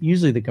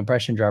 Usually the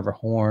compression driver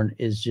horn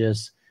is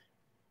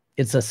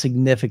it's a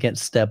significant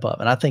step up.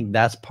 And I think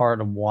that's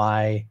part of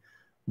why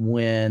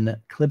when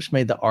Clips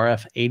made the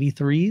RF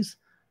 83s,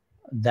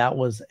 that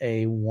was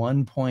a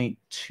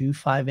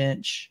 1.25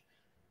 inch.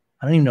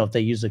 I don't even know if they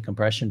used a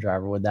compression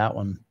driver with that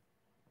one.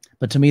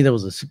 But to me, there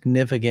was a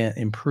significant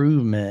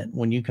improvement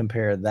when you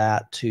compare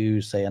that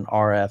to, say, an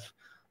RF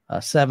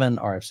 7,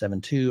 RF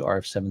 7.2,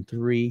 RF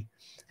 7.3.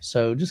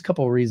 So just a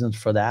couple of reasons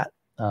for that.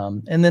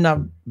 And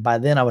then by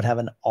then I would have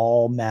an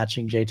all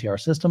matching JTR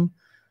system.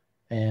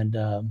 And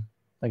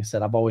like I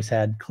said, I've always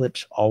had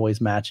Clips always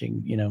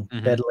matching,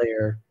 bed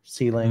layer,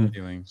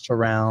 ceiling,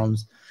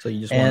 surrounds. So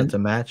you just want it to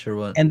match or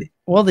what? And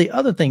well, the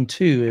other thing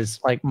too is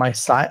like my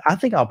side, I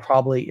think I'll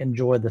probably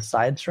enjoy the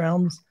side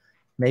surrounds,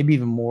 maybe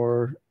even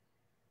more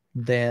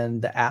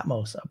than the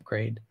Atmos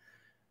upgrade,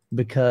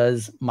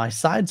 because my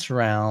side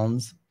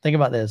surrounds, think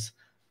about this.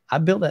 I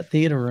built that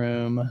theater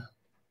room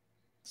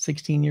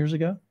 16 years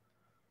ago.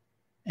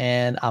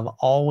 and I've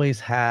always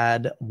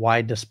had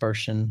wide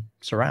dispersion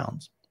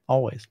surrounds,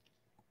 always.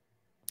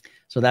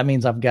 So that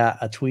means I've got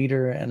a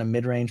tweeter and a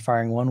mid-range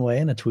firing one way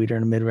and a tweeter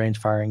and a mid-range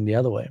firing the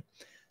other way.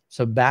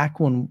 So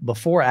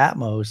before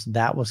Atmos,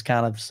 that was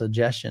kind of the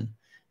suggestion,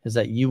 is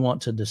that you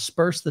want to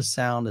disperse the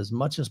sound as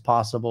much as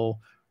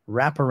possible,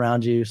 wrap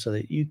around you so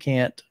that you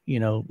can't,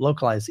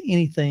 localize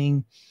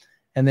anything.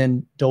 And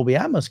then Dolby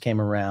Atmos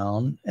came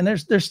around, and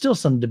there's still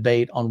some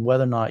debate on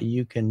whether or not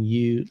you can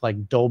use,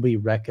 like Dolby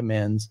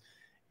recommends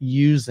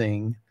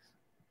using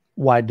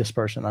wide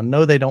dispersion. I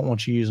know they don't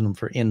want you using them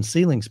for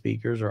in-ceiling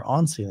speakers or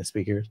on-ceiling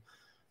speakers,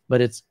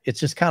 but it's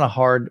just kind of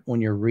hard when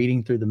you're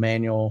reading through the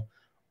manual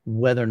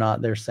whether or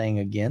not they're saying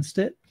against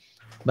it.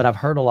 But I've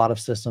heard a lot of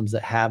systems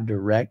that have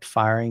direct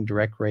firing,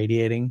 direct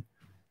radiating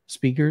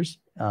speakers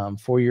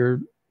for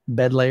your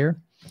bed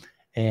layer,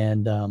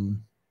 and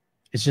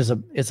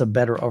it's a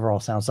better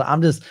overall sound. So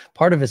I'm just,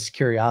 part of it's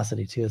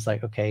curiosity too. It's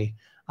like, okay,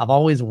 I've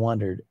always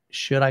wondered,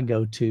 should I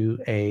go to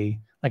a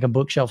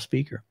bookshelf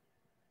speaker,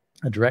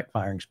 a direct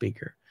firing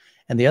speaker?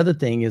 And the other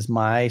thing is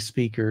my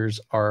speakers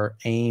are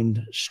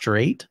aimed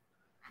straight.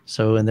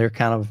 So, and they're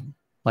kind of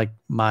like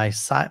my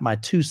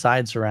two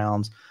side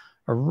surrounds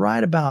are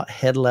right about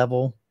head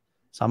level.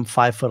 So I'm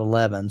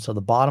 5'11". So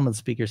the bottom of the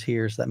speaker's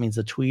here. So that means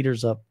the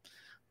tweeter's up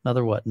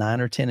another,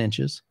 9 or 10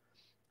 inches.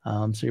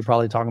 So you're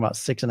probably talking about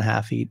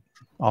 6.5 feet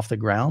off the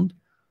ground.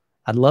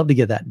 I'd love to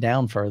get that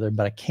down further,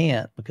 but I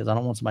can't because I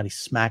don't want somebody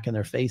smacking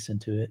their face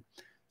into it.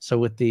 So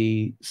with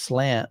the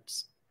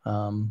slants,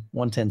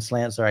 110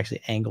 slants, are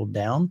actually angled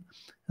down.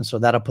 And so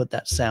that'll put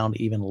that sound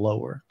even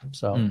lower.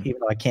 So even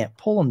though I can't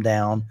pull them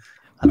down,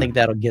 I think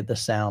that'll get the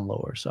sound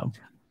lower. So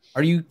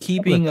are you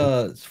keeping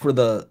for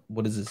the,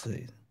 what does it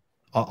say?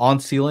 On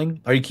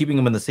ceiling? Are you keeping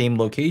them in the same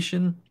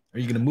location? Are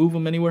you going to move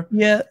them anywhere?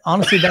 Yeah,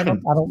 honestly, I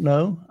don't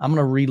know. I'm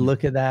going to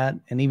relook at that.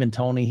 And even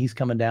Tony, he's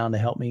coming down to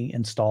help me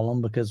install them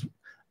because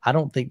I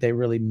don't think they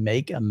really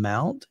make a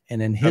mount.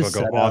 And in his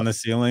that'll go on the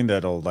ceiling,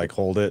 that'll like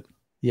hold it.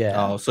 Yeah.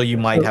 Oh, so you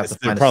might have to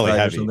find probably a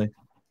heavy. Or something.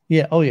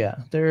 Yeah. Oh yeah.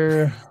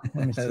 They're,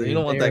 let me see. You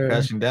don't want that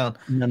crashing down.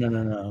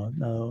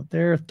 No.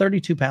 They're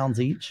 32 pounds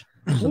each.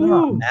 So they're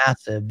not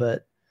massive,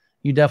 but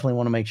you definitely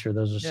want to make sure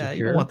those are secure.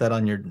 You don't want that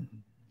on your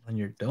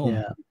dome.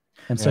 Yeah.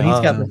 And so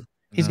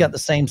he's got the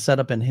same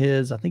setup in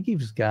his. I think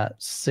he's got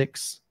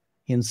 6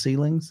 in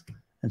ceilings.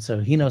 And so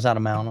he knows how to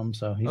mount them.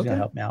 So he's gonna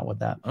help me out with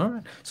that. All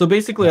right. So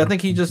basically I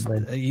think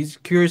he's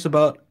curious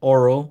about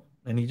Oro,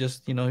 and he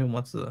just, he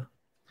wants to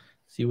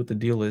see what the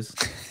deal is.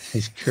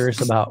 He's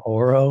curious about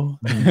Oro.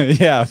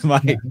 Yeah,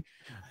 Mike.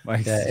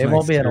 It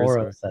won't be an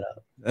Oro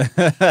setup.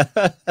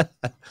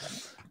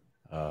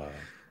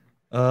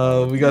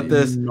 We got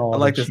this. I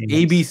like this.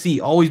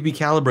 ABC, always be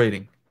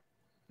calibrating.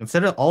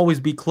 Instead of always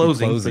be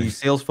closing. For you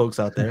sales folks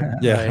out there.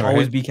 Yeah,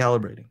 always be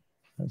calibrating.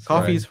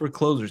 Coffee's for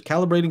closers.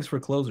 Calibrating's for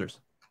closers.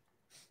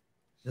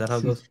 Is that how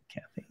it goes?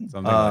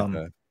 Something like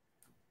that.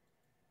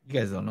 You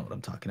guys don't know what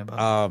I'm talking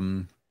about.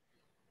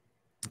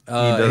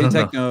 Hey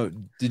Techno,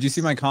 did you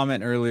see my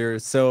comment earlier?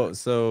 So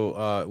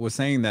was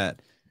saying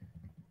that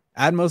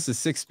Atmos is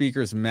 6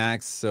 speakers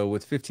max, so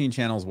with 15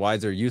 channels,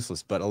 wides are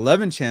useless, but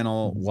 11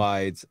 channel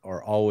wides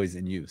are always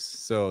in use.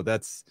 So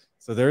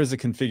there is a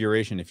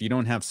configuration. If you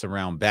don't have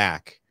surround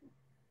back,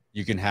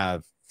 you can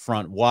have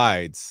front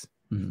wides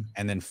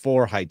and then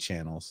 4 height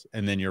channels,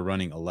 and then you're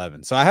running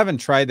 11. So I haven't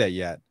tried that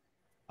yet.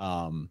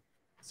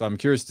 So I'm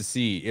curious to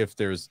see if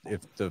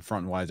the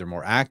front wides are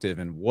more active,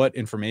 and what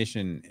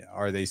information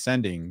are they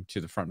sending to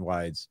the front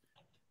wides.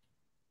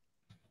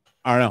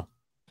 I don't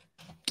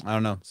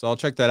know. So I'll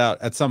check that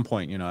out at some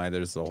point.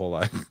 There's a whole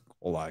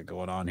lot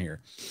going on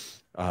here.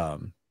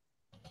 But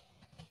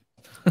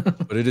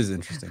it is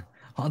interesting.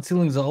 On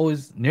ceiling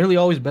is nearly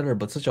always better,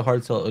 but such a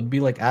hard sell. It would be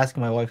like asking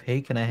my wife,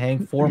 "Hey, can I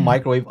hang 4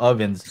 microwave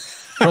ovens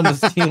from the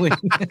ceiling?"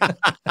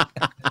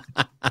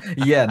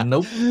 Yeah,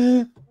 nope.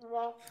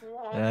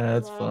 Yeah,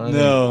 that's fun.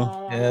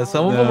 No. Yeah,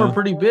 some of them are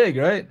pretty big,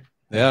 right?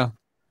 Yeah.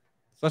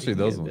 Especially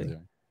those ones.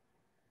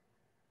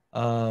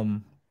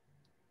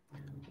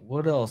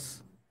 What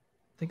else?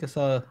 I think I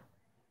saw.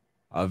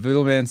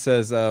 Viddleman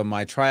says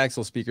my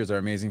triaxial speakers are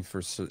amazing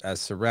as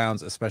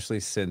surrounds,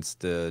 especially since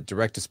the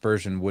direct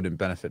dispersion wouldn't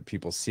benefit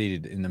people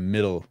seated in the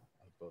middle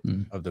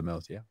of the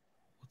mouth. Yeah.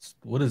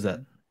 What is that?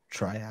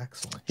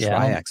 Triaxial. Yeah.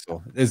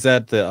 Triaxial. Is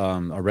that the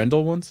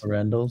Arendelle ones?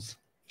 Arendelles.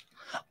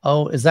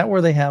 Oh, is that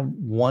where they have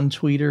one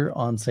tweeter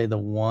on, say, the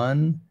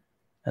one,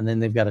 and then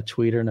they've got a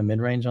tweeter and a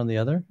mid-range on the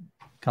other?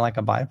 Kind of like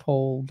a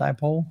bipole,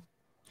 dipole?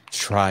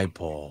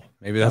 Tripole.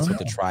 Maybe that's what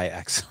the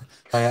triaxial.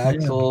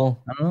 Triaxial.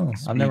 I don't know.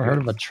 I've never heard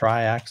of a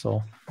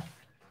triaxial.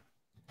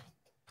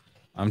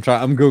 I'm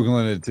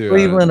Googling it too.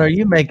 Cleveland, are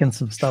you making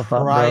some stuff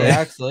up?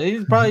 Triaxial.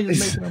 He's probably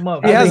just making them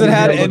up. He hasn't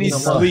had any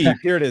sleep.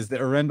 Here it is. The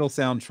Arendelle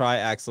Sound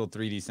triaxial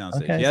 3D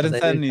soundstage. Okay, he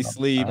hasn't had any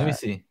sleep. Let me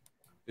see.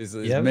 He's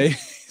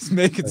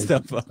making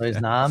stuff up. So he's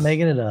not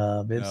making it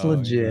up. It's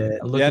legit.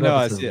 Yeah, no,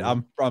 I see it.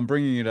 I'm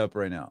bringing it up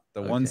right now.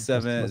 The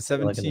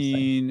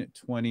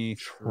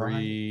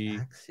 1723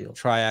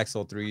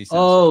 triaxial 3D.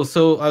 Oh,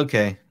 so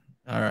okay,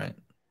 all right.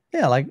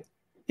 Yeah, like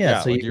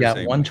Yeah, so like you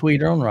got one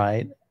tweeter on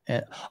right.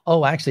 And,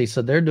 oh, actually,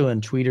 so they're doing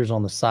tweeters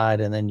on the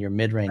side, and then your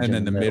mid range, and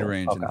then the mid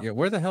range. Okay. Yeah,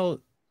 where the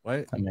hell?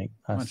 What?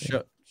 I see.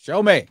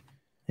 Show me.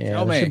 Yeah,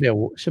 show there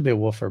me. should be a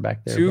woofer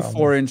back there. 2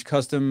 4-inch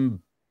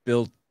custom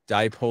built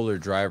dipolar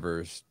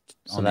drivers.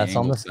 So that's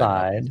on the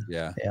side.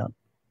 Yeah.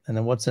 And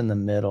then what's in the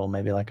middle?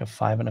 Maybe like a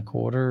 5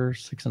 1/4,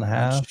 6 1/2.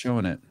 Not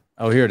showing it.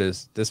 Oh, here it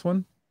is. This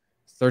one,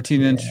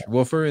 13-inch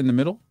woofer in the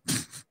middle.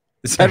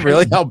 Is that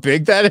really how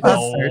big that is?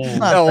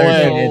 No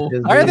way.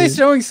 Why are they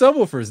showing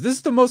subwoofers? This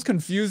is the most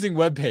confusing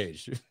web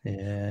page.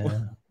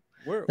 Yeah.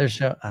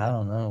 They're I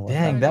don't know.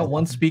 Dang, that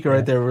one speaker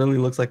right there really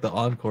looks like the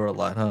Encore a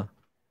lot, huh?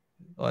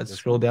 Oh, I'd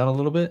scroll down a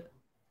little bit.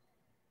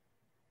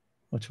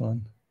 Which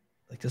one?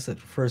 Like just at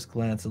first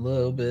glance, a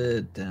little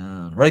bit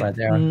down. Right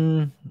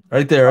there.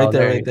 Right there.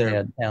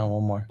 Yeah, down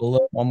one more.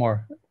 Below. One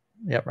more.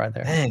 Yep, right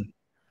there. Dang.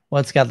 Well,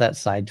 it's got that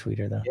side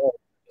tweeter though.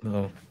 Yeah.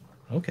 Oh,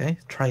 okay.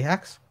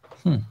 Triax.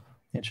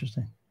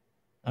 Interesting.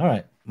 All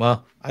right.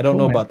 Well, I don't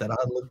know about that.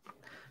 I'll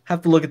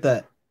have to look at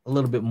that a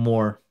little bit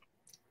more.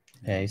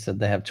 Yeah, he said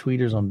they have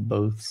tweeters on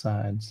both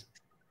sides.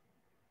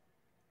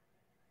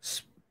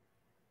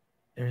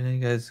 Everything you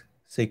guys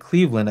say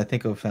Cleveland, I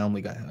think of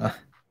Family Guy.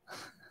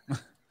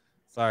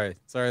 Sorry,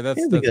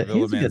 that's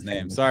Villa Man's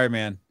name. Sorry,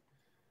 man.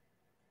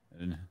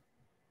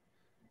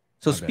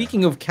 So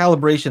speaking of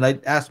calibration, I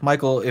asked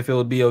Michael if it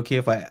would be okay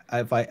if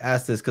I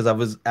asked this, because I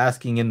was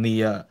asking in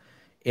the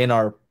in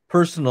our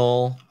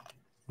personal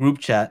group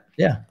chat.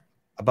 Yeah.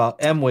 About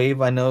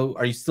M-Wave. I know.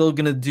 Are you still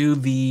gonna do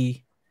the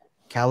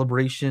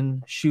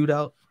calibration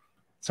shootout?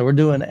 So we're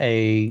doing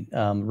a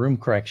room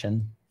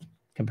correction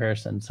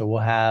comparison. So we'll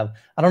have,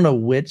 I don't know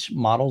which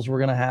models we're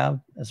gonna have.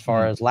 As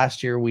far as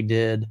last year, we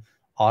did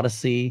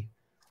Odyssey,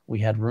 we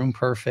had Room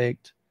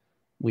Perfect,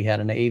 we had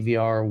an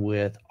AVR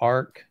with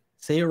Arc.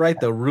 Say it right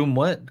though. Room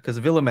what? Because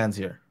Villa Man's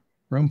here.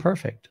 Room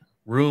Perfect.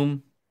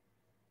 Room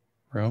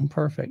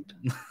Perfect.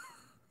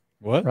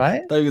 What?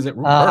 Right? I thought he was at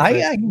Room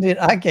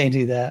Perfect. I can't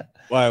do that.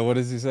 Why? What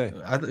does he say?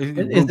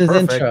 It's his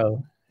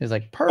intro. He's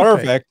like,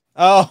 perfect.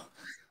 Oh,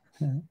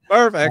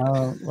 perfect.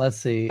 Let's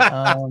see.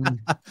 I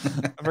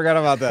forgot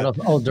about that.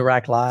 Oh,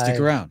 Direct Live. Stick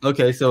around.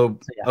 Okay,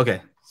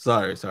 okay.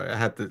 Sorry. I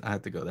have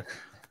to go there.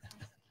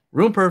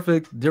 Room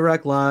Perfect,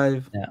 Direct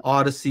Live,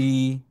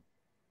 Odyssey,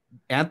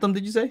 Anthem.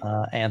 Did you say?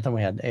 Anthem.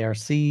 We had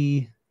ARC.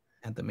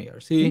 Anthem ARC. I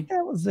think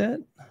that was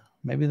it.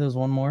 Maybe there's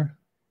one more.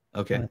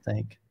 Okay. I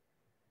think.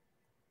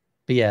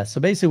 But yeah, so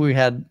basically we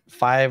had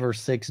 5 or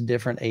 6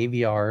 different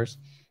AVRs,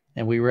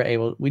 and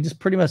we just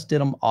pretty much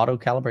did them auto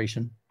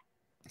calibration.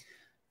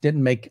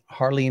 Didn't make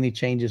hardly any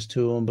changes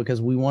to them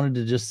because we wanted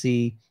to just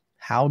see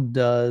how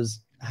is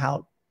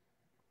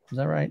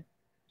that right?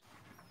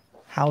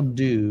 How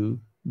do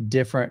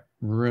different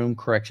room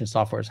correction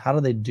softwares, how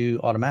do they do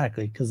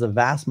automatically? Because the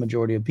vast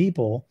majority of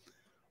people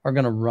are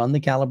going to run the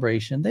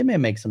calibration. They may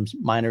make some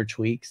minor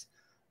tweaks,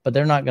 but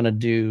they're not going to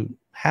do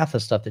half the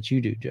stuff that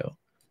you do, Joe.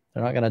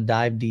 They're not going to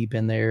dive deep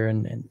in there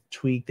and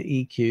tweak the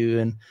EQ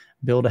and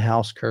build a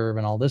house curve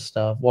and all this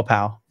stuff.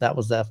 Wow, that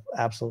was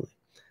absolutely.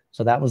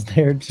 So that was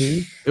there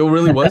too. It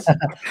really was?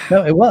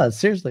 No, it was.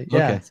 Seriously.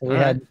 Yeah. Okay. So we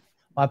had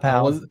my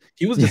pal.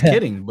 He was just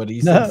kidding, but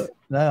he no,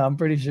 I'm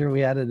pretty sure we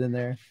had it in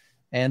there.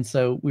 And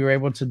so we were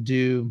able to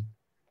do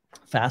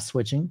fast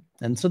switching.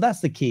 And so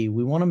that's the key.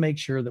 We want to make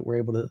sure that we're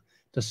able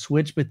to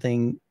switch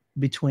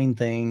between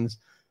things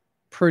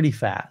pretty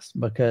fast,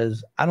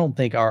 because I don't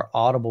think our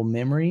audible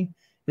memory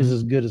is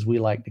as good as we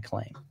like to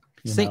claim.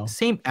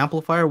 Same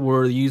amplifier.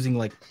 We're using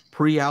like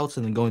pre-outs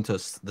and then going to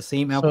the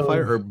same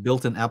amplifier, or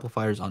built-in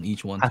amplifiers on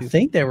each one too? I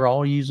think they were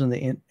all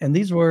using and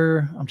these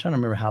were, I'm trying to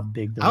remember how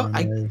big the room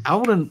is. I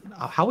wouldn't,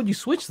 how would you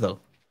switch though?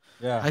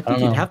 Yeah. I think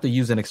you'd have to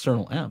use an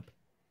external amp,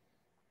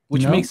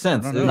 which makes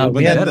sense. But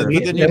then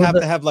you'd have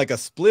to have like a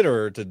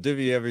splitter to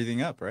divvy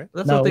everything up, right?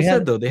 That's what they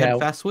said though. They had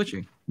fast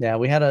switching. Yeah,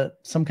 we had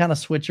some kind of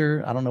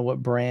switcher. I don't know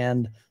what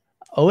brand.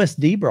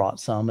 OSD brought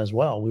some as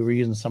well. We were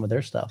using some of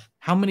their stuff.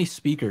 How many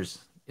speakers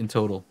in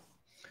total?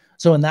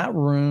 So in that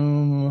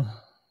room,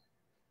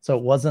 so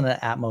it wasn't an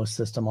Atmos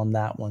system on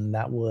that one.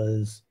 That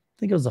was, I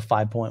think it was a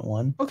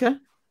 5.1. Okay.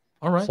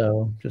 All right.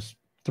 So just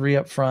 3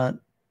 up front.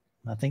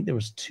 I think there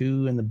was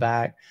 2 in the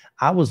back.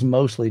 I was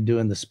mostly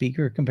doing the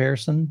speaker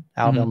comparison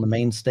out on the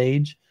main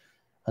stage.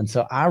 And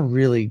so I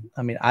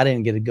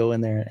didn't get to go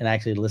in there and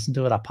actually listen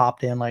to it. I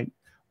popped in like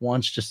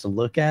once just to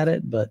look at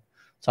it, but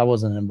so I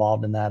wasn't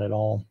involved in that at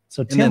all.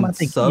 So Tim, I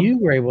think you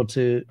were able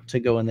to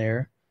go in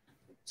there.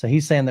 So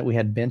he's saying that we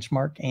had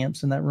benchmark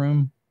amps in that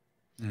room.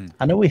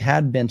 I know we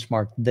had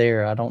benchmark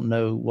there. I don't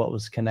know what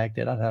was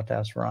connected. I'd have to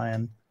ask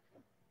Ryan.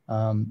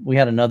 We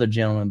had another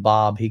gentleman,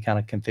 Bob. He kind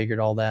of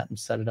configured all that and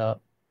set it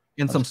up.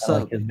 And some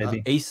sub,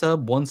 a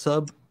sub, 1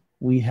 sub.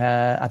 We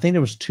had, I think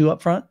there was 2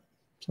 up front.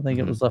 So I think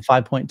it was a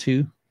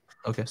 5.2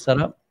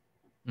 setup.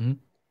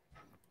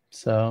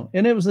 So,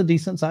 and it was a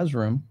decent sized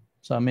room.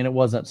 So, I mean, it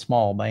wasn't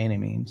small by any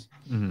means.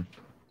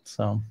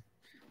 So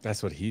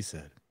that's what he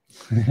said.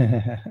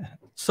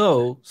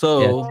 So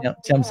yeah,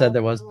 Tim said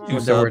there were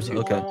 2.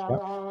 Okay.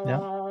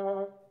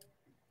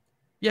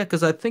 Yeah,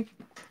 because I think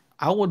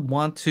I would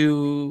want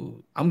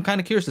to. I'm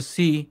kind of curious to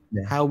see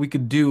how we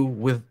could do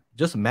with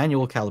just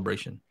manual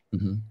calibration.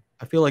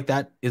 I feel like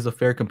that is a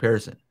fair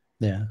comparison.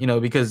 Yeah. You know,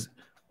 because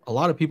a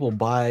lot of people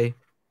buy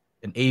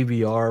an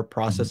AVR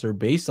processor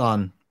based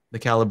on the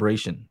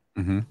calibration,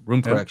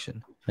 room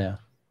correction. Yeah.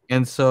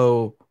 And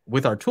so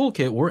with our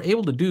toolkit, we're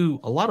able to do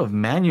a lot of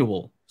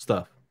manual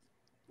stuff.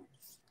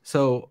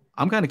 So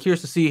I'm kind of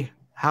curious to see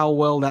how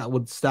well that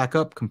would stack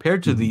up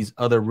compared to these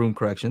other room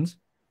corrections,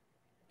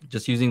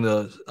 just using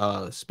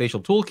the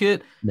spatial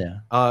toolkit.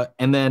 Yeah.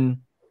 And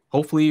then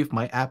hopefully if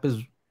my app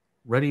is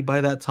ready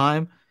by that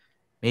time,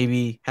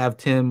 maybe have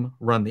Tim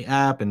run the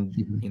app and,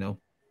 you know,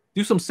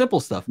 do some simple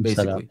stuff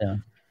basically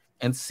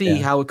and see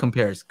how it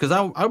compares. Because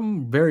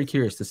I'm very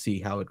curious to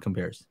see how it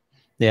compares.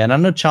 Yeah. And I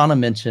know Chana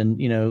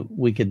mentioned, you know,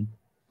 we could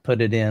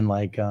put it in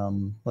like,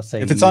 let's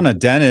say if it's on a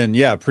Denon,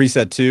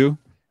 preset 2,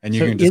 and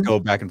you can just go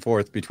back and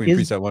forth between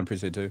preset 1,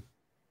 preset 2.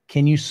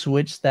 Can you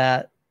switch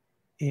that?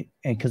 And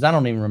because I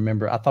don't even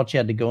remember, I thought you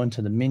had to go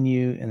into the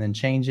menu and then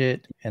change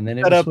it, and then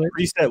it set up switch?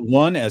 preset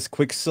 1 as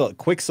quick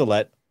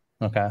select.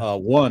 Okay.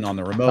 1 on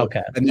the remote.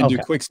 Okay. And then do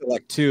quick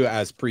select 2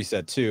 as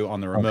preset 2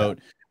 on the remote.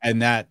 Okay. And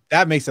that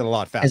makes it a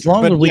lot faster. As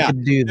long as we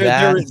could do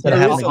that, there is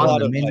a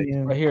lot of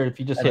menu right here. If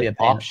you just hit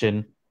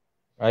option,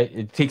 right,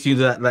 it takes you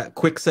to that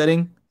quick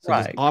setting. So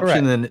right.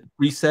 Option, then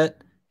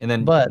reset, and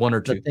then 1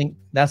 or 2.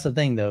 That's the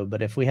thing, though.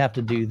 But if we have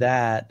to do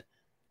that,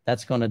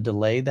 that's going to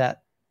delay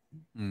that.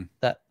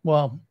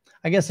 Well,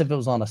 I guess if it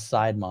was on a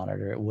side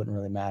monitor, it wouldn't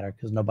really matter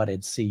because nobody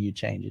would see you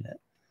changing it.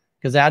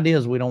 Because the idea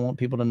is we don't want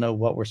people to know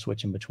what we're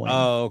switching between.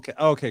 Oh, okay.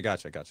 Okay,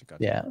 gotcha.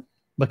 Yeah,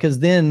 because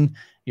then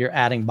you're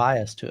adding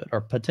bias to it,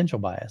 or potential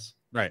bias.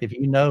 Right. If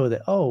you know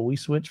that, oh, we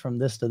switched from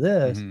this to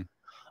this.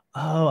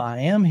 Oh, I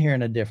am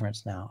hearing a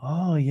difference now.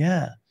 Oh,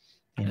 yeah.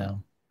 You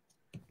know.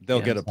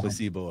 They'll get a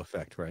placebo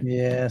effect, right?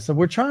 Yeah. So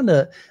we're trying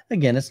to,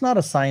 again, it's not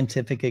a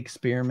scientific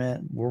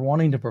experiment. We're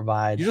wanting to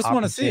provide. You just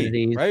want to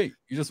see, right?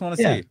 You just want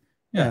to see.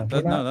 Yeah.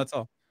 That's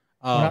all.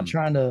 We're not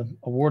trying to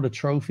award a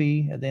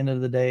trophy at the end of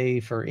the day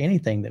for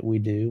anything that we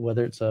do,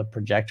 whether it's a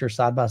projector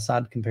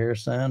side-by-side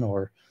comparison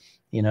or,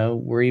 you know,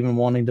 we're even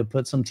wanting to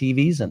put some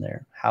TVs in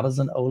there. How does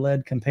an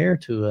OLED compare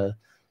to a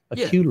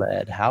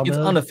QLED? It's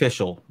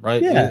unofficial,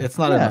 right? Yeah, it's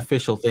not an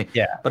official thing.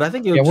 Yeah. But I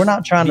think we're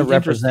not trying to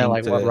represent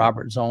like what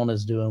Robert Zone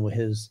is doing with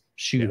his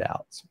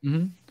shootouts.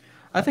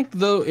 I think,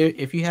 though,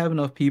 if you have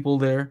enough people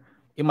there,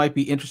 it might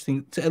be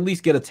interesting to at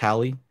least get a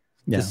tally.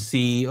 To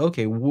see,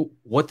 okay,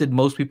 what did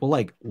most people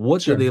like?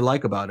 What did they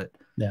like about it?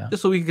 Yeah.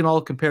 Just so we can all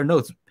compare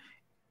notes.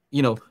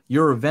 You know,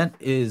 your event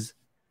is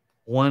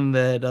one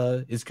that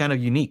is kind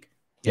of unique.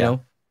 You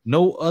know,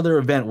 no other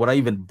event would I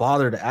even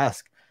bother to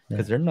ask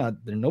because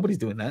nobody's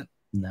doing that.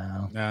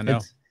 No.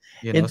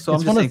 You know, so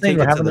I'm just saying take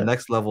it to the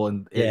next level,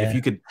 and if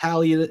you could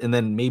tally it and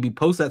then maybe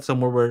post that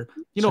somewhere where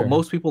you know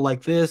most people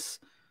like this,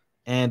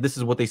 and this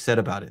is what they said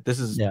about it. This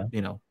is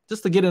you know,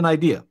 just to get an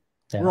idea.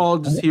 We're all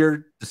just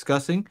here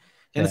discussing.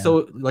 And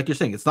so, like you're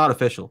saying, it's not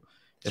official.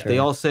 If they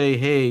all say,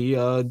 hey,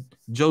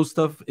 Joe's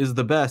stuff is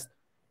the best,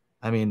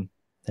 I mean,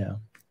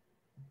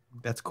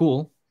 that's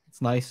cool.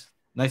 It's nice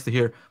to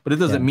hear. But it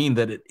doesn't mean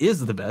that it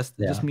is the best.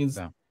 It just means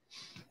in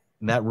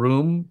that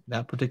room,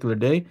 that particular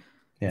day,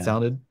 it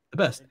sounded the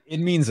best. It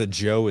means that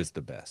Joe is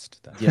the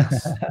best.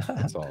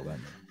 That's all that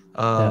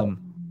means.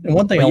 And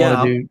one thing I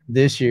want to do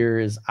this year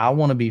is I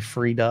want to be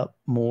freed up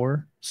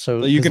more.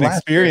 So you can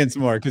experience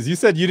more, because you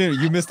said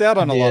you missed out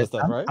on a lot of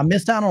stuff, right? I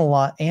missed out on a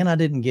lot, and I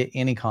didn't get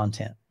any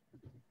content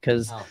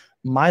because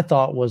my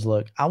thought was,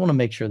 look, I want to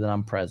make sure that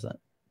I'm present.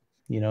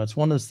 You know, it's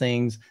one of those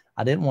things.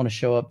 I didn't want to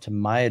show up to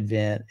my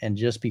event and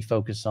just be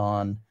focused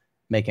on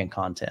making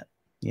content.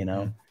 You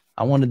know,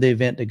 I wanted the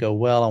event to go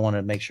well. I wanted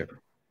to make sure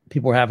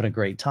people were having a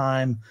great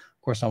time.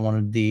 Of course, I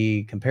wanted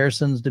the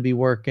comparisons to be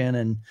working,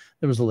 and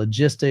there was the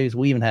logistics.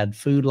 We even had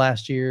food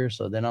last year,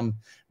 so then I'm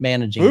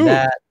managing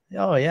that.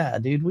 Oh yeah,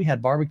 dude, we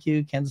had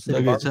barbecue, Kansas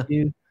City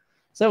barbecue.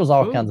 So that was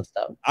all kinds of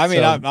stuff. I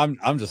mean,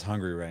 I'm just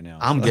hungry right now.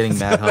 I'm getting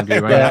mad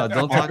hungry right now.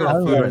 Don't talk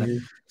about food right now.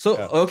 So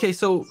okay,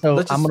 so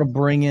I'm gonna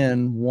bring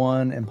in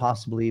 1 and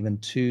possibly even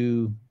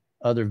 2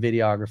 other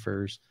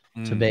videographers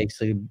to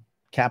basically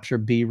capture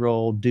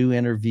B-roll, do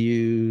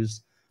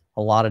interviews,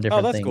 a lot of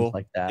different things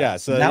like that. Yeah,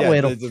 so that way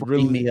it'll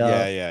free me up.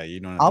 Yeah, you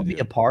don't. I'll be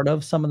a part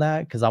of some of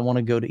that because I want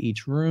to go to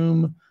each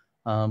room,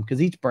 because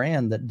each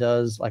brand that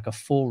does like a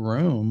full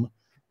room.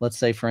 Let's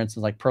say, for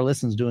instance, like Per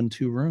Listen's doing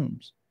 2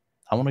 rooms.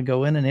 I want to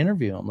go in and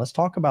interview them. Let's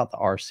talk about the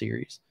R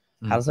series.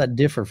 How does that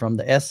differ from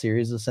the S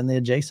series that's in the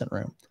adjacent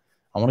room?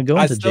 I want to go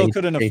into I still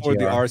couldn't afford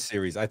the R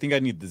series. I think I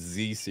need the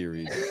Z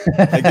series.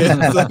 Like,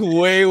 it's like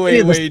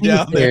way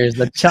down there.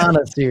 The China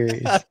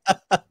series.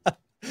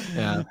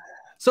 Yeah.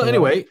 So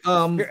anyway,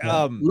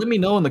 let me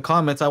know in the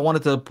comments. I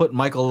wanted to put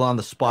Michael on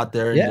the spot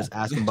there and just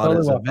ask him about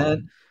his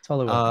event.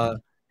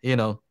 You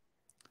know,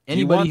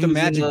 anybody who's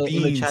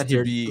in the chat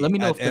here, let me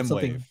know if that's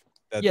something.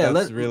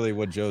 That's really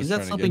what Joe's. Is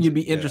that something you'd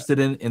be interested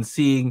in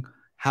seeing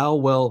how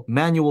well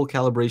manual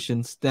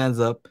calibration stands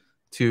up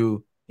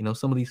to, you know,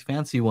 some of these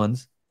fancy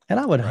ones? And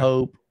I would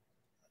hope,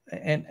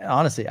 and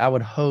honestly, I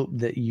would hope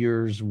that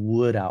yours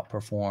would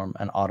outperform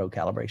an auto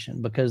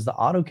calibration, because the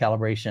auto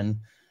calibration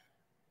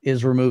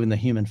is removing the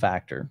human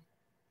factor.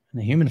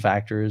 And the human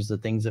factor is the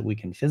things that we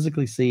can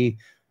physically see,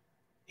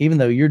 even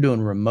though you're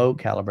doing remote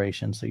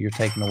calibration. So you're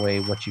taking away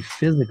what you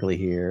physically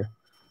hear,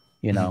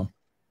 you know.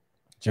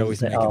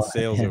 Joey's making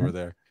sales over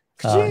there.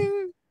 I thought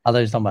you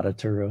were talking about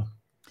Arturo.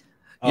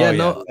 Oh,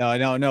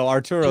 yeah. No,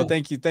 Arturo,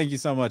 thank you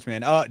so much,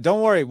 man.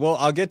 Don't worry. Well,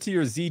 I'll get to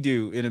your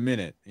Z-Do in a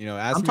minute. You know,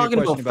 I'm talking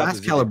about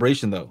fast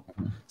calibration though.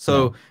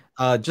 So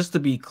just to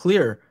be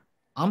clear,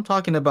 I'm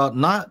talking about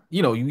not,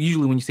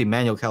 usually when you say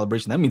manual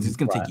calibration, that means it's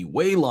going to take you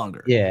way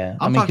longer. Yeah.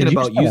 I'm talking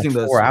about using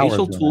the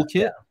spatial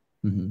toolkit,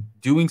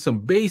 doing some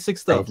basic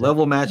stuff,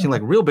 level matching,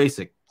 like real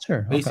basic,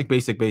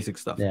 basic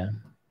stuff. Yeah.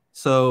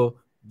 So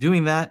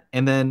doing that.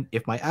 And then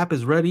if my app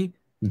is ready,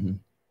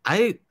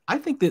 I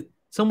think that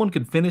someone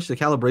could finish the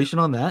calibration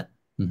on that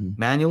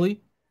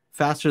manually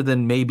faster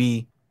than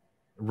maybe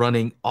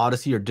running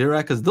Odyssey or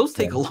Dirac, because those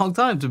take a long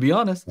time, to be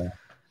honest. Yeah.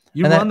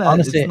 You run that,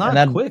 honestly, it's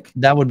not quick.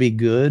 That would be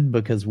good,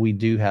 because we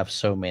do have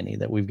so many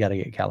that we've got to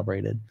get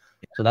calibrated.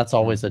 So that's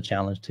always a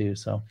challenge too.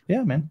 So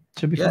yeah, man,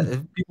 should be fun.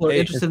 If people are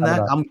interested in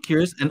that, I'm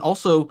curious. And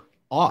also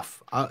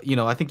off, I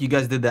think you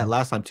guys did that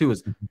last time too,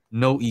 is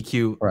no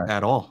EQ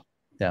at all.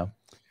 Yeah.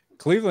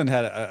 Cleveland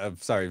had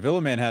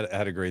Villaman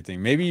had a great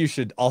thing. Maybe you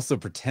should also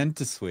pretend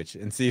to switch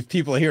and see if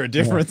people hear a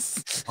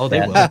difference. Oh,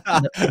 they will.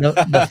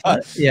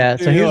 Yeah.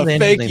 So here's the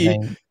interesting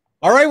thing.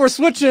 All right, we're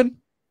switching.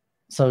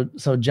 So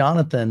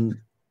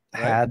Jonathan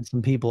had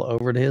some people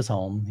over to his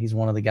home. He's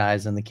one of the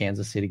guys in the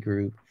Kansas City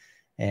group,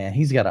 and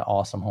he's got an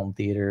awesome home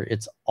theater.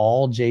 It's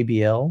all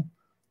JBL.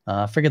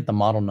 I forget the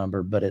model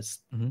number, but it's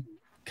kind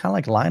of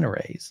like line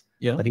arrays.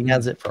 Yeah. But he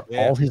has it for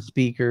all his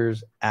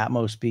speakers,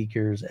 Atmos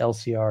speakers,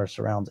 LCR,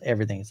 surrounds,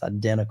 everything. It's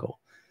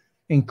identical.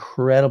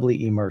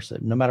 Incredibly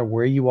immersive. No matter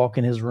where you walk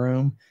in his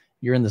room,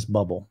 you're in this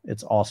bubble.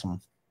 It's awesome.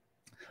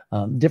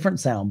 Different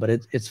sound, but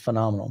it's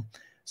phenomenal.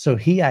 So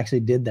he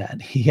actually did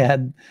that. He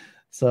had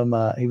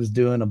he was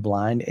doing a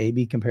blind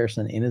A/B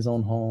comparison in his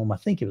own home. I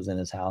think it was in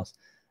his house,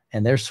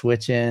 and they're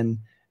switching,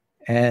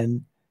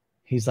 and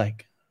he's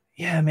like,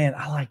 yeah, man,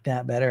 I like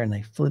that better. And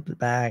they flipped it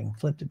back and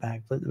flipped it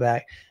back,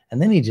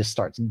 and then he just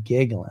starts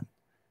giggling.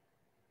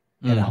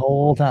 And the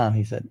whole time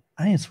he said,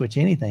 I didn't switch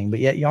anything, but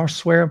yet y'all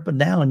swear up and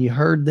down. You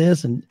heard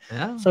this. And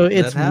so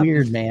it's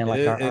weird, man.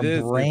 Like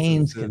our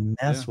brains can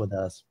mess with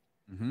us.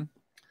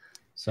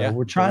 So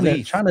we're trying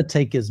to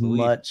take as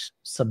much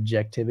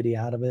subjectivity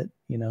out of it,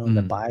 and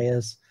the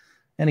bias.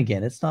 And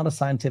again, it's not a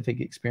scientific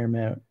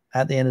experiment.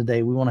 At the end of the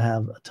day, we want to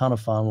have a ton of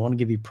fun. We want to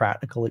give you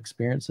practical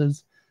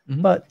experiences,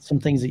 but some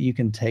things that you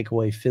can take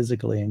away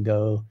physically and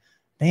go,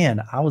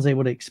 man, I was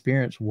able to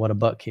experience what a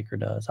butt kicker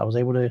does. I was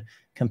able to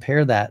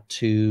compare that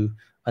to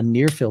a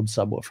near field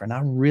subwoofer. And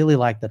I really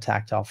like the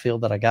tactile feel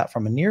that I got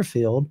from a near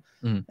field.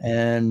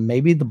 And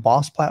maybe the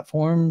Boss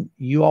platform,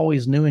 you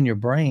always knew in your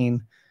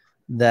brain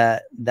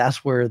that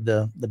that's where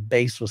the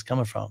bass was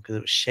coming from, because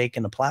it was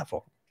shaking the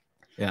platform.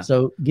 Yeah.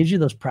 So it gives you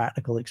those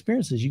practical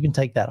experiences. You can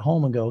take that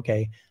home and go,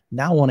 okay,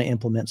 now I want to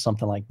implement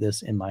something like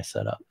this in my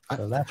setup.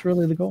 So that's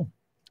really the goal.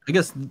 I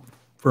guess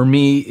for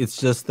me, it's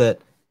just that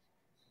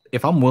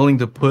if I'm willing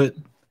to put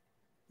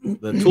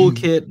the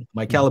toolkit,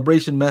 my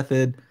calibration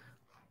method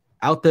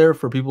out there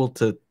for people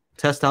to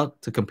test out,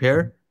 to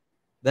compare,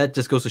 that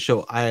just goes to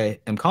show I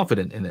am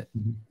confident in it.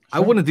 I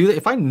wouldn't do that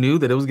if I knew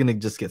that it was going to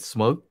just get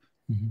smoked.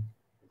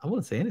 I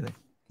wouldn't say anything.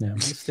 Yeah.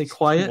 Just stay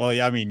quiet. Well,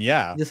 yeah, I mean,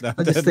 yeah. Just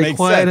stay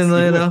quiet sense.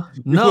 And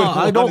no,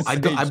 I don't.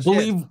 I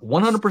believe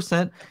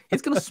 100%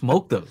 it's gonna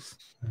smoke those.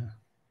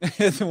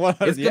 It's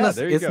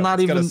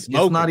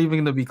not even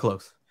gonna be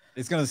close.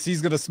 He's gonna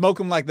smoke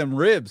them like them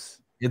ribs.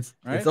 It's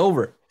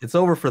over. It's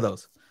over for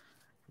those.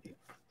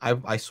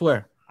 I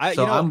swear.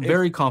 I'm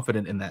very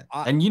confident in that.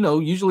 And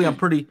usually I'm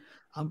pretty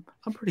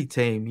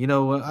tame.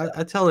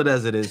 I tell it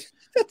as it is.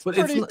 But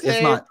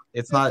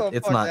it's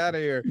not out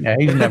of here. Yeah,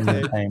 he's never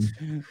been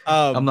tame.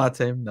 I'm not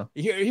tame. No.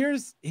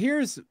 Here's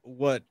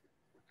what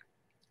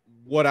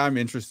I'm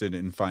interested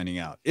in finding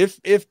out.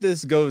 If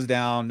this goes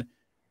down,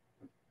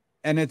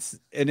 and it's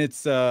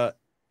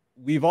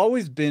we've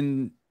always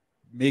been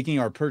making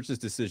our purchase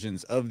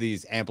decisions of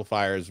these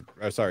amplifiers,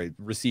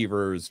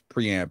 receivers,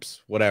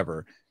 preamps,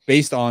 whatever,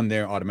 based on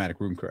their automatic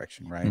room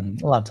correction, right?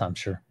 A lot of times,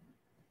 sure.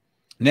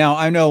 Now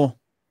I know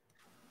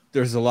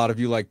there's a lot of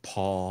you like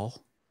Paul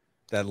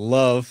that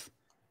love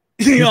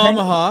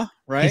Yamaha,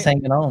 right? He's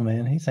hanging on,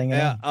 man. He's hanging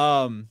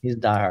on. He's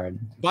diehard.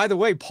 By the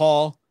way,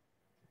 Paul,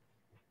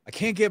 I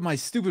can't get my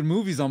stupid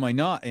movies on my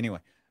knot. Anyway,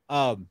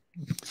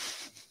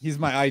 he's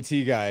my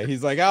IT guy.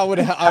 He's like,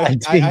 I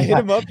hit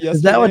him up yesterday.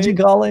 Is that what you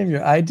call him?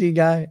 Your IT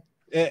guy?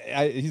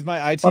 He's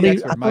my IT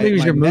expert. I thought he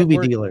was your movie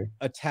dealer.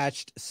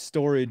 Attached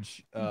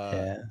storage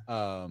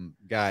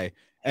guy.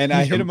 And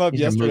I hit him up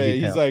yesterday.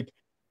 He's like,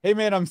 hey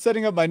man, I'm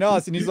setting up my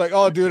NOS, and he's like,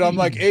 oh dude, I'm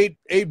like eight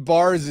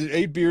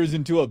beers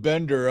into a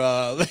bender.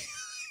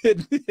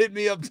 Hit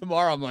me up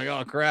tomorrow. I'm like,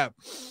 oh crap.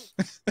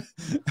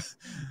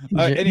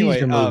 Anyway,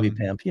 he's your movie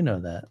pimp, you know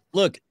that.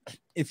 Look,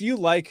 if you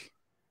like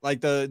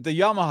the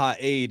Yamaha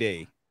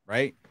A8A,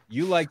 right?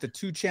 You like the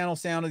 2-channel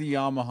sound of the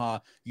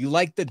Yamaha. You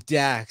like the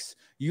DAX.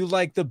 You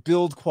like the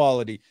build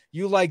quality.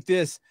 You like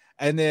this.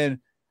 And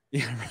then,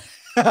 yeah.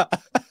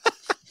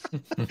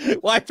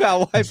 Wipe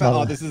out.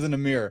 Oh, this isn't a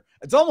mirror.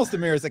 It's almost a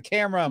mirror. It's a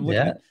camera. I'm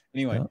looking at.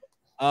 Anyway,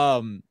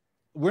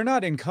 we're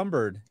not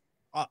encumbered.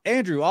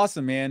 Andrew,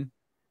 awesome, man.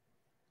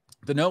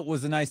 The note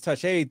was a nice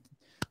touch. Hey,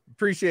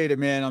 appreciate it,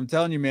 man. I'm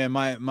telling you, man,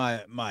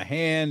 my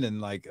hand and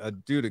like a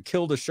dude that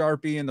killed a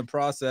Sharpie in the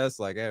process.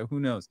 Like, who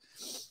knows?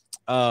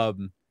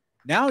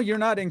 Now you're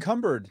not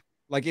encumbered.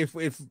 Like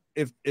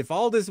if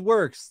all this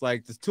works,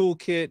 like this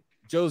toolkit,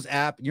 Joe's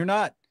app, you're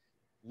not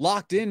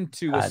locked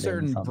into a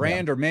certain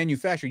brand or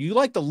manufacturer. You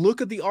like the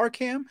look of the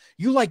RCam.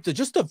 You like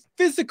just the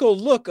physical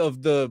look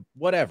of the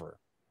whatever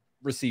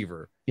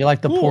receiver. You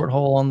like the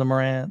porthole on the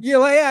Marantz.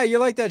 Yeah, you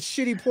like that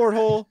shitty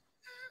porthole.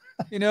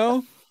 You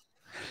know.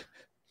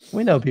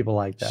 We know people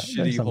like that.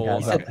 Shitty hole.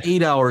 Okay.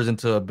 8 hours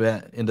into a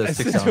bet into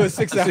 6 hours. Into a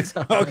 6 hours.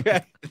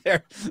 Okay,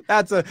 there.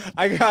 That's a.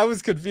 I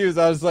was confused.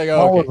 I was like,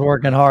 oh, I was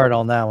working hard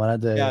on that one. I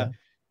did. Yeah.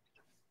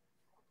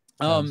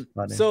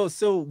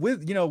 So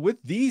with with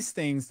these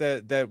things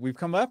that we've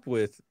come up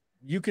with,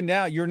 you're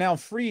now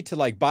free to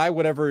like buy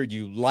whatever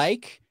you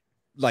like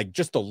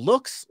just the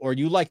looks, or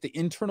you like the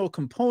internal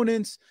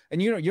components,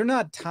 and you're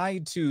not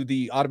tied to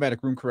the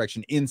automatic room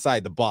correction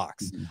inside the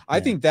box. Yeah. I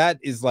think that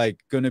is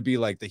like going to be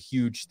like the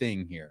huge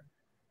thing here.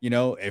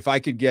 If I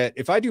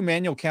do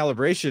manual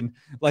calibration,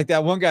 like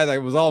that one guy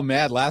that was all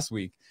mad last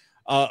week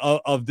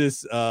of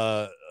this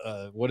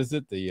what is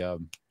it, the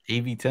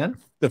AV10,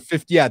 the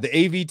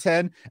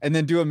AV10, and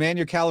then do a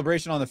manual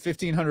calibration on the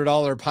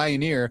 $1,500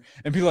 Pioneer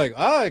and be like,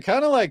 it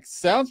kind of like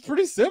sounds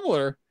pretty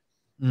similar.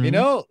 Who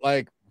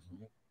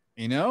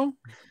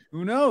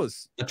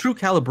knows? A true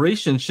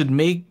calibration should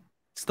make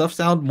stuff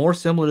sound more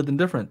similar than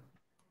different.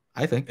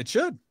 I think it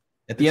should.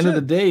 At the end of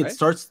the day, it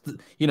starts,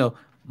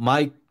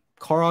 my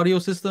car audio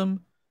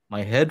system,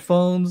 my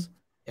headphones,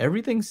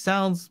 everything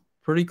sounds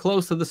pretty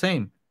close to the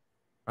same,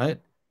 right?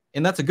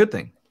 And that's a good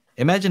thing.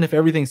 Imagine if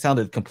everything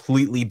sounded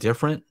completely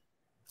different.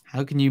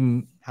 How can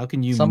you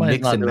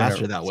mix and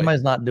master that way?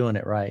 Somebody's not doing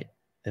it right.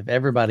 If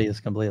everybody is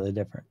completely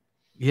different.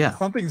 Yeah.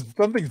 Something's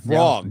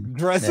wrong.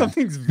 Yeah.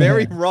 Something's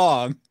very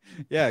wrong.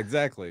 Yeah,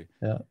 exactly.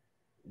 Yeah.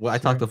 Well, I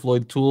talked to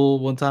Floyd Toole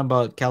one time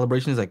about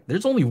calibration. He's like,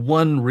 there's only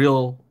one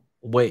real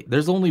way.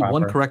 There's only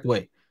one correct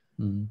way.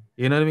 Mm-hmm.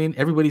 You know what I mean?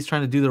 Everybody's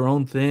trying to do their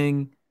own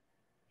thing.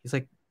 He's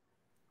like,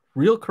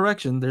 real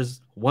correction,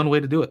 there's one way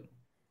to do it.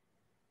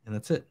 And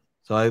that's it.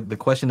 So the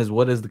question is,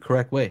 what is the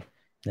correct way?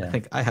 Yeah. I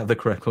think I have the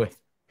correct way.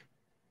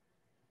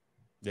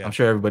 Yeah. I'm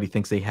sure everybody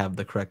thinks they have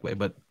the correct way,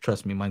 but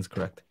trust me, mine's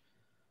correct.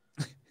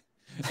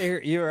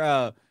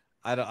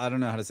 I don't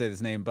know how to say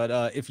this name,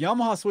 but if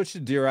Yamaha switched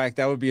to Dirac,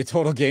 that would be a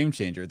total game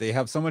changer. They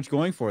have so much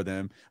going for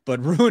them, but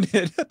ruin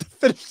it at the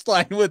finish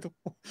line with.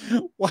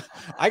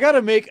 I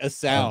gotta make a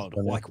sound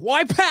like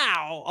 "why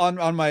pow"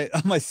 on my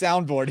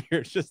soundboard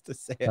here just to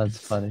say it. That's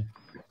funny.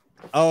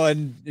 Oh,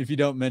 and if you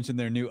don't mention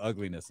their new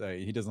ugliness,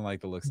 he doesn't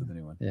like the looks of the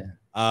new one. Yeah.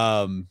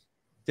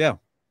 Yeah.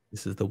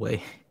 This is the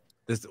way.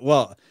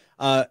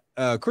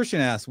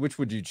 Christian asks, which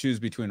would you choose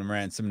between a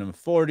Marantz Cinema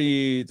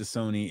 40, the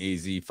Sony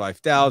AZ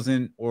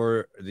 5000,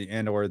 or the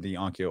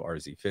Onkyo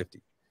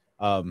RZ50?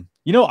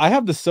 I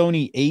have the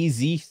Sony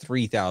AZ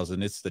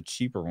 3000. It's the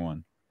cheaper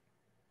one.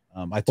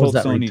 I told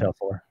Sony retail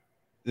for?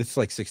 It's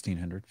like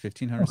 1,600,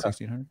 1,500,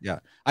 1,600. Yeah.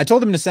 I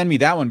told them to send me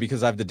that one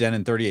because I have the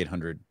Denon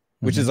 3800,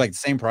 which is like the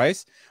same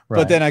price. Right.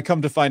 But then I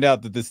come to find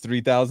out that this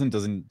 3000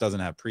 doesn't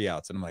have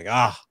pre-outs, and I'm like,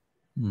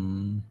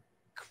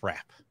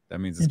 crap. That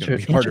means it's going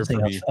to be harder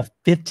for me. A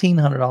 $1,500,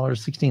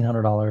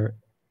 $1,600,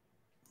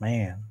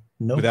 man,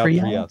 no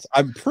pre-outs.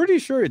 I'm pretty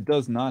sure it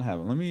does not have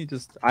it. Let me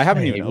just. I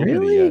haven't even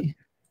opened it yet.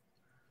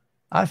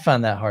 I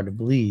find that hard to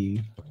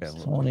believe. Okay,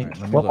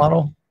 Sony, what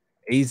model?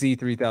 AZ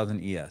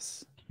 3000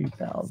 ES.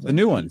 3000. The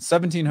new one,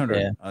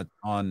 1,700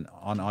 on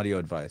Audio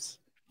Advice.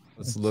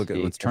 Let's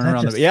turn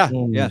around the.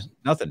 Yeah,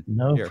 nothing.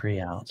 No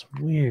pre-outs.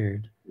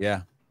 Weird.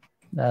 Yeah,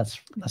 that's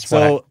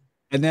so.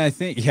 And then I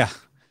think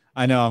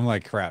I know. I'm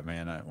like, crap,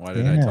 man. Why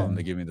did I tell them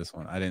to give me this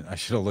one? I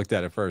should have looked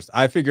at it first.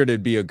 I figured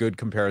it'd be a good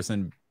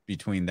comparison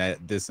between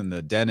this and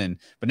the Denon.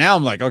 But now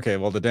I'm like, okay,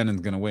 well, the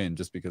Denon's going to win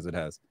just because it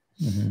has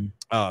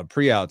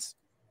pre-outs.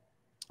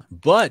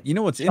 But you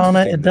know what's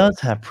interesting? It does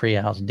have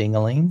pre-outs,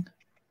 ding-a-ling.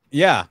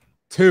 Yeah,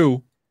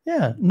 2.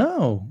 Yeah,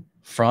 no.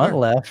 Front,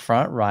 left,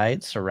 front,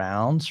 right,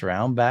 surround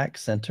back,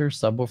 center,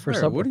 subwoofer,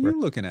 subwoofer. What are you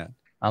looking at?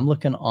 I'm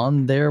looking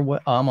on their.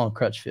 I'm on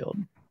Crutchfield.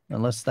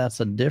 Unless that's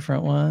a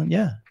different one.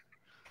 Yeah.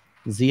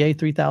 ZA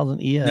 3000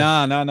 ES.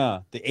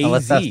 No. The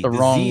AZ. That's the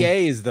wrong... ZA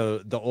is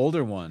the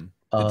older one.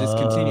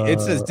 It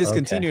says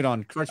discontinued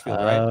on Crutchfield,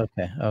 right?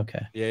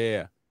 Okay.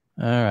 Yeah.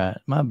 All right.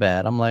 My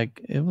bad. I'm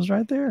like, it was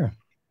right there.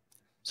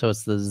 So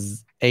it's the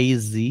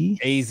AZ?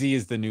 AZ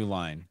is the new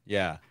line.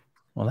 Yeah.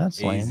 Well,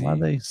 that's lame. Why'd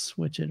they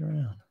switch it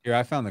around? Here,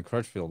 I found the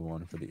Crutchfield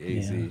one for the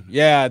AZ.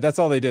 Yeah, that's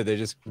all they did. They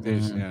just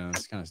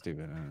it's kind of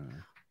stupid.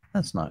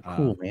 That's not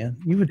cool, man.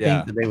 You would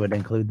think that they would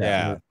include that.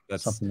 Yeah,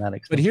 that's something that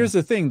expensive. But here's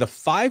the thing: the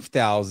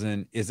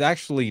 5,000 is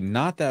actually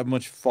not that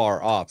much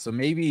far off. So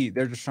maybe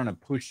they're just trying to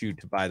push you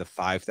to buy the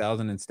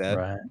 5,000 instead.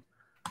 Right.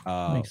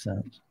 Makes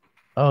sense.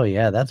 Oh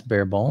yeah, that's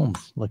bare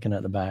bones. Looking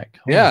at the back.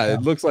 Holy cow.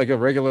 It looks like a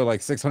regular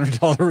like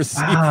 $600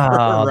 receiver.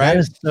 Wow, right? That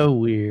is so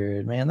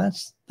weird, man.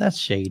 That's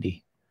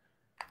shady.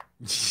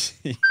 So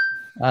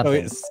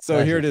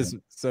here it is.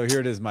 So here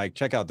it is, Mike.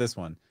 Check out this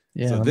one.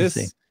 Yeah. So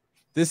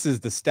this is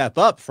the step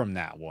up from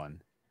that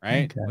one,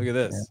 right? Okay. Look at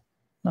this. Yeah.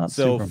 Not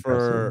so super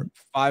for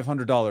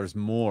 $500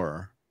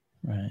 more,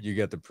 right, you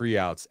get the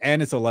pre-outs,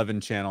 and it's 11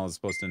 channel as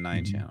opposed to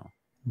 9 channel.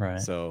 Right.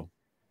 So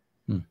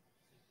I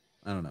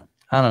don't know.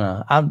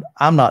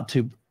 I'm not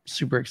too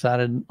super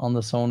excited on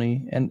the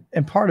Sony, and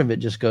part of it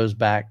just goes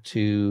back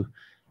to,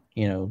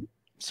 you know,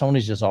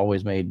 Sony's just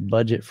always made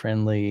budget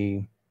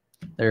friendly.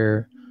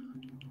 Their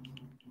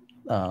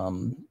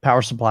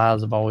power supplies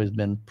have always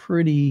been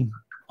pretty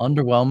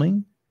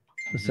underwhelming,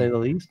 to say the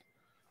least.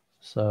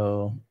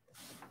 So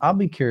I'll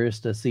be curious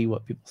to see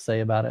what people say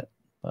about it,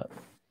 but I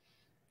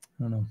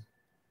don't know.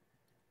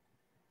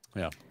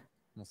 Yeah,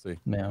 we'll see.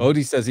 Yeah.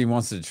 Bodie says he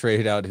wants to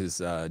trade out his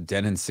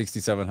Denon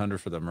 6700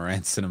 for the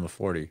Marantz Cinema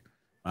 40.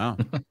 Wow.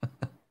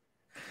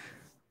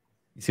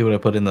 You see what I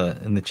put in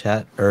the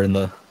chat, or in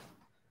the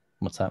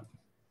what's that?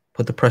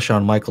 Put the pressure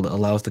on Michael to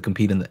allow us to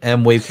compete in the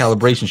M-Wave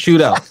calibration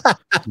shootout.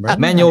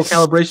 Manual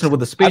calibration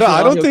with a spatial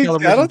audio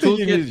calibration I don't think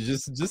you need to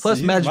just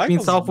plus Magic Bean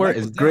software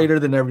is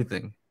greater than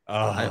everything.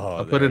 Oh,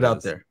 I put it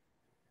out there.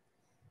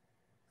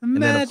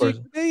 And then, of course,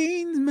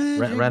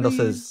 Randall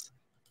says,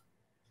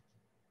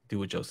 do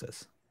what Joe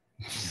says.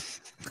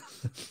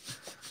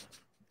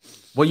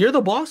 Well, you're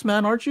the boss,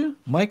 man, aren't you,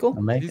 Michael?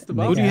 He's the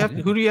boss. Who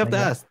do you have to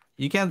ask?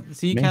 You can't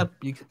see.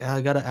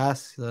 I gotta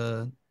ask.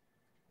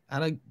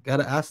 I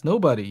gotta ask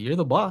nobody. You're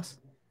the boss,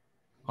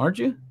 aren't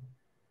you?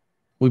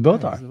 We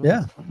both are.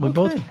 Yeah, we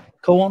both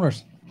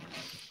co-owners.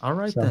 All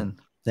right then.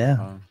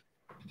 Yeah.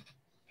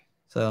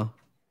 So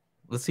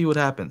let's see what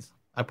happens.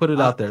 I put it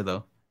out there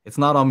though. It's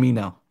not on me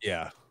now.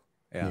 Yeah.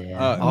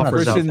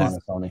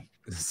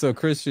 So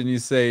Christian, you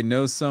say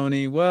no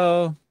Sony.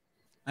 Well,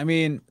 I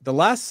mean, the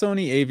last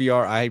Sony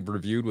AVR I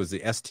reviewed was the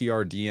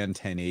STR DN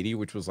 1080,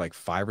 which was like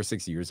 5 or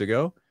 6 years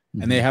ago.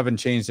 And they haven't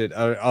changed it,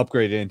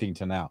 upgraded anything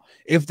to now.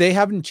 If they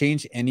haven't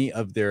changed any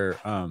of their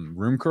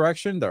room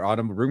correction, their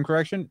auto room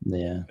correction,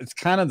 it's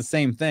kind of the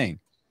same thing.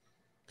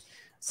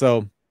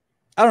 So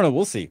I don't know.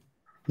 We'll see.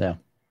 Yeah,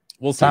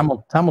 we'll see. Time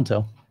will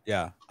tell.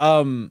 Yeah.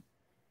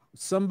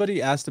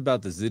 Somebody asked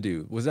about the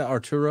Zidu. Was that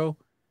Arturo?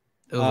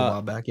 It was a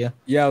while back. Yeah.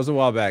 Yeah, it was a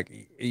while back.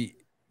 You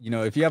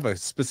know, if you have a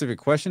specific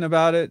question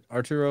about it,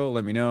 Arturo,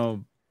 let me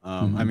know.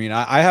 I mean,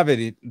 I have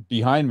it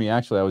behind me.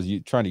 Actually, I was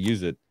trying to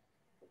use it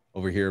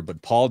over here, but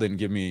Paul didn't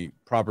give me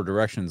proper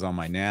directions on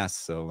my NAS,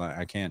 so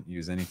I can't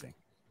use anything.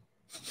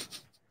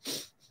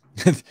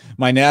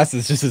 My NAS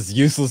is just as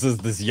useless as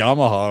this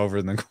Yamaha over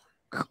in the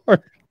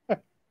corner.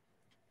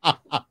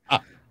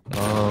 Oh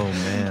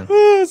man.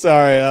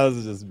 Sorry, that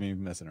was just me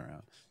messing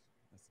around.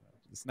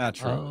 It's not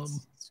true.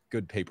 It's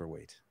good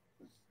paperweight.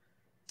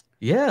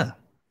 Yeah.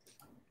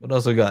 What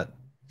else we got?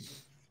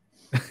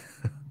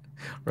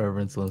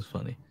 Reverence was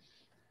funny.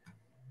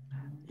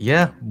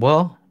 Yeah,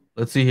 well,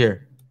 let's see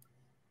here.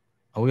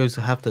 We always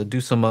have to do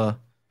some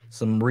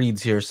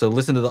reads here. So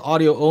listen to the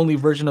audio only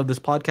version of this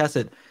podcast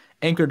at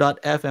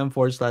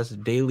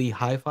anchor.fm/daily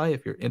HiFi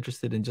if you're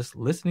interested in just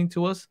listening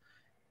to us.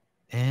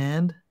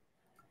 And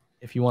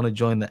if you want to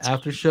join the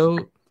after show,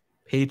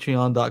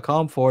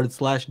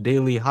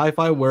 patreon.com/daily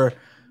HiFi, where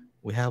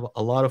we have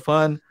a lot of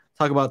fun,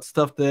 talk about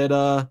stuff that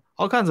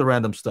all kinds of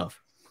random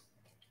stuff,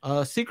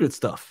 secret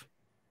stuff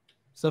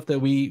that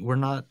we're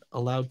not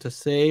allowed to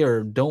say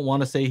or don't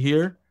want to say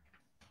here.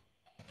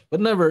 But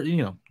never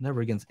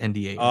against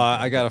NDA.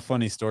 I got a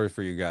funny story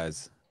for you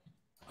guys.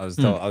 I was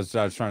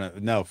trying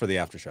to for the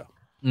after show.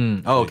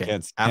 Oh, okay.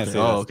 Can't say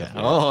okay.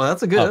 Oh,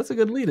 that's a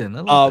good lead in.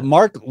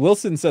 Mark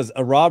Wilson says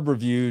Rob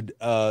reviewed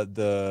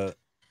the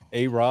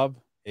Rob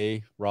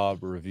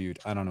reviewed.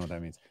 I don't know what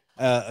that means.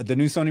 The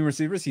new Sony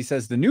receivers. He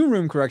says the new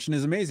room correction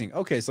is amazing.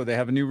 Okay, so they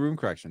have a new room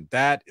correction.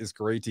 That is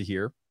great to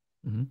hear.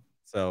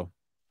 So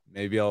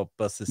maybe I'll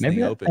bust this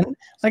thing open.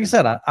 Like I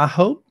said,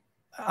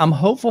 I'm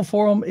hopeful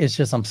for them. It's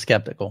just I'm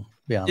skeptical.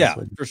 Be honest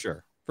with you.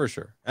 For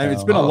sure. I mean,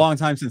 it's been a long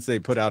time since they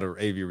put out an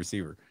AV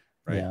receiver,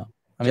 right? Yeah.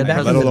 I mean,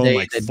 let alone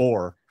like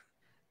 4.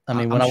 I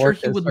mean, when I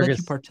worked, he would let you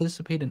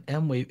participate in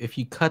M-Wave if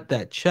you cut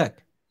that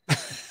check.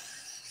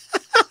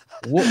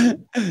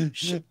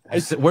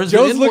 Where's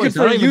Joe's looking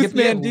for a youth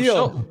man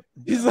deal.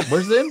 He's like,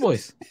 where's the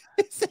invoice?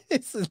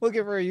 He's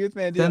looking for a youth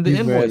man deal. Send the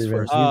invoice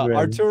first.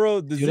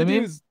 Arturo, the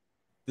Zidu's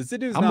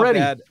I'm not ready.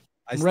 bad.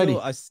 I'm ready.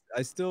 I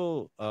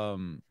still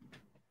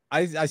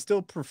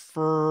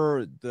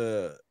prefer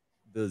the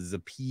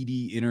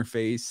Zapidi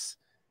interface.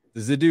 The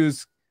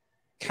Zidu's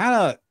kind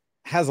of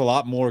has a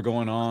lot more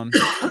going on.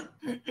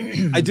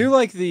 I do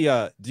like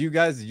the do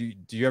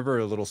you ever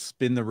a little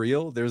spin the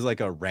reel? There's like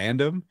a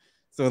random,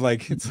 so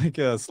like it's like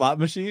a slot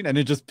machine and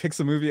it just picks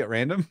a movie at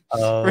random.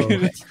 Oh.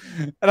 And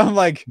I'm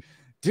like,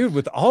 dude,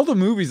 with all the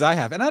movies I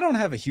have, and I don't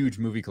have a huge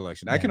movie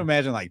collection. Yeah. I can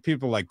imagine like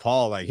people like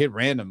Paul like hit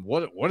random.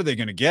 What are they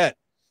gonna get?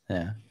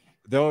 Yeah.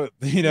 Though,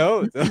 you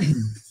know,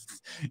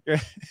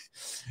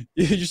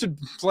 you should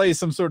play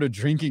some sort of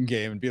drinking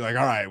game and be like,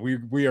 all right,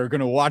 we are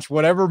gonna watch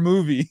whatever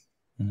movie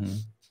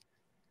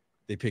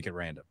they pick at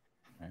random.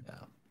 Right?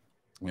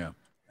 Yeah.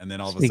 And then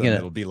all of a sudden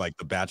it'll be like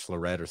The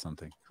Bachelorette or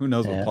something. Who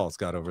knows what Paul's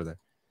got over there?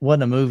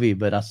 Wasn't a movie,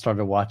 but I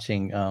started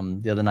watching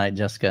the other night.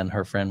 Jessica and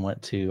her friend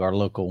went to our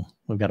local.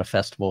 We've got a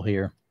festival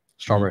here,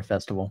 Strawberry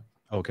Festival.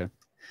 Okay.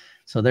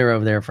 So they were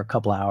over there for a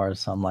couple hours.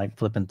 So I'm like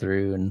flipping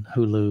through and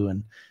Hulu,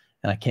 and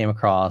I came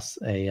across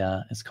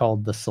it's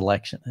called The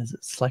Selection. Is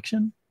it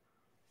Selection?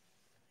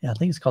 Yeah, I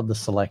think it's called The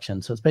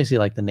Selection. So it's basically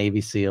like the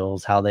Navy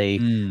SEALs, how they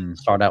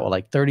start out with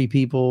like 30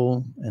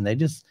 people, and they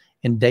just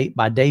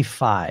by day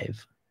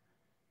 5,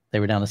 they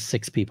were down to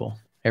 6 people.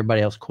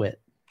 Everybody else quit.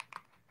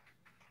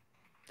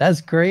 That's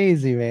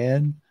crazy,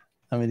 man.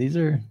 I mean, these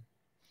are.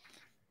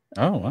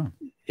 Oh, wow.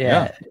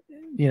 Yeah.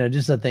 You know,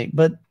 just a thing.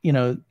 But, you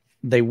know,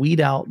 they weed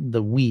out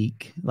the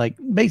weak. Like,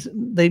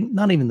 basically,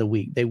 not even the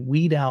weak. They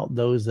weed out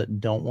those that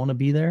don't want to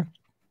be there.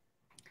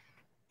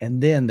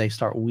 And then they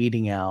start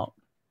weeding out,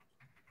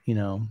 you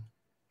know,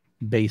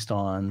 based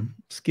on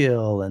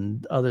skill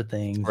and other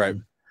things. Right.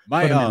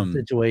 My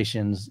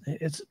situations.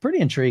 It's pretty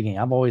intriguing.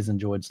 I've always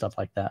enjoyed stuff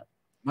like that.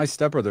 My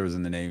stepbrother was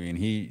in the Navy, and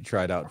he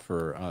tried out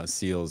for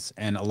SEALs,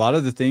 and a lot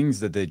of the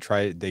things that they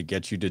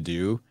get you to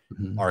do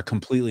are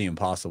completely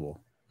impossible.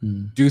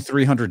 Do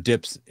 300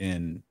 dips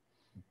in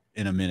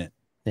a minute.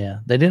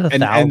 Yeah, they did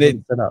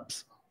 1,000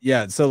 sit-ups.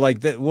 Yeah, so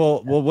like that.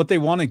 Well, what they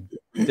want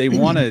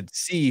to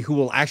see who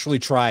will actually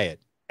try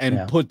it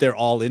and put their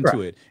all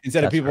into it,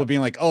 instead of people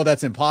being like, "Oh,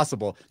 that's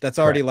impossible." That's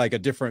already like a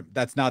different.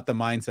 That's not the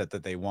mindset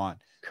that they want.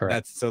 Correct.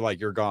 That's so like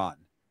you're gone.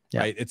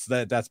 Right. It's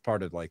that's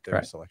part of like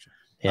their selection.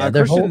 Yeah,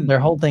 their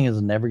whole thing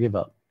is never give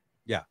up.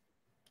 Yeah.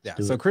 Yeah.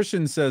 So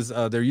Christian says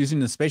they're using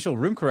the spatial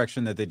room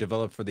correction that they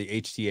developed for the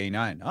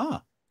HTA9.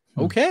 Ah,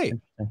 okay.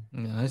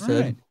 Yeah, I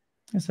said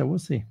we'll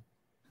see.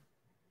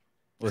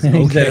 Was it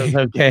okay? It was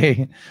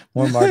okay.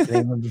 More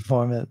marketing than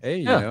performance. Hey,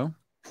 you know.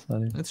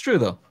 It's true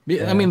though.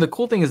 I mean, the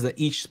cool thing is that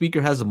each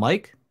speaker has a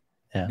mic.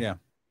 Yeah.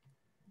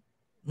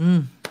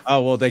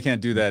 Oh, well, they can't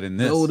do that in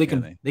this. Oh, they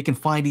can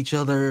find each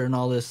other and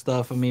all this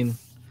stuff. I mean,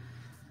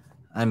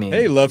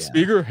 hey, left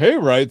speaker. Hey,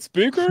 right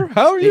speaker.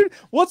 How are you?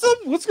 What's up?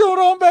 What's going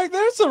on back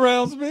there?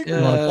 Surround speaker.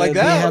 Like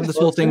that. They have this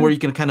whole thing where you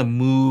can kind of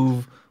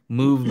move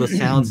the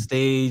sound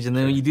stage, and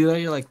then when you do that,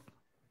 you're like,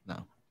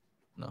 no.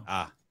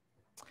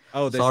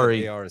 Oh,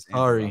 sorry.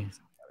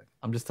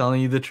 I'm just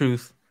telling you the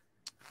truth.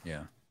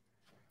 Yeah,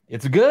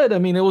 it's good. I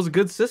mean, it was a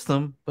good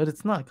system, but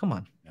it's not. Come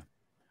on.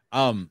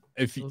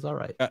 If it was all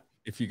right.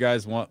 If you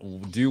guys want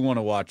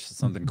to watch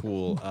something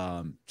cool,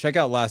 check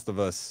out Last of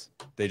Us.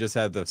 They just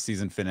had the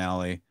season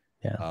finale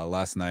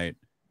last night.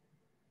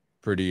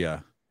 Pretty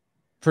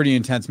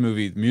intense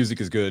movie.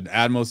 Music is good.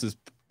 Atmos is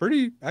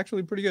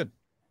actually pretty good.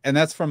 And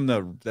that's from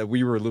that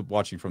we were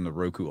watching from the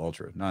Roku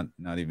Ultra. Not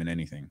even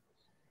anything.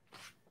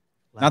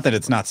 Not that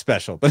it's not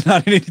special, but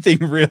not anything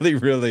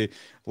really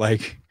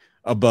like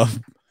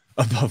above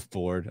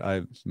board.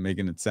 I'm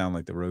making it sound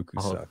like the Roku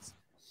sucks.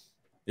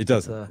 It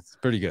doesn't. It's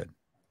pretty good.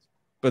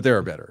 But there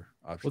are better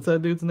options. What's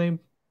that dude's name?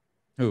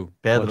 Who?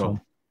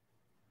 Pedro.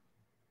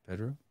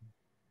 Pedro?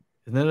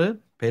 Isn't that it?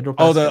 Pedro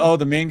Pascal?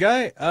 The main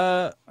guy?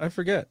 I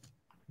forget.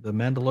 The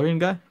Mandalorian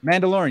guy?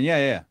 Mandalorian,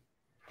 yeah.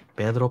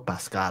 Pedro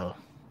Pascal.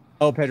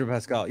 Oh, Pedro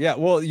Pascal. Yeah,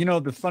 well, you know,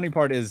 the funny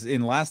part is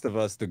in Last of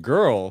Us, the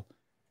girl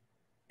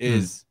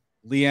is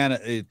Lyanna.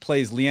 It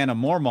plays Lyanna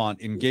Mormont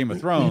in Game of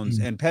Thrones,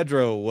 and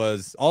Pedro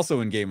was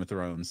also in Game of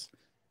Thrones.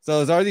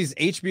 So are these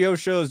HBO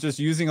shows just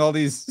using all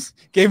these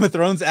Game of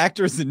Thrones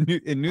actors in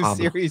new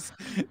series?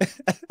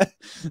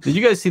 Did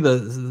you guys see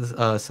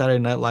the Saturday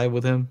Night Live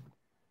with him?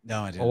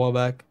 No, I didn't. A while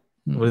back,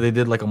 where they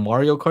did like a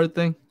Mario Kart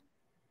thing.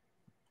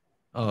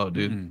 Oh,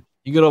 dude,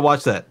 you gotta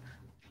watch that.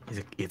 He's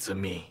like, "It's a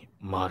me,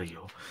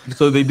 Mario."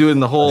 So they do it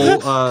in the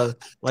whole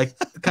like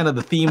kind of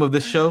the theme of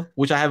this show,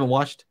 which I haven't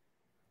watched.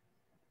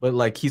 But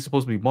like he's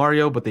supposed to be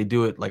Mario, but they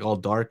do it like all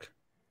dark.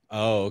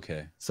 Oh,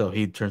 okay. So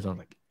he turns on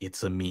like,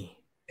 "It's a me,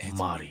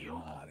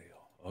 Mario."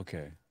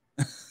 Okay.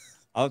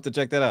 I'll have to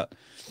check that out.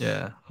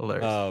 Yeah,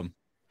 hilarious.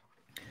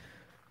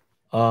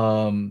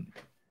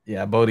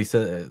 Yeah, Bodhi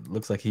said it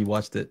looks like he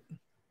watched it.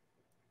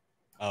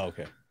 Oh,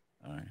 okay.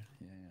 All right.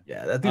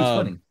 Yeah, that dude's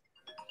funny.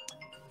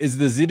 Is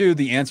the Zidu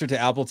the answer to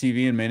Apple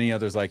TV and many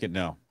others like it?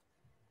 No.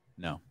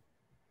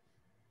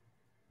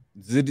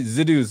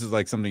 Zidu is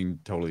like something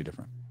totally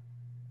different.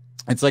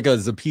 It's like a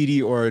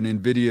Zapiti or an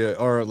NVIDIA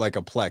or like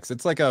a Plex.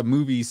 It's like a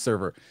movie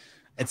server.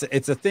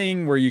 It's a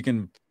thing where you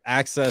can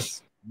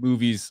access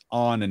movies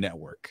on a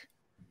network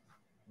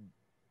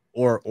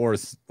or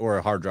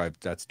a hard drive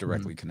that's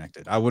directly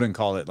connected. I wouldn't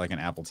call it like an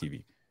Apple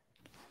TV.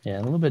 Yeah,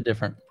 a little bit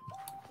different.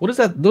 What is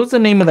that? What's the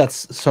name of that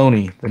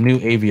Sony, the new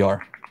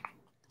AVR?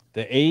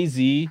 The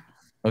AZ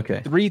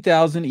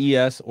 3000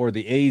 ES or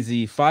the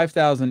AZ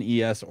 5000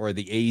 ES or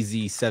the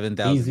AZ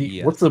 7000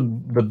 ES. What's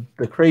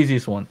the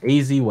craziest one?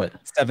 AZ what?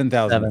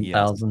 7000 ES.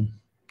 7,000.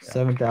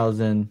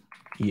 7000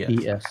 ES.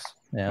 ES.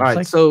 Yeah. All right.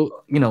 Like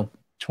so, you know,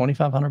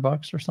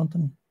 $2,500 or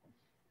something.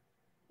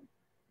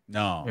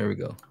 No. There we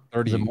go.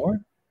 30. Is it more?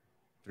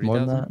 3, More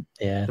than that?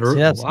 Yeah. There- See,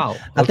 that's, wow.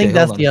 I think Okay,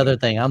 that's hold the on. other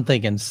thing. I'm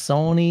thinking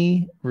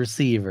Sony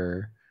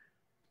receiver,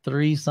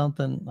 3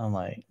 something. I'm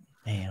like,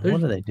 man,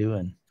 what are they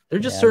doing?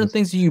 There's just Yeah, certain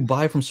things you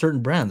buy from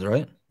certain brands,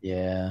 right?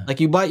 Yeah. Like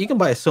you can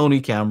buy a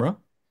Sony camera.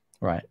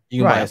 Right.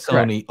 You can buy a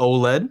Sony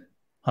OLED.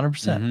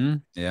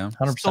 100%. Yeah.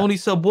 100%. Sony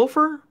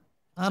subwoofer?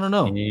 I don't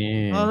know.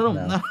 Yeah, I don't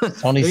know. no.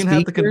 Sony You're gonna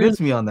have to convince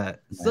me on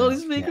that. Sony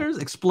speakers,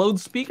 Explode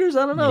speakers.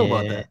 I don't know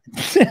about that.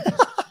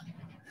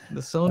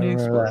 The Sony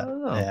Explode. I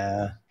don't know.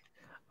 Yeah.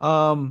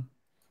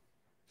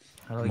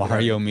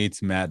 Mario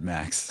meets Mad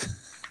Max.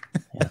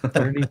 Yeah,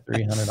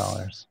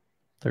 $3,300.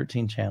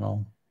 13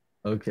 channel.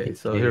 Okay,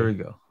 so here we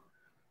go.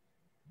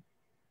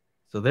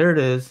 So there it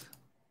is.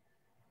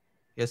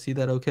 You guys see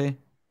that? Okay.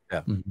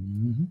 Yeah.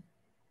 Mm-hmm.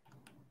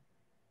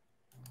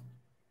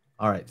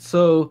 All right.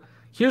 So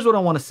here's what I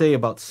want to say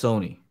about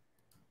Sony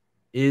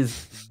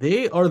is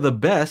they are the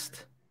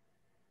best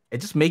at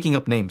just making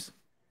up names.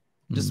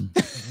 Just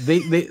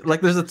they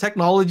like there's a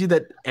technology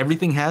that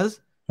everything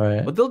has,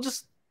 right? But they'll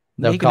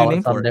make a new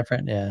name for it.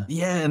 Different,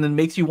 yeah, and then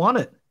makes you want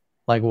it.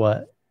 Like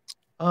what?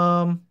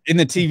 In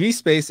the TV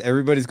space,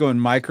 everybody's going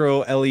micro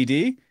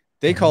LED.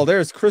 They call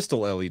theirs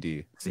crystal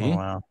LED. See? Oh,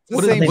 wow.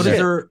 What is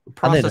their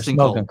processing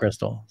called?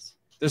 Crystals.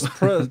 There's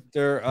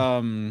their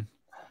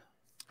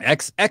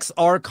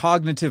XR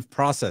cognitive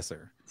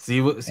processor. See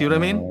what I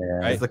mean?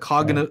 Yeah. It's the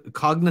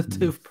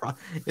cognitive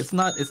it's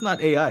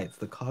not AI, it's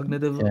the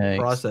cognitive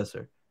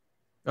processor.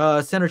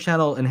 Center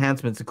channel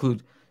enhancements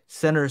include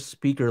center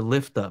speaker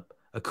lift up,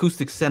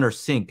 acoustic center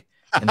sync,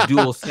 and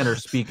dual center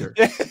speaker.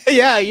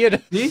 Yeah, you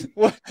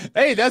know.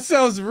 Hey, that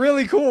sounds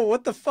really cool.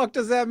 What the fuck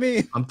does that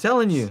mean? I'm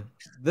telling you,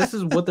 this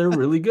is what they're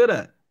really good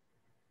at.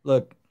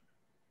 Look.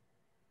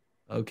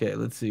 Okay,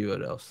 let's see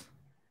what else.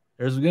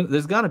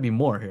 There's got to be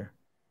more here.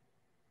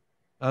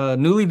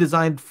 Newly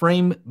designed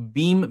frame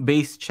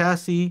beam-based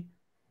chassis.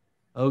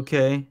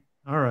 Okay.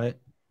 All right.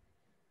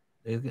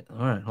 All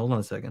right. Hold on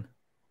a second.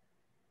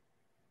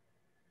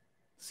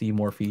 See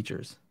more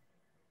features.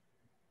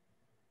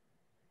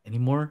 Any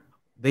more?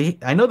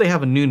 I know they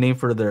have a new name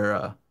for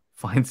their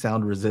fine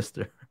sound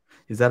resistor.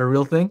 Is that a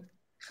real thing?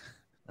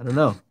 I don't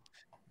know.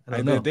 I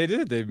don't know. They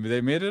did.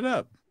 They made it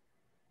up.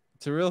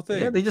 It's a real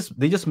thing. Yeah, they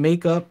just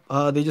make up.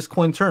 They just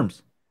coin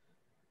terms.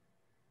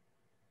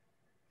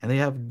 And they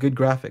have good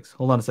graphics.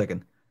 Hold on a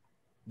second.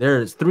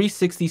 There's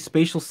 360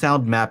 spatial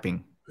sound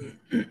mapping.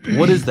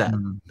 What is that?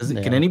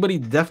 Can anybody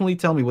definitely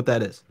tell me what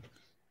that is?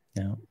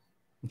 Yeah.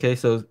 Okay,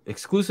 so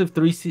exclusive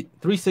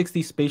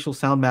 360 spatial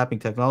sound mapping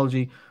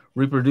technology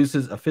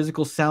reproduces a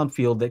physical sound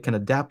field that can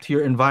adapt to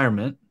your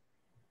environment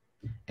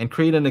and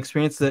create an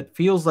experience that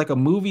feels like a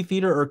movie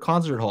theater or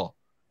concert hall.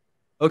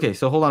 Okay,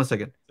 so hold on a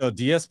second. So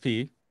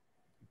DSP.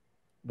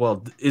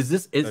 Well,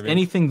 is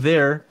anything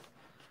there?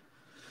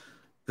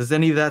 Does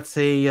any of that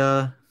say,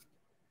 can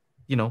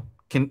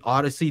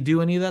Odyssey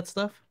do any of that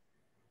stuff?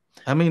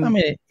 I mean,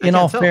 in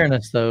all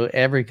fairness, though,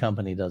 every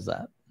company does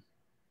that.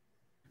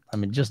 I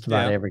mean, just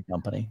about every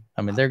company.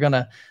 I mean,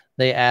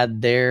 they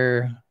add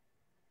their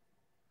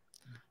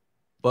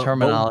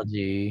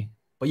terminology.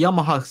 But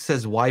Yamaha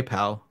says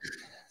YPOW.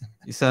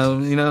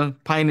 So,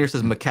 Pioneer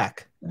says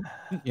macaque.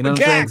 You know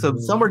what I'm saying? So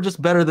some are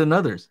just better than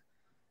others.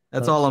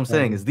 That's all I'm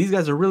saying is these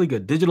guys are really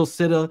good. Digital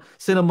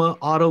cinema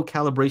auto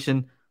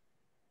calibration.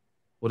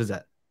 What is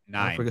that?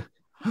 9.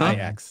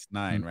 IX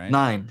 9, right?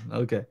 9.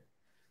 Okay.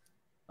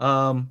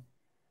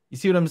 You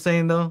see what I'm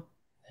saying though?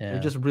 Yeah.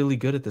 They're just really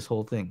good at this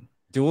whole thing.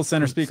 Dual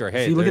center speaker.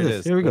 Hey, see, look at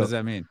this. Here we go. What does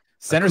that mean?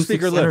 Center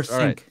speaker lift. All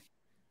right.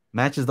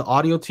 Matches the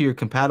audio to your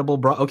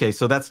compatible okay,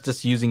 so that's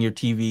just using your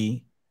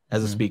TV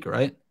as a speaker,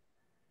 right?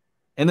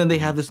 And then they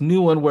have this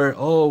new one where,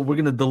 we're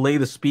gonna delay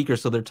the speaker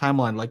so their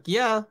timeline. Like,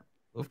 yeah,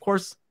 of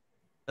course,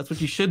 that's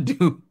what you should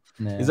do.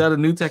 Yeah. Is that a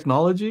new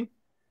technology?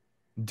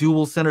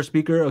 Dual center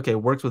speaker. Okay,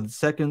 works with the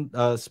second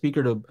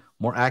speaker to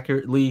more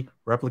accurately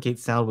replicate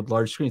sound with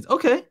large screens.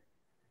 Okay,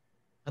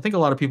 I think a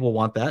lot of people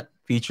want that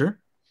feature.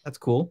 That's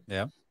cool.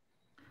 Yeah.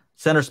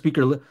 Center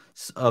speaker.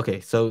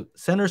 Okay, so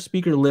center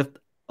speaker lift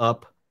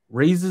up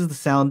raises the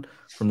sound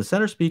from the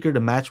center speaker to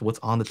match what's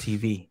on the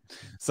TV.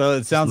 So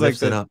it sounds like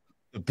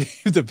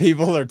the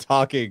people are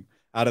talking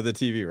out of the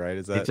TV, right?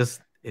 Is that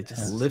it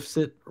just lifts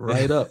it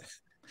right up.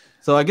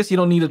 So I guess you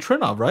don't need a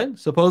Trinnov, right?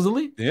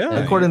 Supposedly, yeah.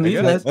 According to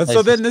these guys.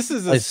 So then this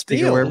is a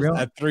steal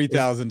at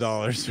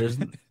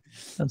 $3,000.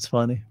 That's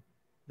funny.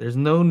 There's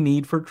no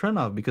need for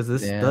Trinnov because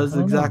this does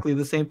exactly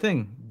the same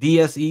thing.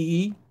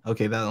 DSEE.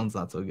 Okay, that one's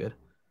not so good.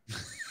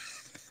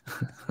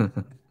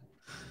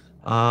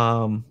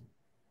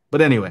 But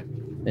anyway,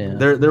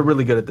 they're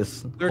really good at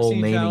this.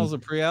 13 channels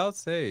of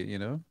pre-outs. Hey,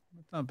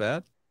 it's not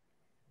bad.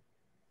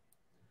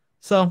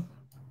 So,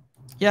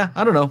 yeah,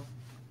 I don't know.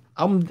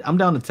 I'm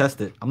down to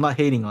test it. I'm not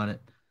hating on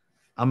it.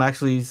 I'm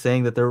actually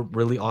saying that they're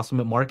really awesome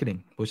at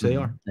marketing, which they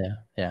are.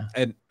 Yeah.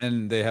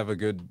 And they have a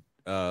good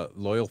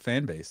loyal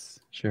fan base.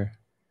 Sure.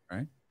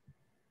 Right?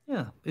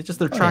 Yeah, it's just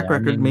their track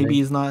record. Maybe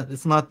it's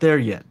not there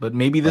yet, but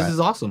maybe this is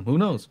awesome. Who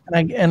knows?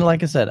 And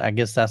like I said, I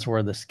guess that's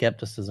where the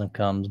skepticism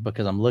comes,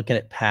 because I'm looking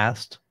at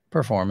past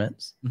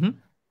performance,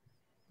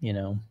 you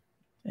know,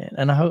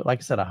 and I hope, like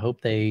I said, I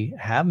hope they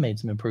have made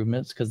some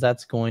improvements, because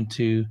that's going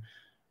to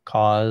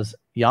cause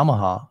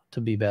Yamaha to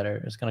be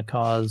better. It's going to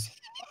cause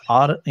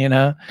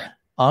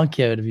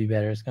Onkyo to be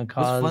better. It's going to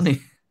cause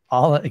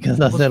all that, because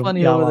I said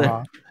funny Yamaha. over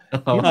there?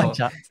 Oh,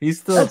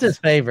 that's his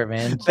favorite,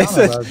 man.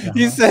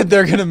 He said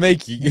they're gonna make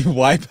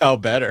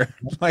Wipeout better.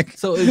 Like,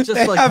 so it's just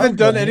they like haven't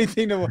done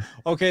anything to.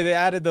 Okay, they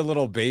added the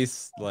little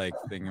bass like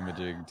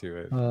thingamajig to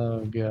it.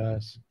 Oh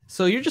gosh.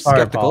 So you're just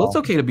skeptical. It's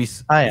okay to be.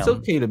 It's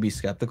okay to be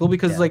skeptical,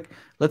 because like,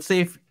 let's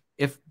say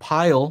if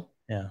Pile,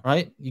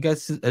 right? You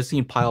guys have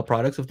seen Pile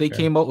products. If they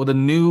came out with a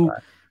new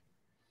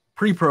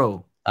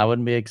pre-pro, I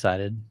wouldn't be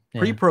excited.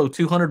 Pre-pro,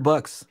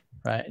 $200.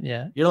 Right.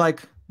 Yeah. You're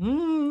like,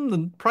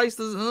 the price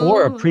is,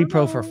 or a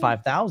pre-pro for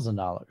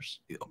 $5,000.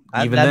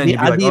 Even then,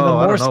 I'd be even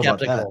more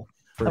skeptical.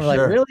 I'm like,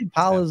 really?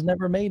 Pile has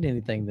never made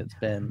anything that's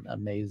been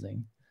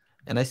amazing.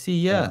 And I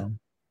see, the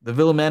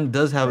Villa Man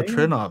does have a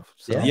Trinov.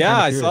 So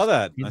I saw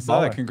that. I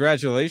saw that.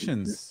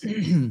 Congratulations.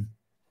 You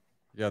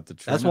got the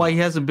Trinov. That's why he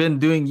hasn't been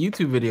doing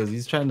YouTube videos.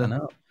 He's trying to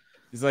know.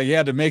 He's like, he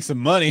had to make some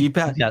money. He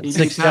passed out. He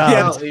passed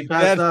out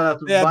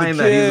buying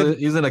that.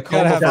 He's in a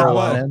coma for a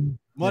while.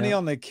 Money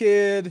on the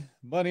kid,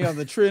 money on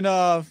the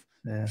Trinov.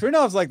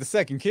 Trinov's like the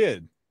second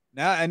kid.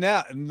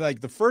 Now,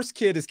 like the first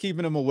kid is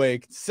keeping him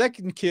awake.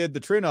 Second kid,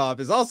 the Trinov,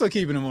 is also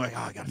keeping him awake.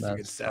 Oh, I gotta figure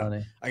this out.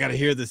 I gotta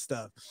hear this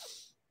stuff.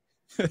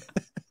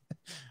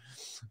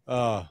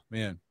 Oh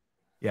man,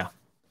 yeah.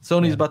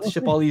 Sony's about to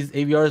ship all these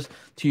AVRs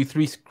to you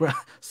three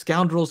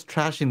scoundrels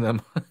trashing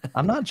them.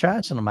 I'm not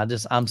trashing them.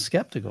 I'm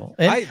skeptical.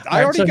 I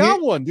already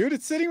got one, dude.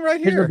 It's sitting right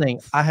here. Here's the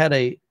thing. I had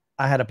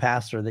a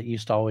pastor that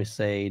used to always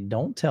say,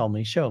 "Don't tell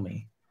me, show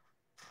me."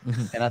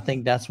 And I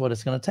think that's what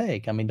it's going to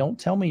take. I mean, don't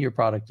tell me your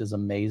product is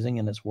amazing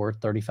and it's worth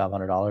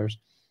 $3,500.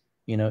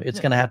 You know, it's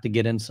going to have to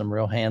get in some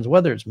real hands,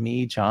 whether it's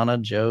me,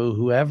 Chana, Joe,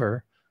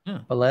 whoever.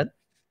 But let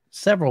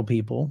several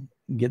people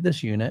get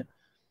this unit.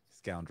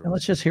 Scoundrels. And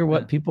let's just hear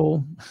what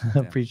people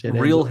appreciate.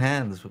 Real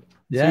hands.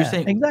 Yeah, so you're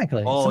saying,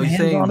 exactly. Oh, you're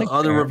saying the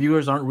other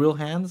reviewers aren't real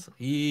hands?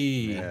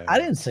 I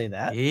didn't say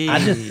that. I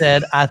just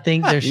said I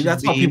think there should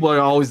That's how people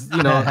are always,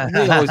 they're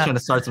always trying to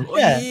start some.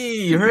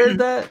 You heard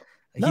that?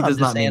 No, he does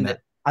not mean that.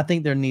 I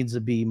think there needs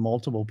to be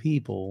multiple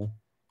people,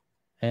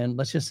 and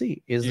let's just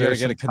see, is there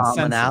some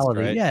commonality?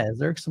 Right? Yeah, is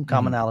there some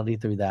commonality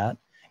through that?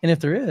 And if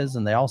there is,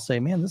 and they all say,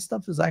 man, this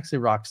stuff is actually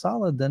rock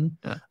solid, then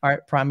all right,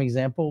 prime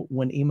example,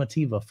 when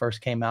Emotiva first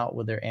came out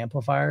with their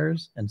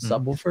amplifiers and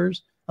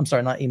subwoofers, I'm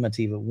sorry, not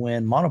Emotiva,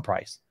 when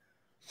Monoprice,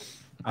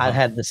 I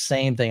had the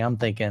same thing. I'm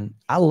thinking,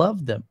 I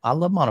love them. I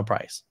love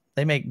Monoprice.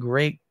 They make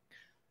great,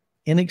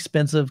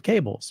 inexpensive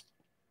cables,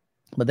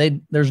 but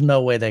there's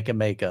no way they can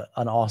make an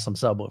awesome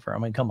subwoofer. I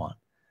mean, come on.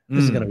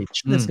 This is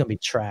gonna be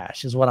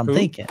trash, is what I'm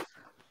thinking.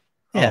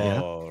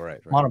 Yeah. Oh,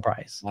 right.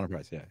 Monoprice.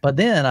 Monoprice, yeah. But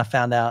then I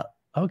found out,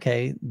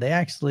 okay,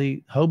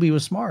 Hobie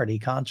was smart. He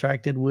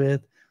contracted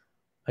with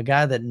a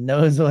guy that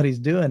knows what he's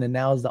doing, and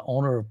now is the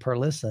owner of Per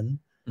Listen.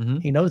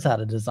 He knows how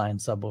to design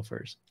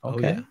subwoofers.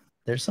 Okay,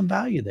 there's some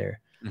value there.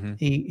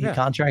 He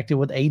contracted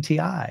with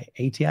ATI.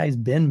 ATI's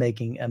been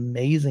making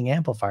amazing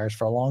amplifiers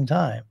for a long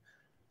time.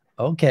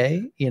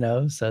 Okay,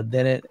 so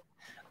then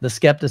the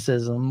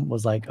skepticism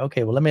was like,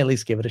 okay, well, let me at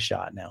least give it a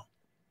shot now.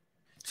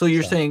 So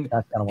you're saying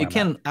it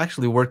can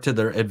actually work to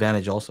their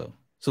advantage also.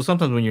 So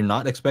sometimes when you're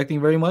not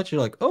expecting very much,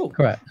 you're like, oh,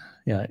 correct.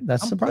 Yeah,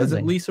 that's surprising.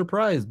 Pleasantly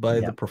surprised by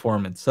the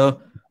performance.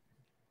 So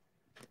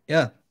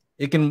yeah,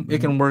 it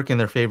can work in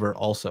their favor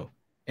also.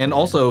 And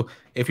also,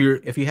 if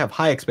you have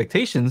high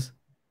expectations,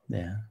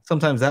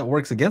 sometimes that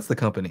works against the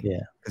company. Yeah,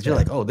 because you're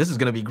like, oh, this is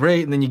gonna be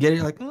great, and then you get it,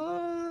 you're like,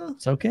 oh,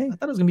 it's okay. I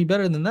thought it was gonna be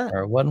better than that, or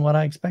it wasn't what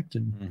I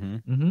expected.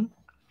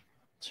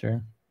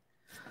 Sure.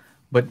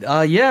 But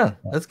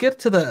let's get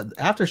to the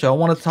after show. I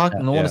want to talk,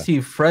 and I want to see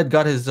if Fred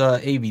got his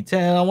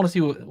AV10. I want to see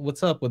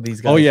what's up with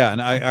these guys. Oh yeah,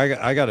 and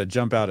I got to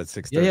jump out at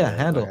 6:30. Yeah,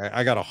 handle.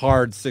 I got a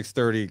hard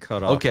 6:30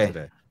 cut off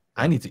today.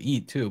 I need to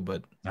eat too,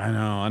 but I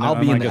know. I'll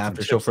be in the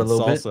after show for a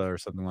little bit or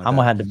something like I'm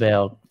gonna have to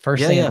bail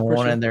first thing in the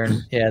morning.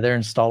 Sure. They're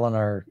installing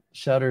our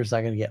shutters.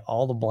 I gotta get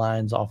all the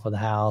blinds off of the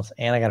house,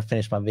 and I gotta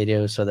finish my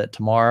videos so that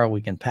tomorrow we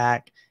can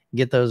pack,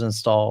 get those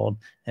installed,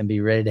 and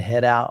be ready to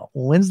head out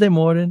Wednesday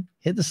morning.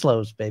 Hit the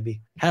slopes, baby.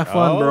 Have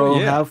fun, bro.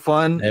 Yeah. Have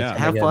fun. Yeah.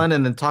 Have fun,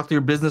 and then talk to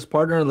your business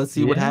partner and let's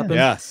see what happens.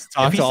 Yes.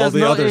 Talk to all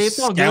the other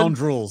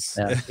scoundrels.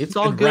 It's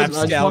all good.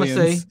 I just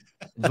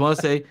want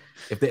to say,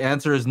 if the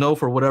answer is no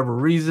for whatever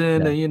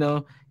reason, and you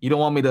don't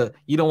want me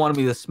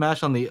to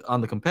smash on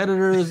the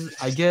competitors.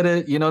 I get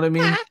it. You know what I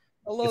mean?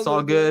 It's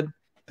all good.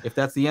 If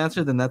that's the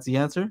answer, then that's the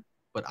answer.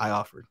 But I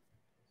offered.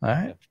 All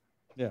right.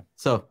 Yeah.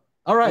 So,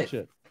 all right.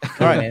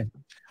 All right.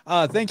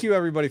 Thank you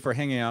everybody for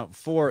hanging out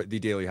for the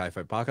Daily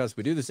HiFi podcast.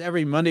 We do this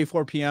every Monday,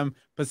 4 p.m.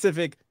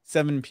 Pacific,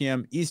 7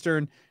 p.m.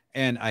 Eastern.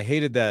 And I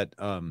hated that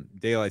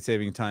daylight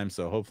saving time.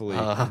 So hopefully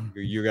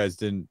you guys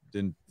didn't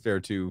fare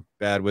too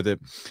bad with it.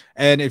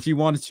 And if you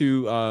wanted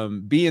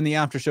to be in the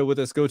after show with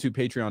us, go to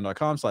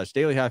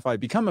patreon.com/dailyhifi,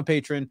 become a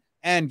patron,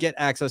 and get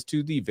access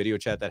to the video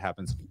chat that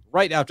happens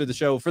right after the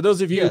show. For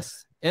those of you,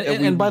 yes.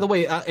 And by the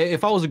way,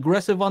 if I was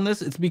aggressive on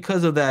this, it's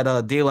because of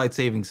that daylight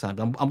savings time.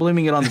 I'm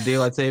blaming it on the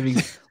daylight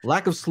savings,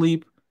 lack of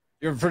sleep.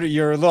 You're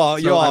a little.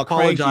 So I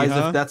apologize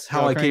cranky, if that's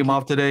how I came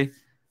off today.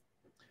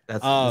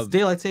 That's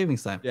daylight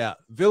savings time. Yeah,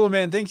 Villa,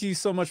 man, thank you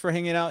so much for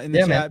hanging out in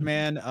the chat,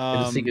 man.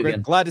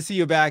 Glad to see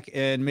you back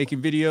and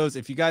making videos.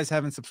 If you guys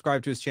haven't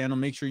subscribed to his channel,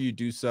 make sure you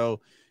do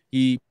so.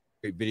 He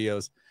great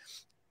videos,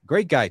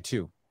 great guy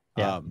too.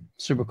 Yeah,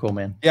 super cool,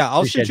 man. Yeah,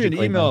 I'll shoot you an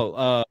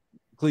email,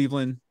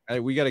 Cleveland.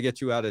 We got to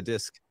get you out of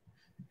disc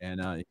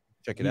and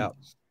check it out.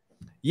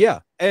 Yeah,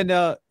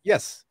 and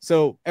yes.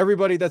 So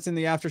everybody that's in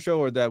the after show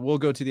or that will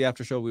go to the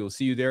after show, we will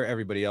see you there.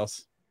 Everybody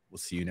else, we'll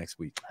see you next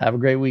week. Have a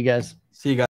great week, guys. See you guys.